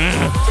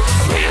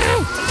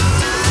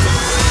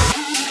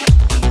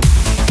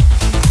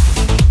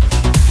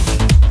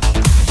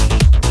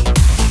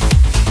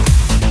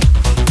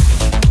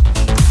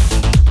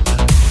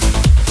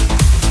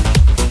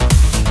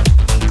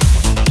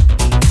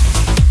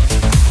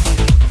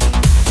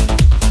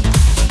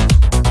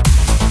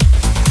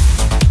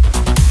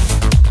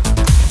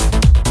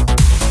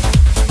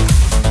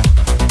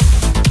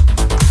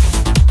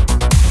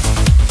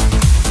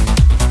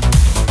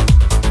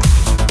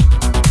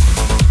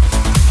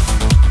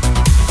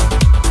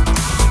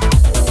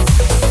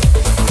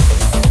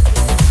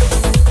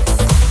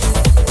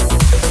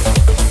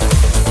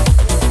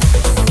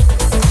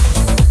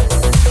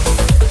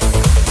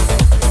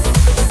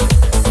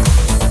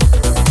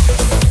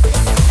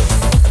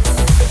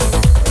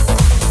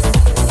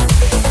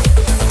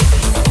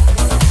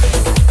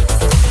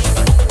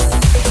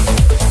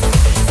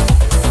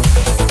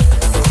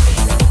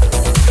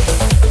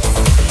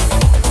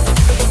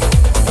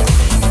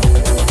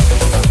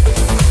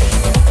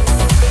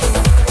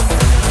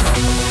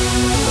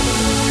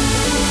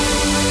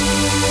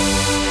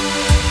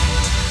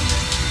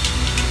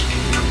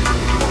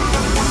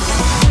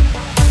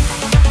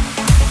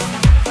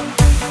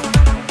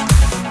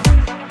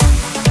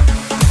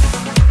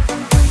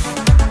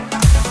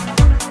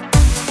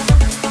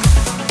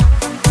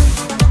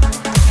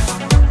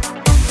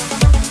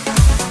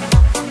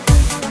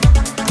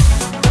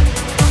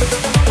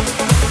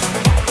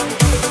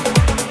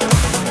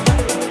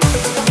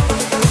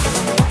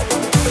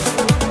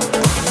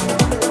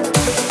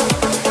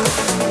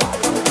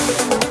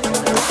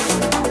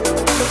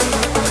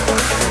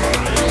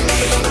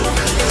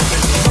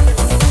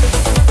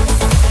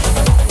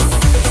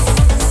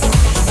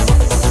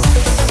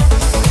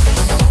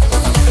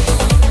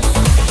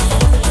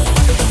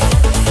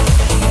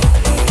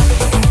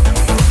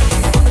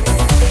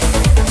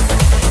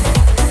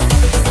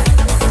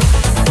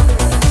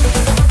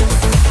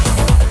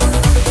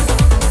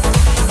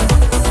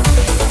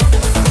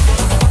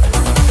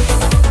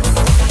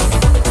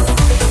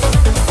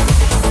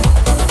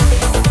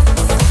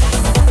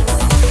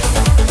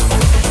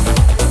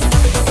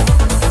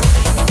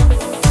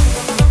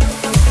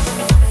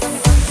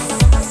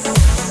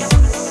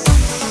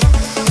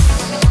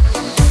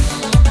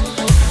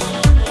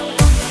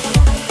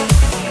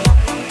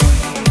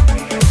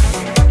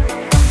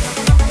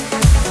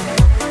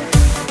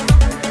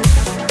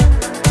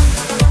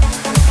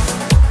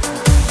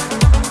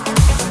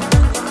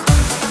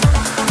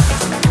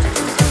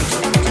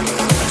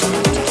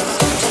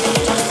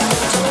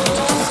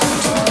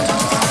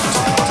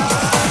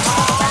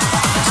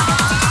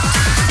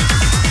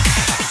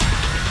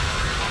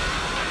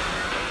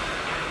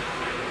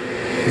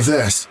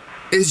 This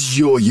is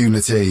Your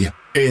Unity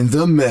in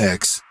the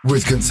mix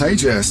with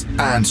Contagious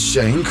and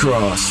Shane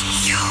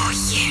Cross. Your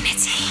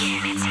Unity.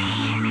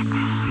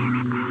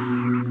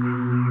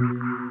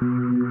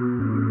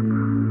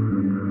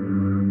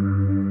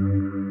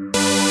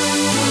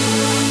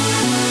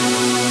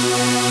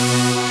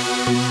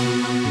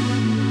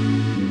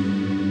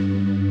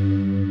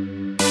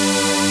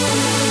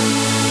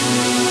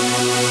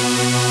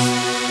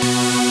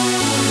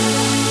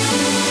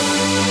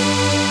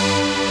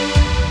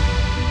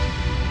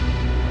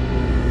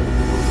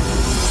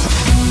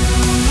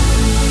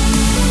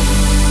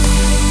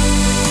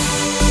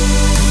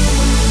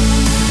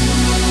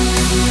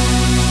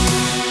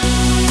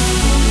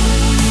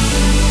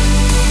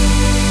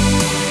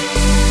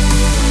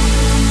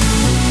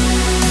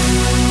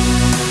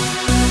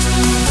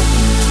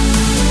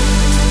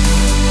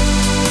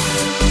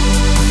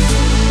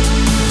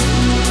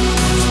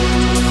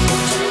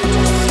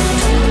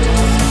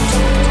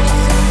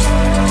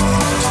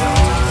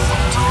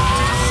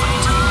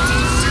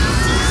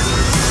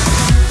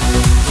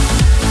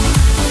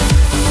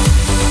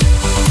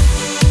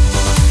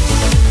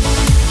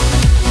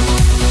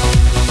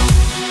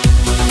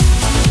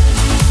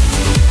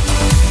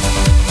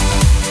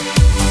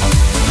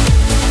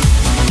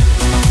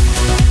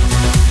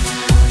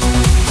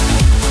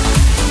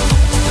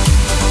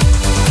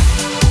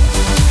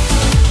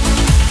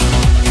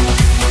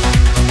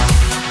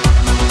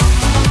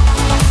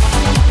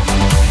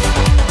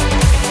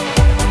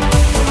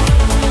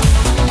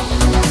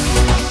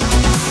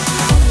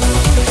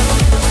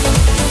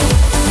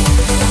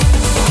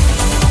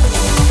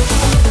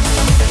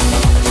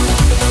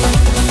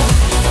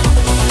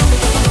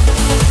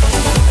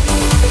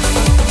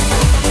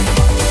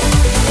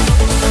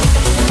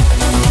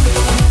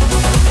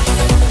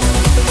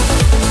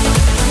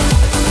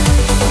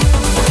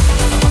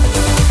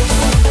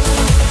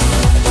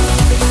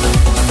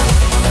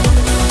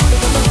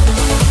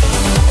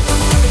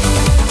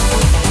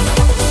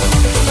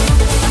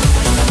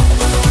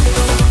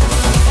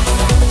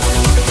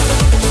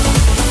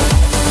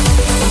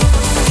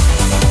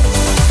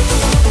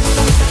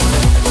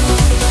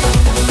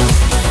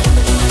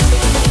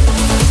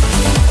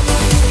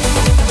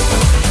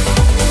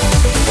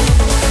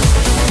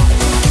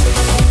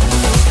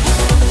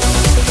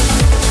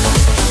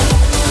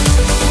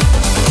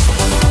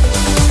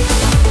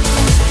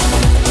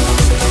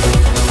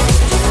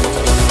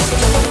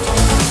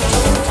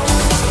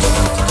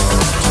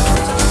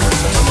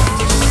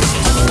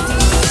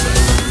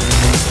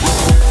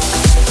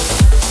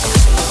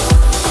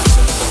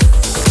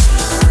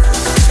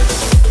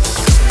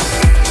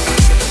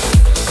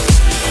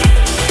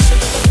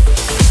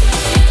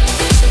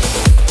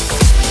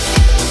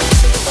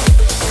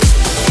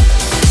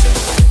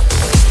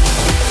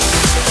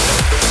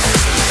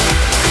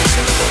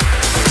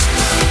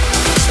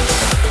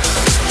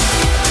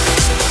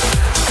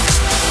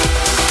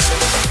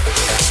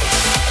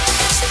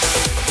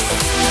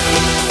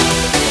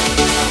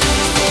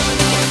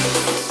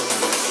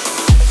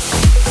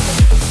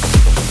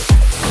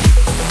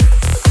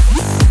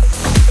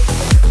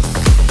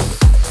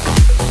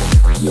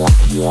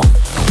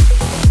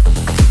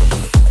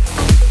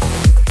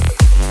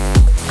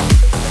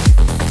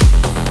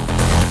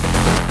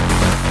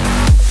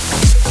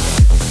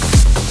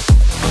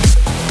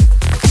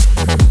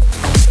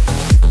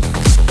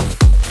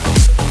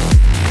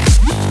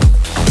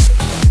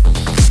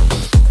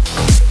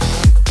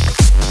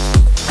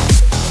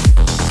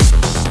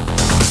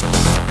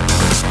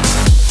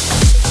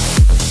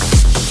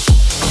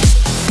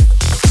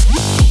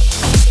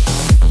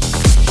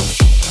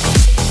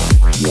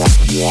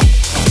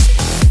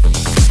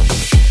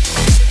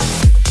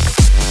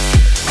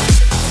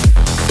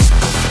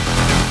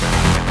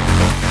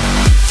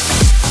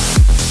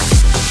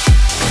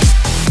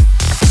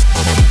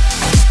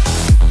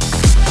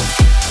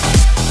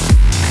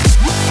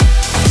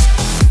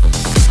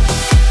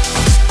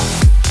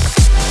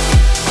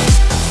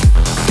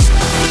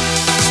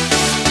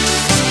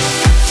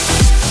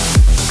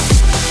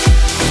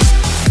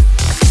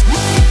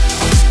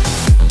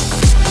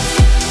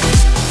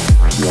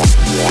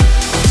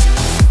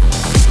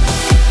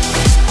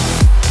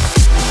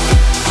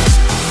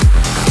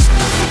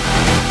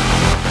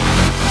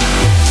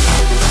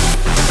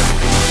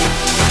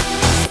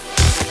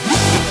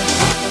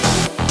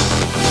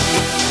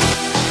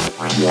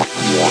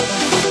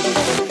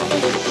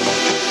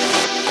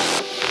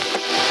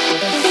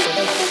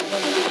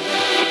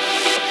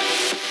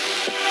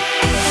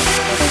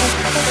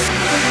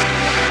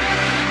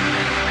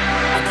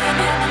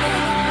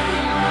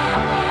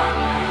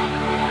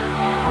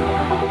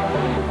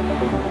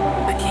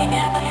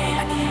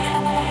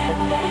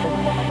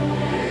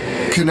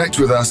 connect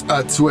with us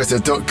at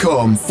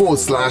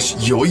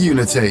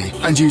twitter.com/yourunity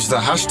and use the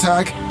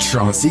hashtag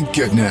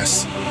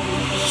TrancyGoodness.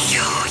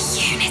 Your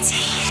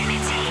unity.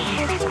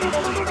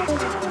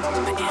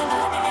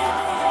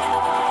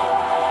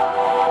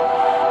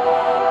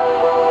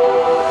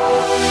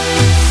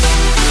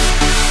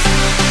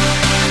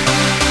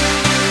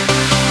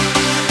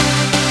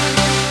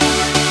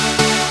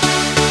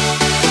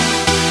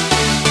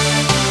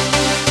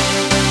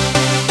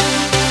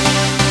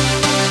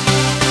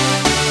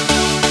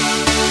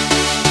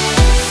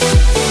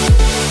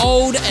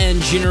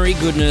 Ginnery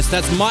goodness.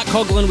 That's Mike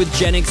Coughlin with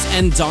Genix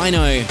and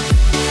Dino.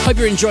 Hope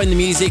you're enjoying the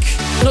music.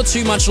 Not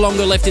too much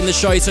longer left in the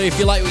show, so if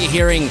you like what you're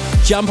hearing,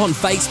 jump on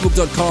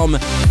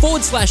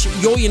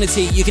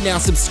facebook.com/yourunity. You can now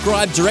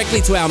subscribe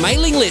directly to our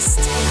mailing list.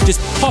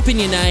 Just pop in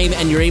your name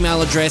and your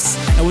email address,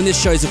 and when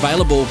this show's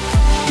available,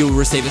 you'll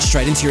receive it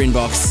straight into your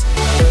inbox.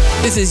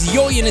 This is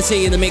Your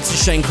Unity in the mix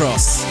with Shane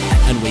Cross,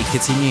 and we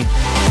continue.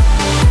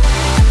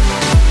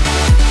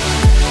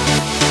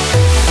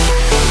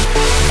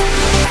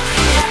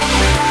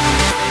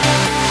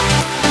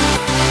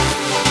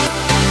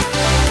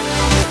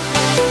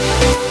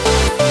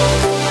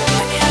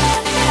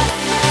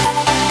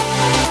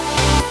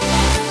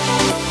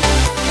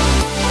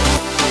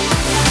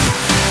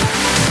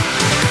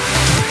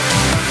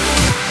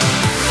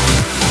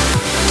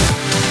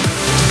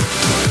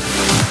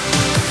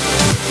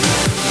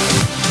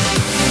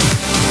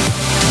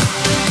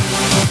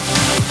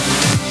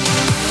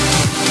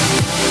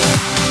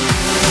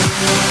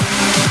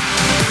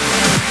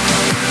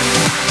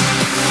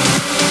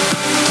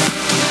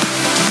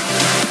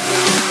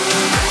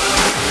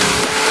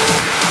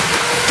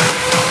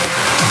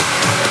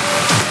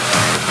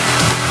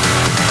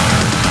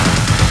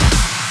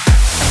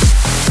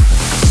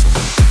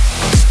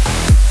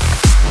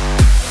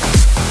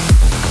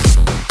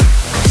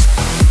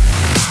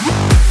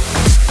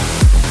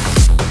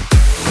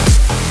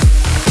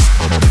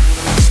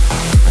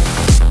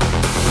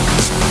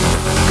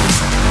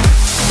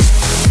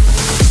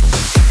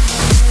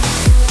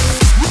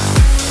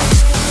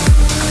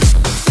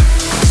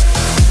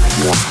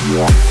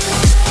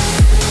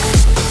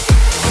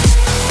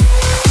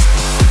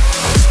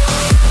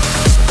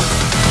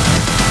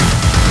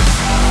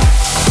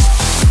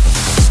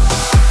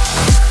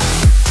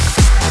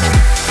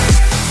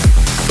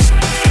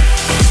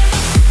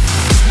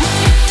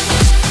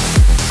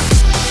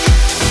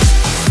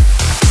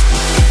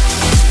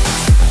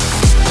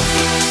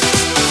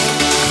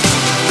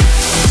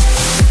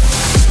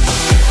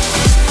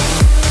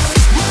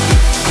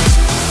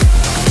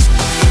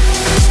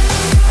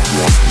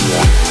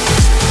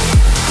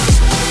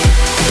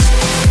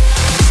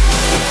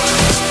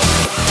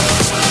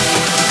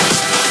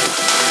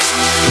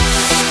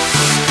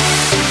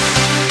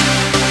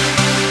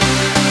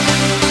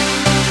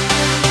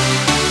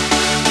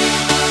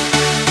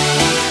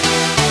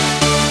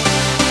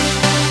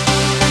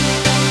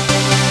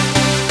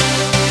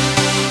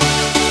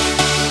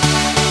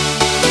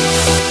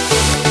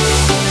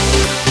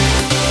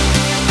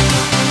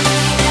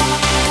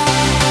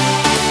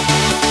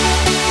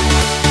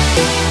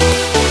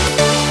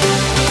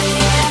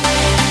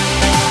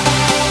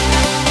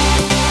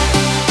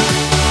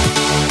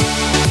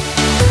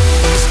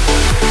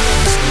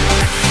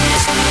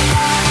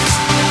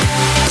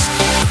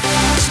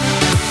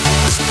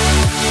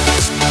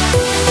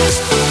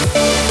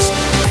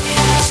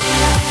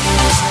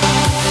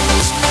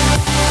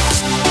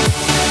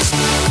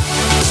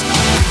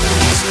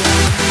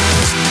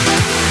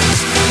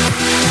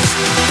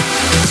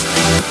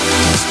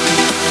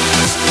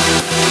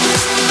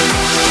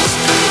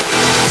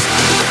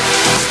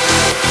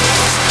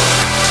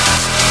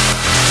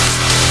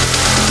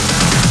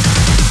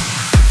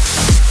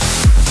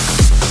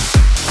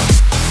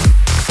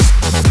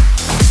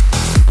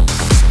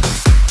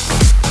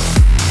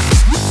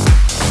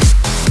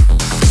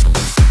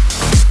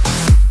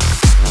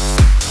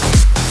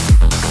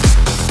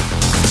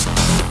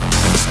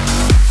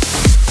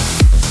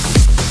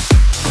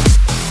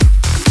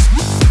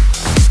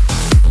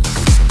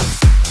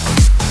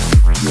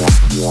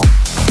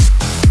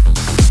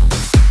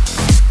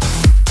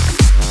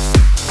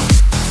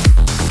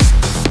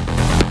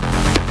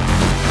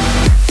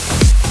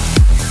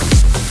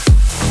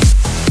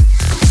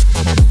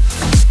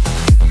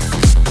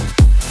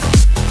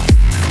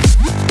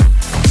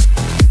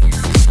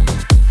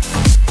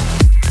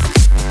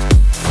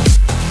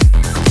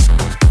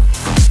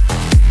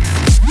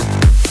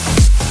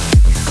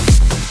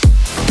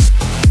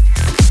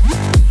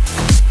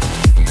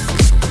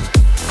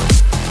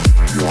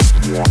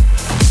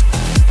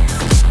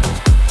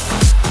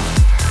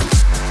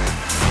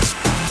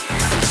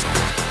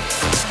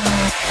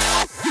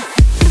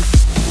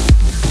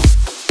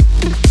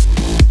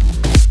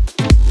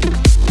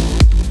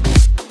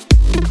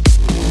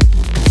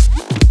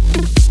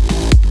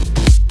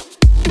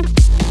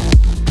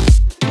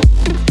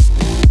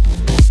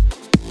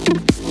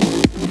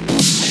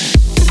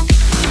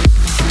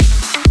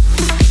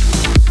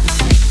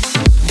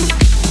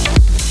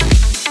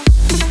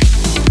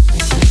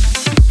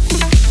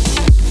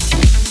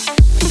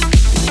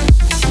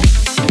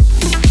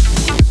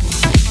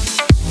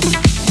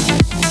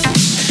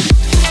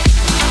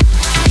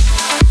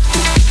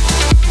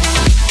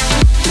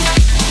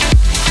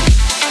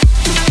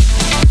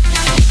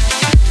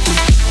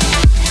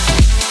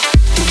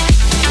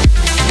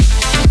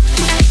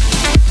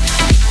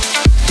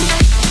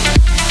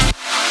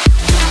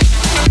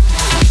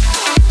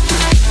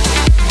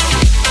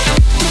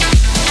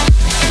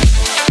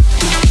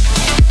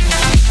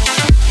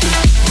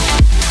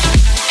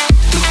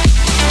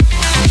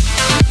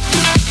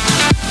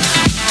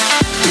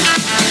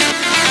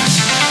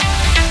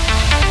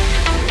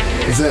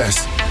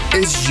 This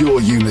is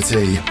Your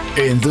Unity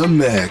in the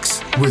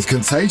Mix with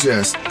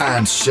Contagious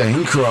and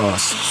Shane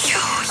Cross. Your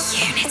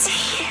Unity.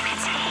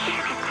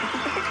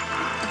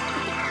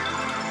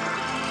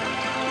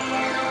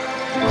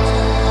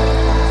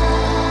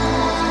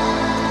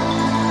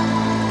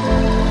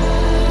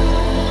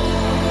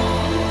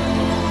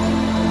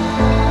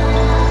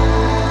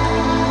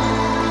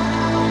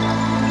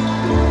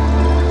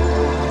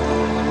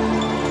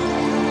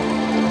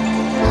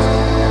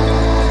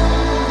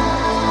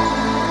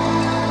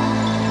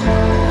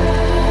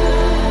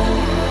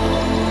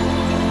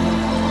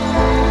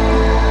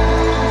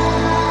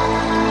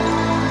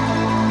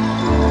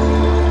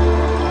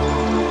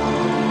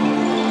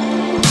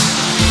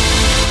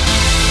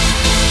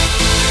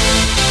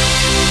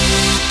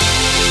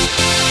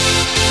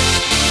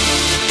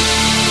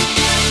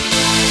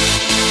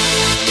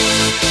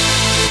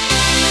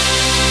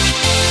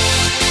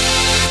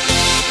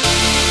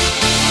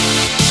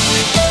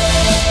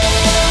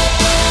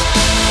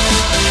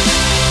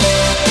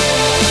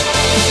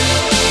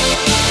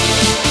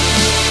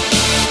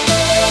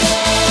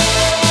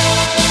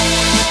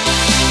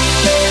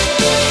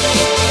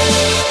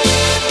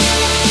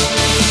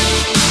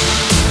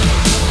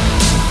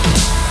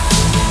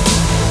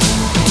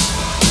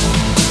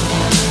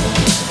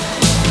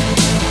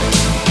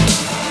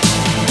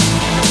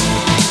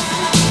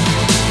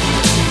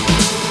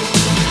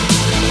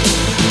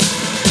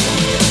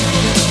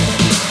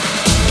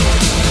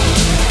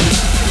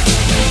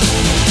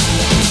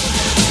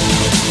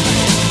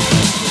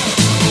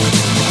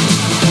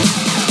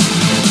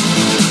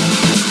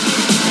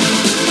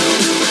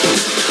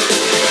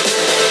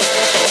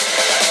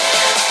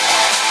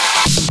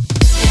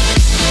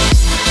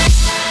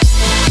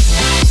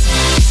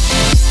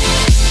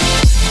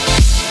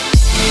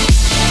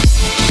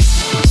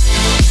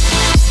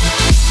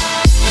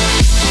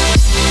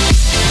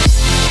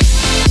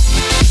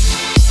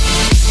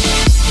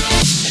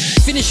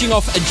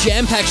 Off a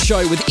jam-packed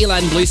show with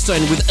Ilan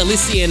Bluestone with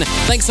Elysian.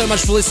 Thanks so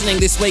much for listening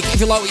this week. If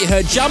you like what you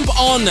heard, jump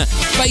on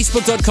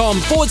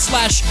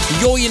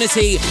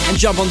facebook.com/YourUnity and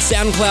jump on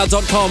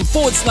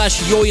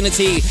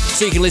soundcloud.com/YourUnity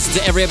so you can listen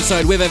to every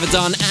episode we've ever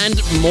done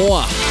and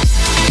more.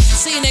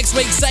 See you next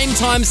week, same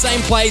time,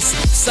 same place,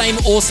 same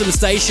awesome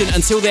station.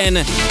 Until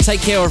then,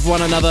 take care of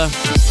one another.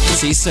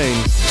 See you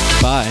soon.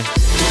 Bye.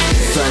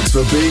 Thanks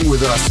for being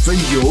with us for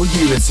Your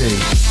Unity.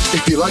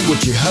 If you like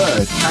what you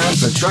heard and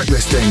for track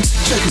listings,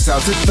 check us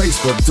out at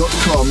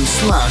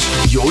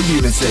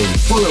facebook.com/YourUnity.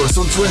 Follow us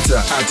on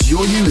Twitter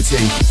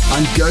 @YourUnity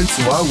and go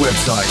to our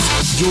website,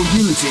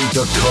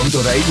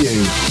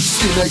 yourunity.com.au.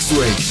 See you next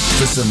week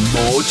for some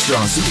more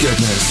trancey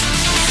goodness.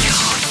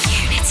 Your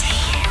Unity.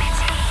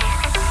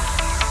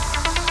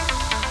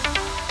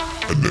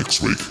 And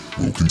next week,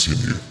 we'll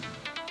continue.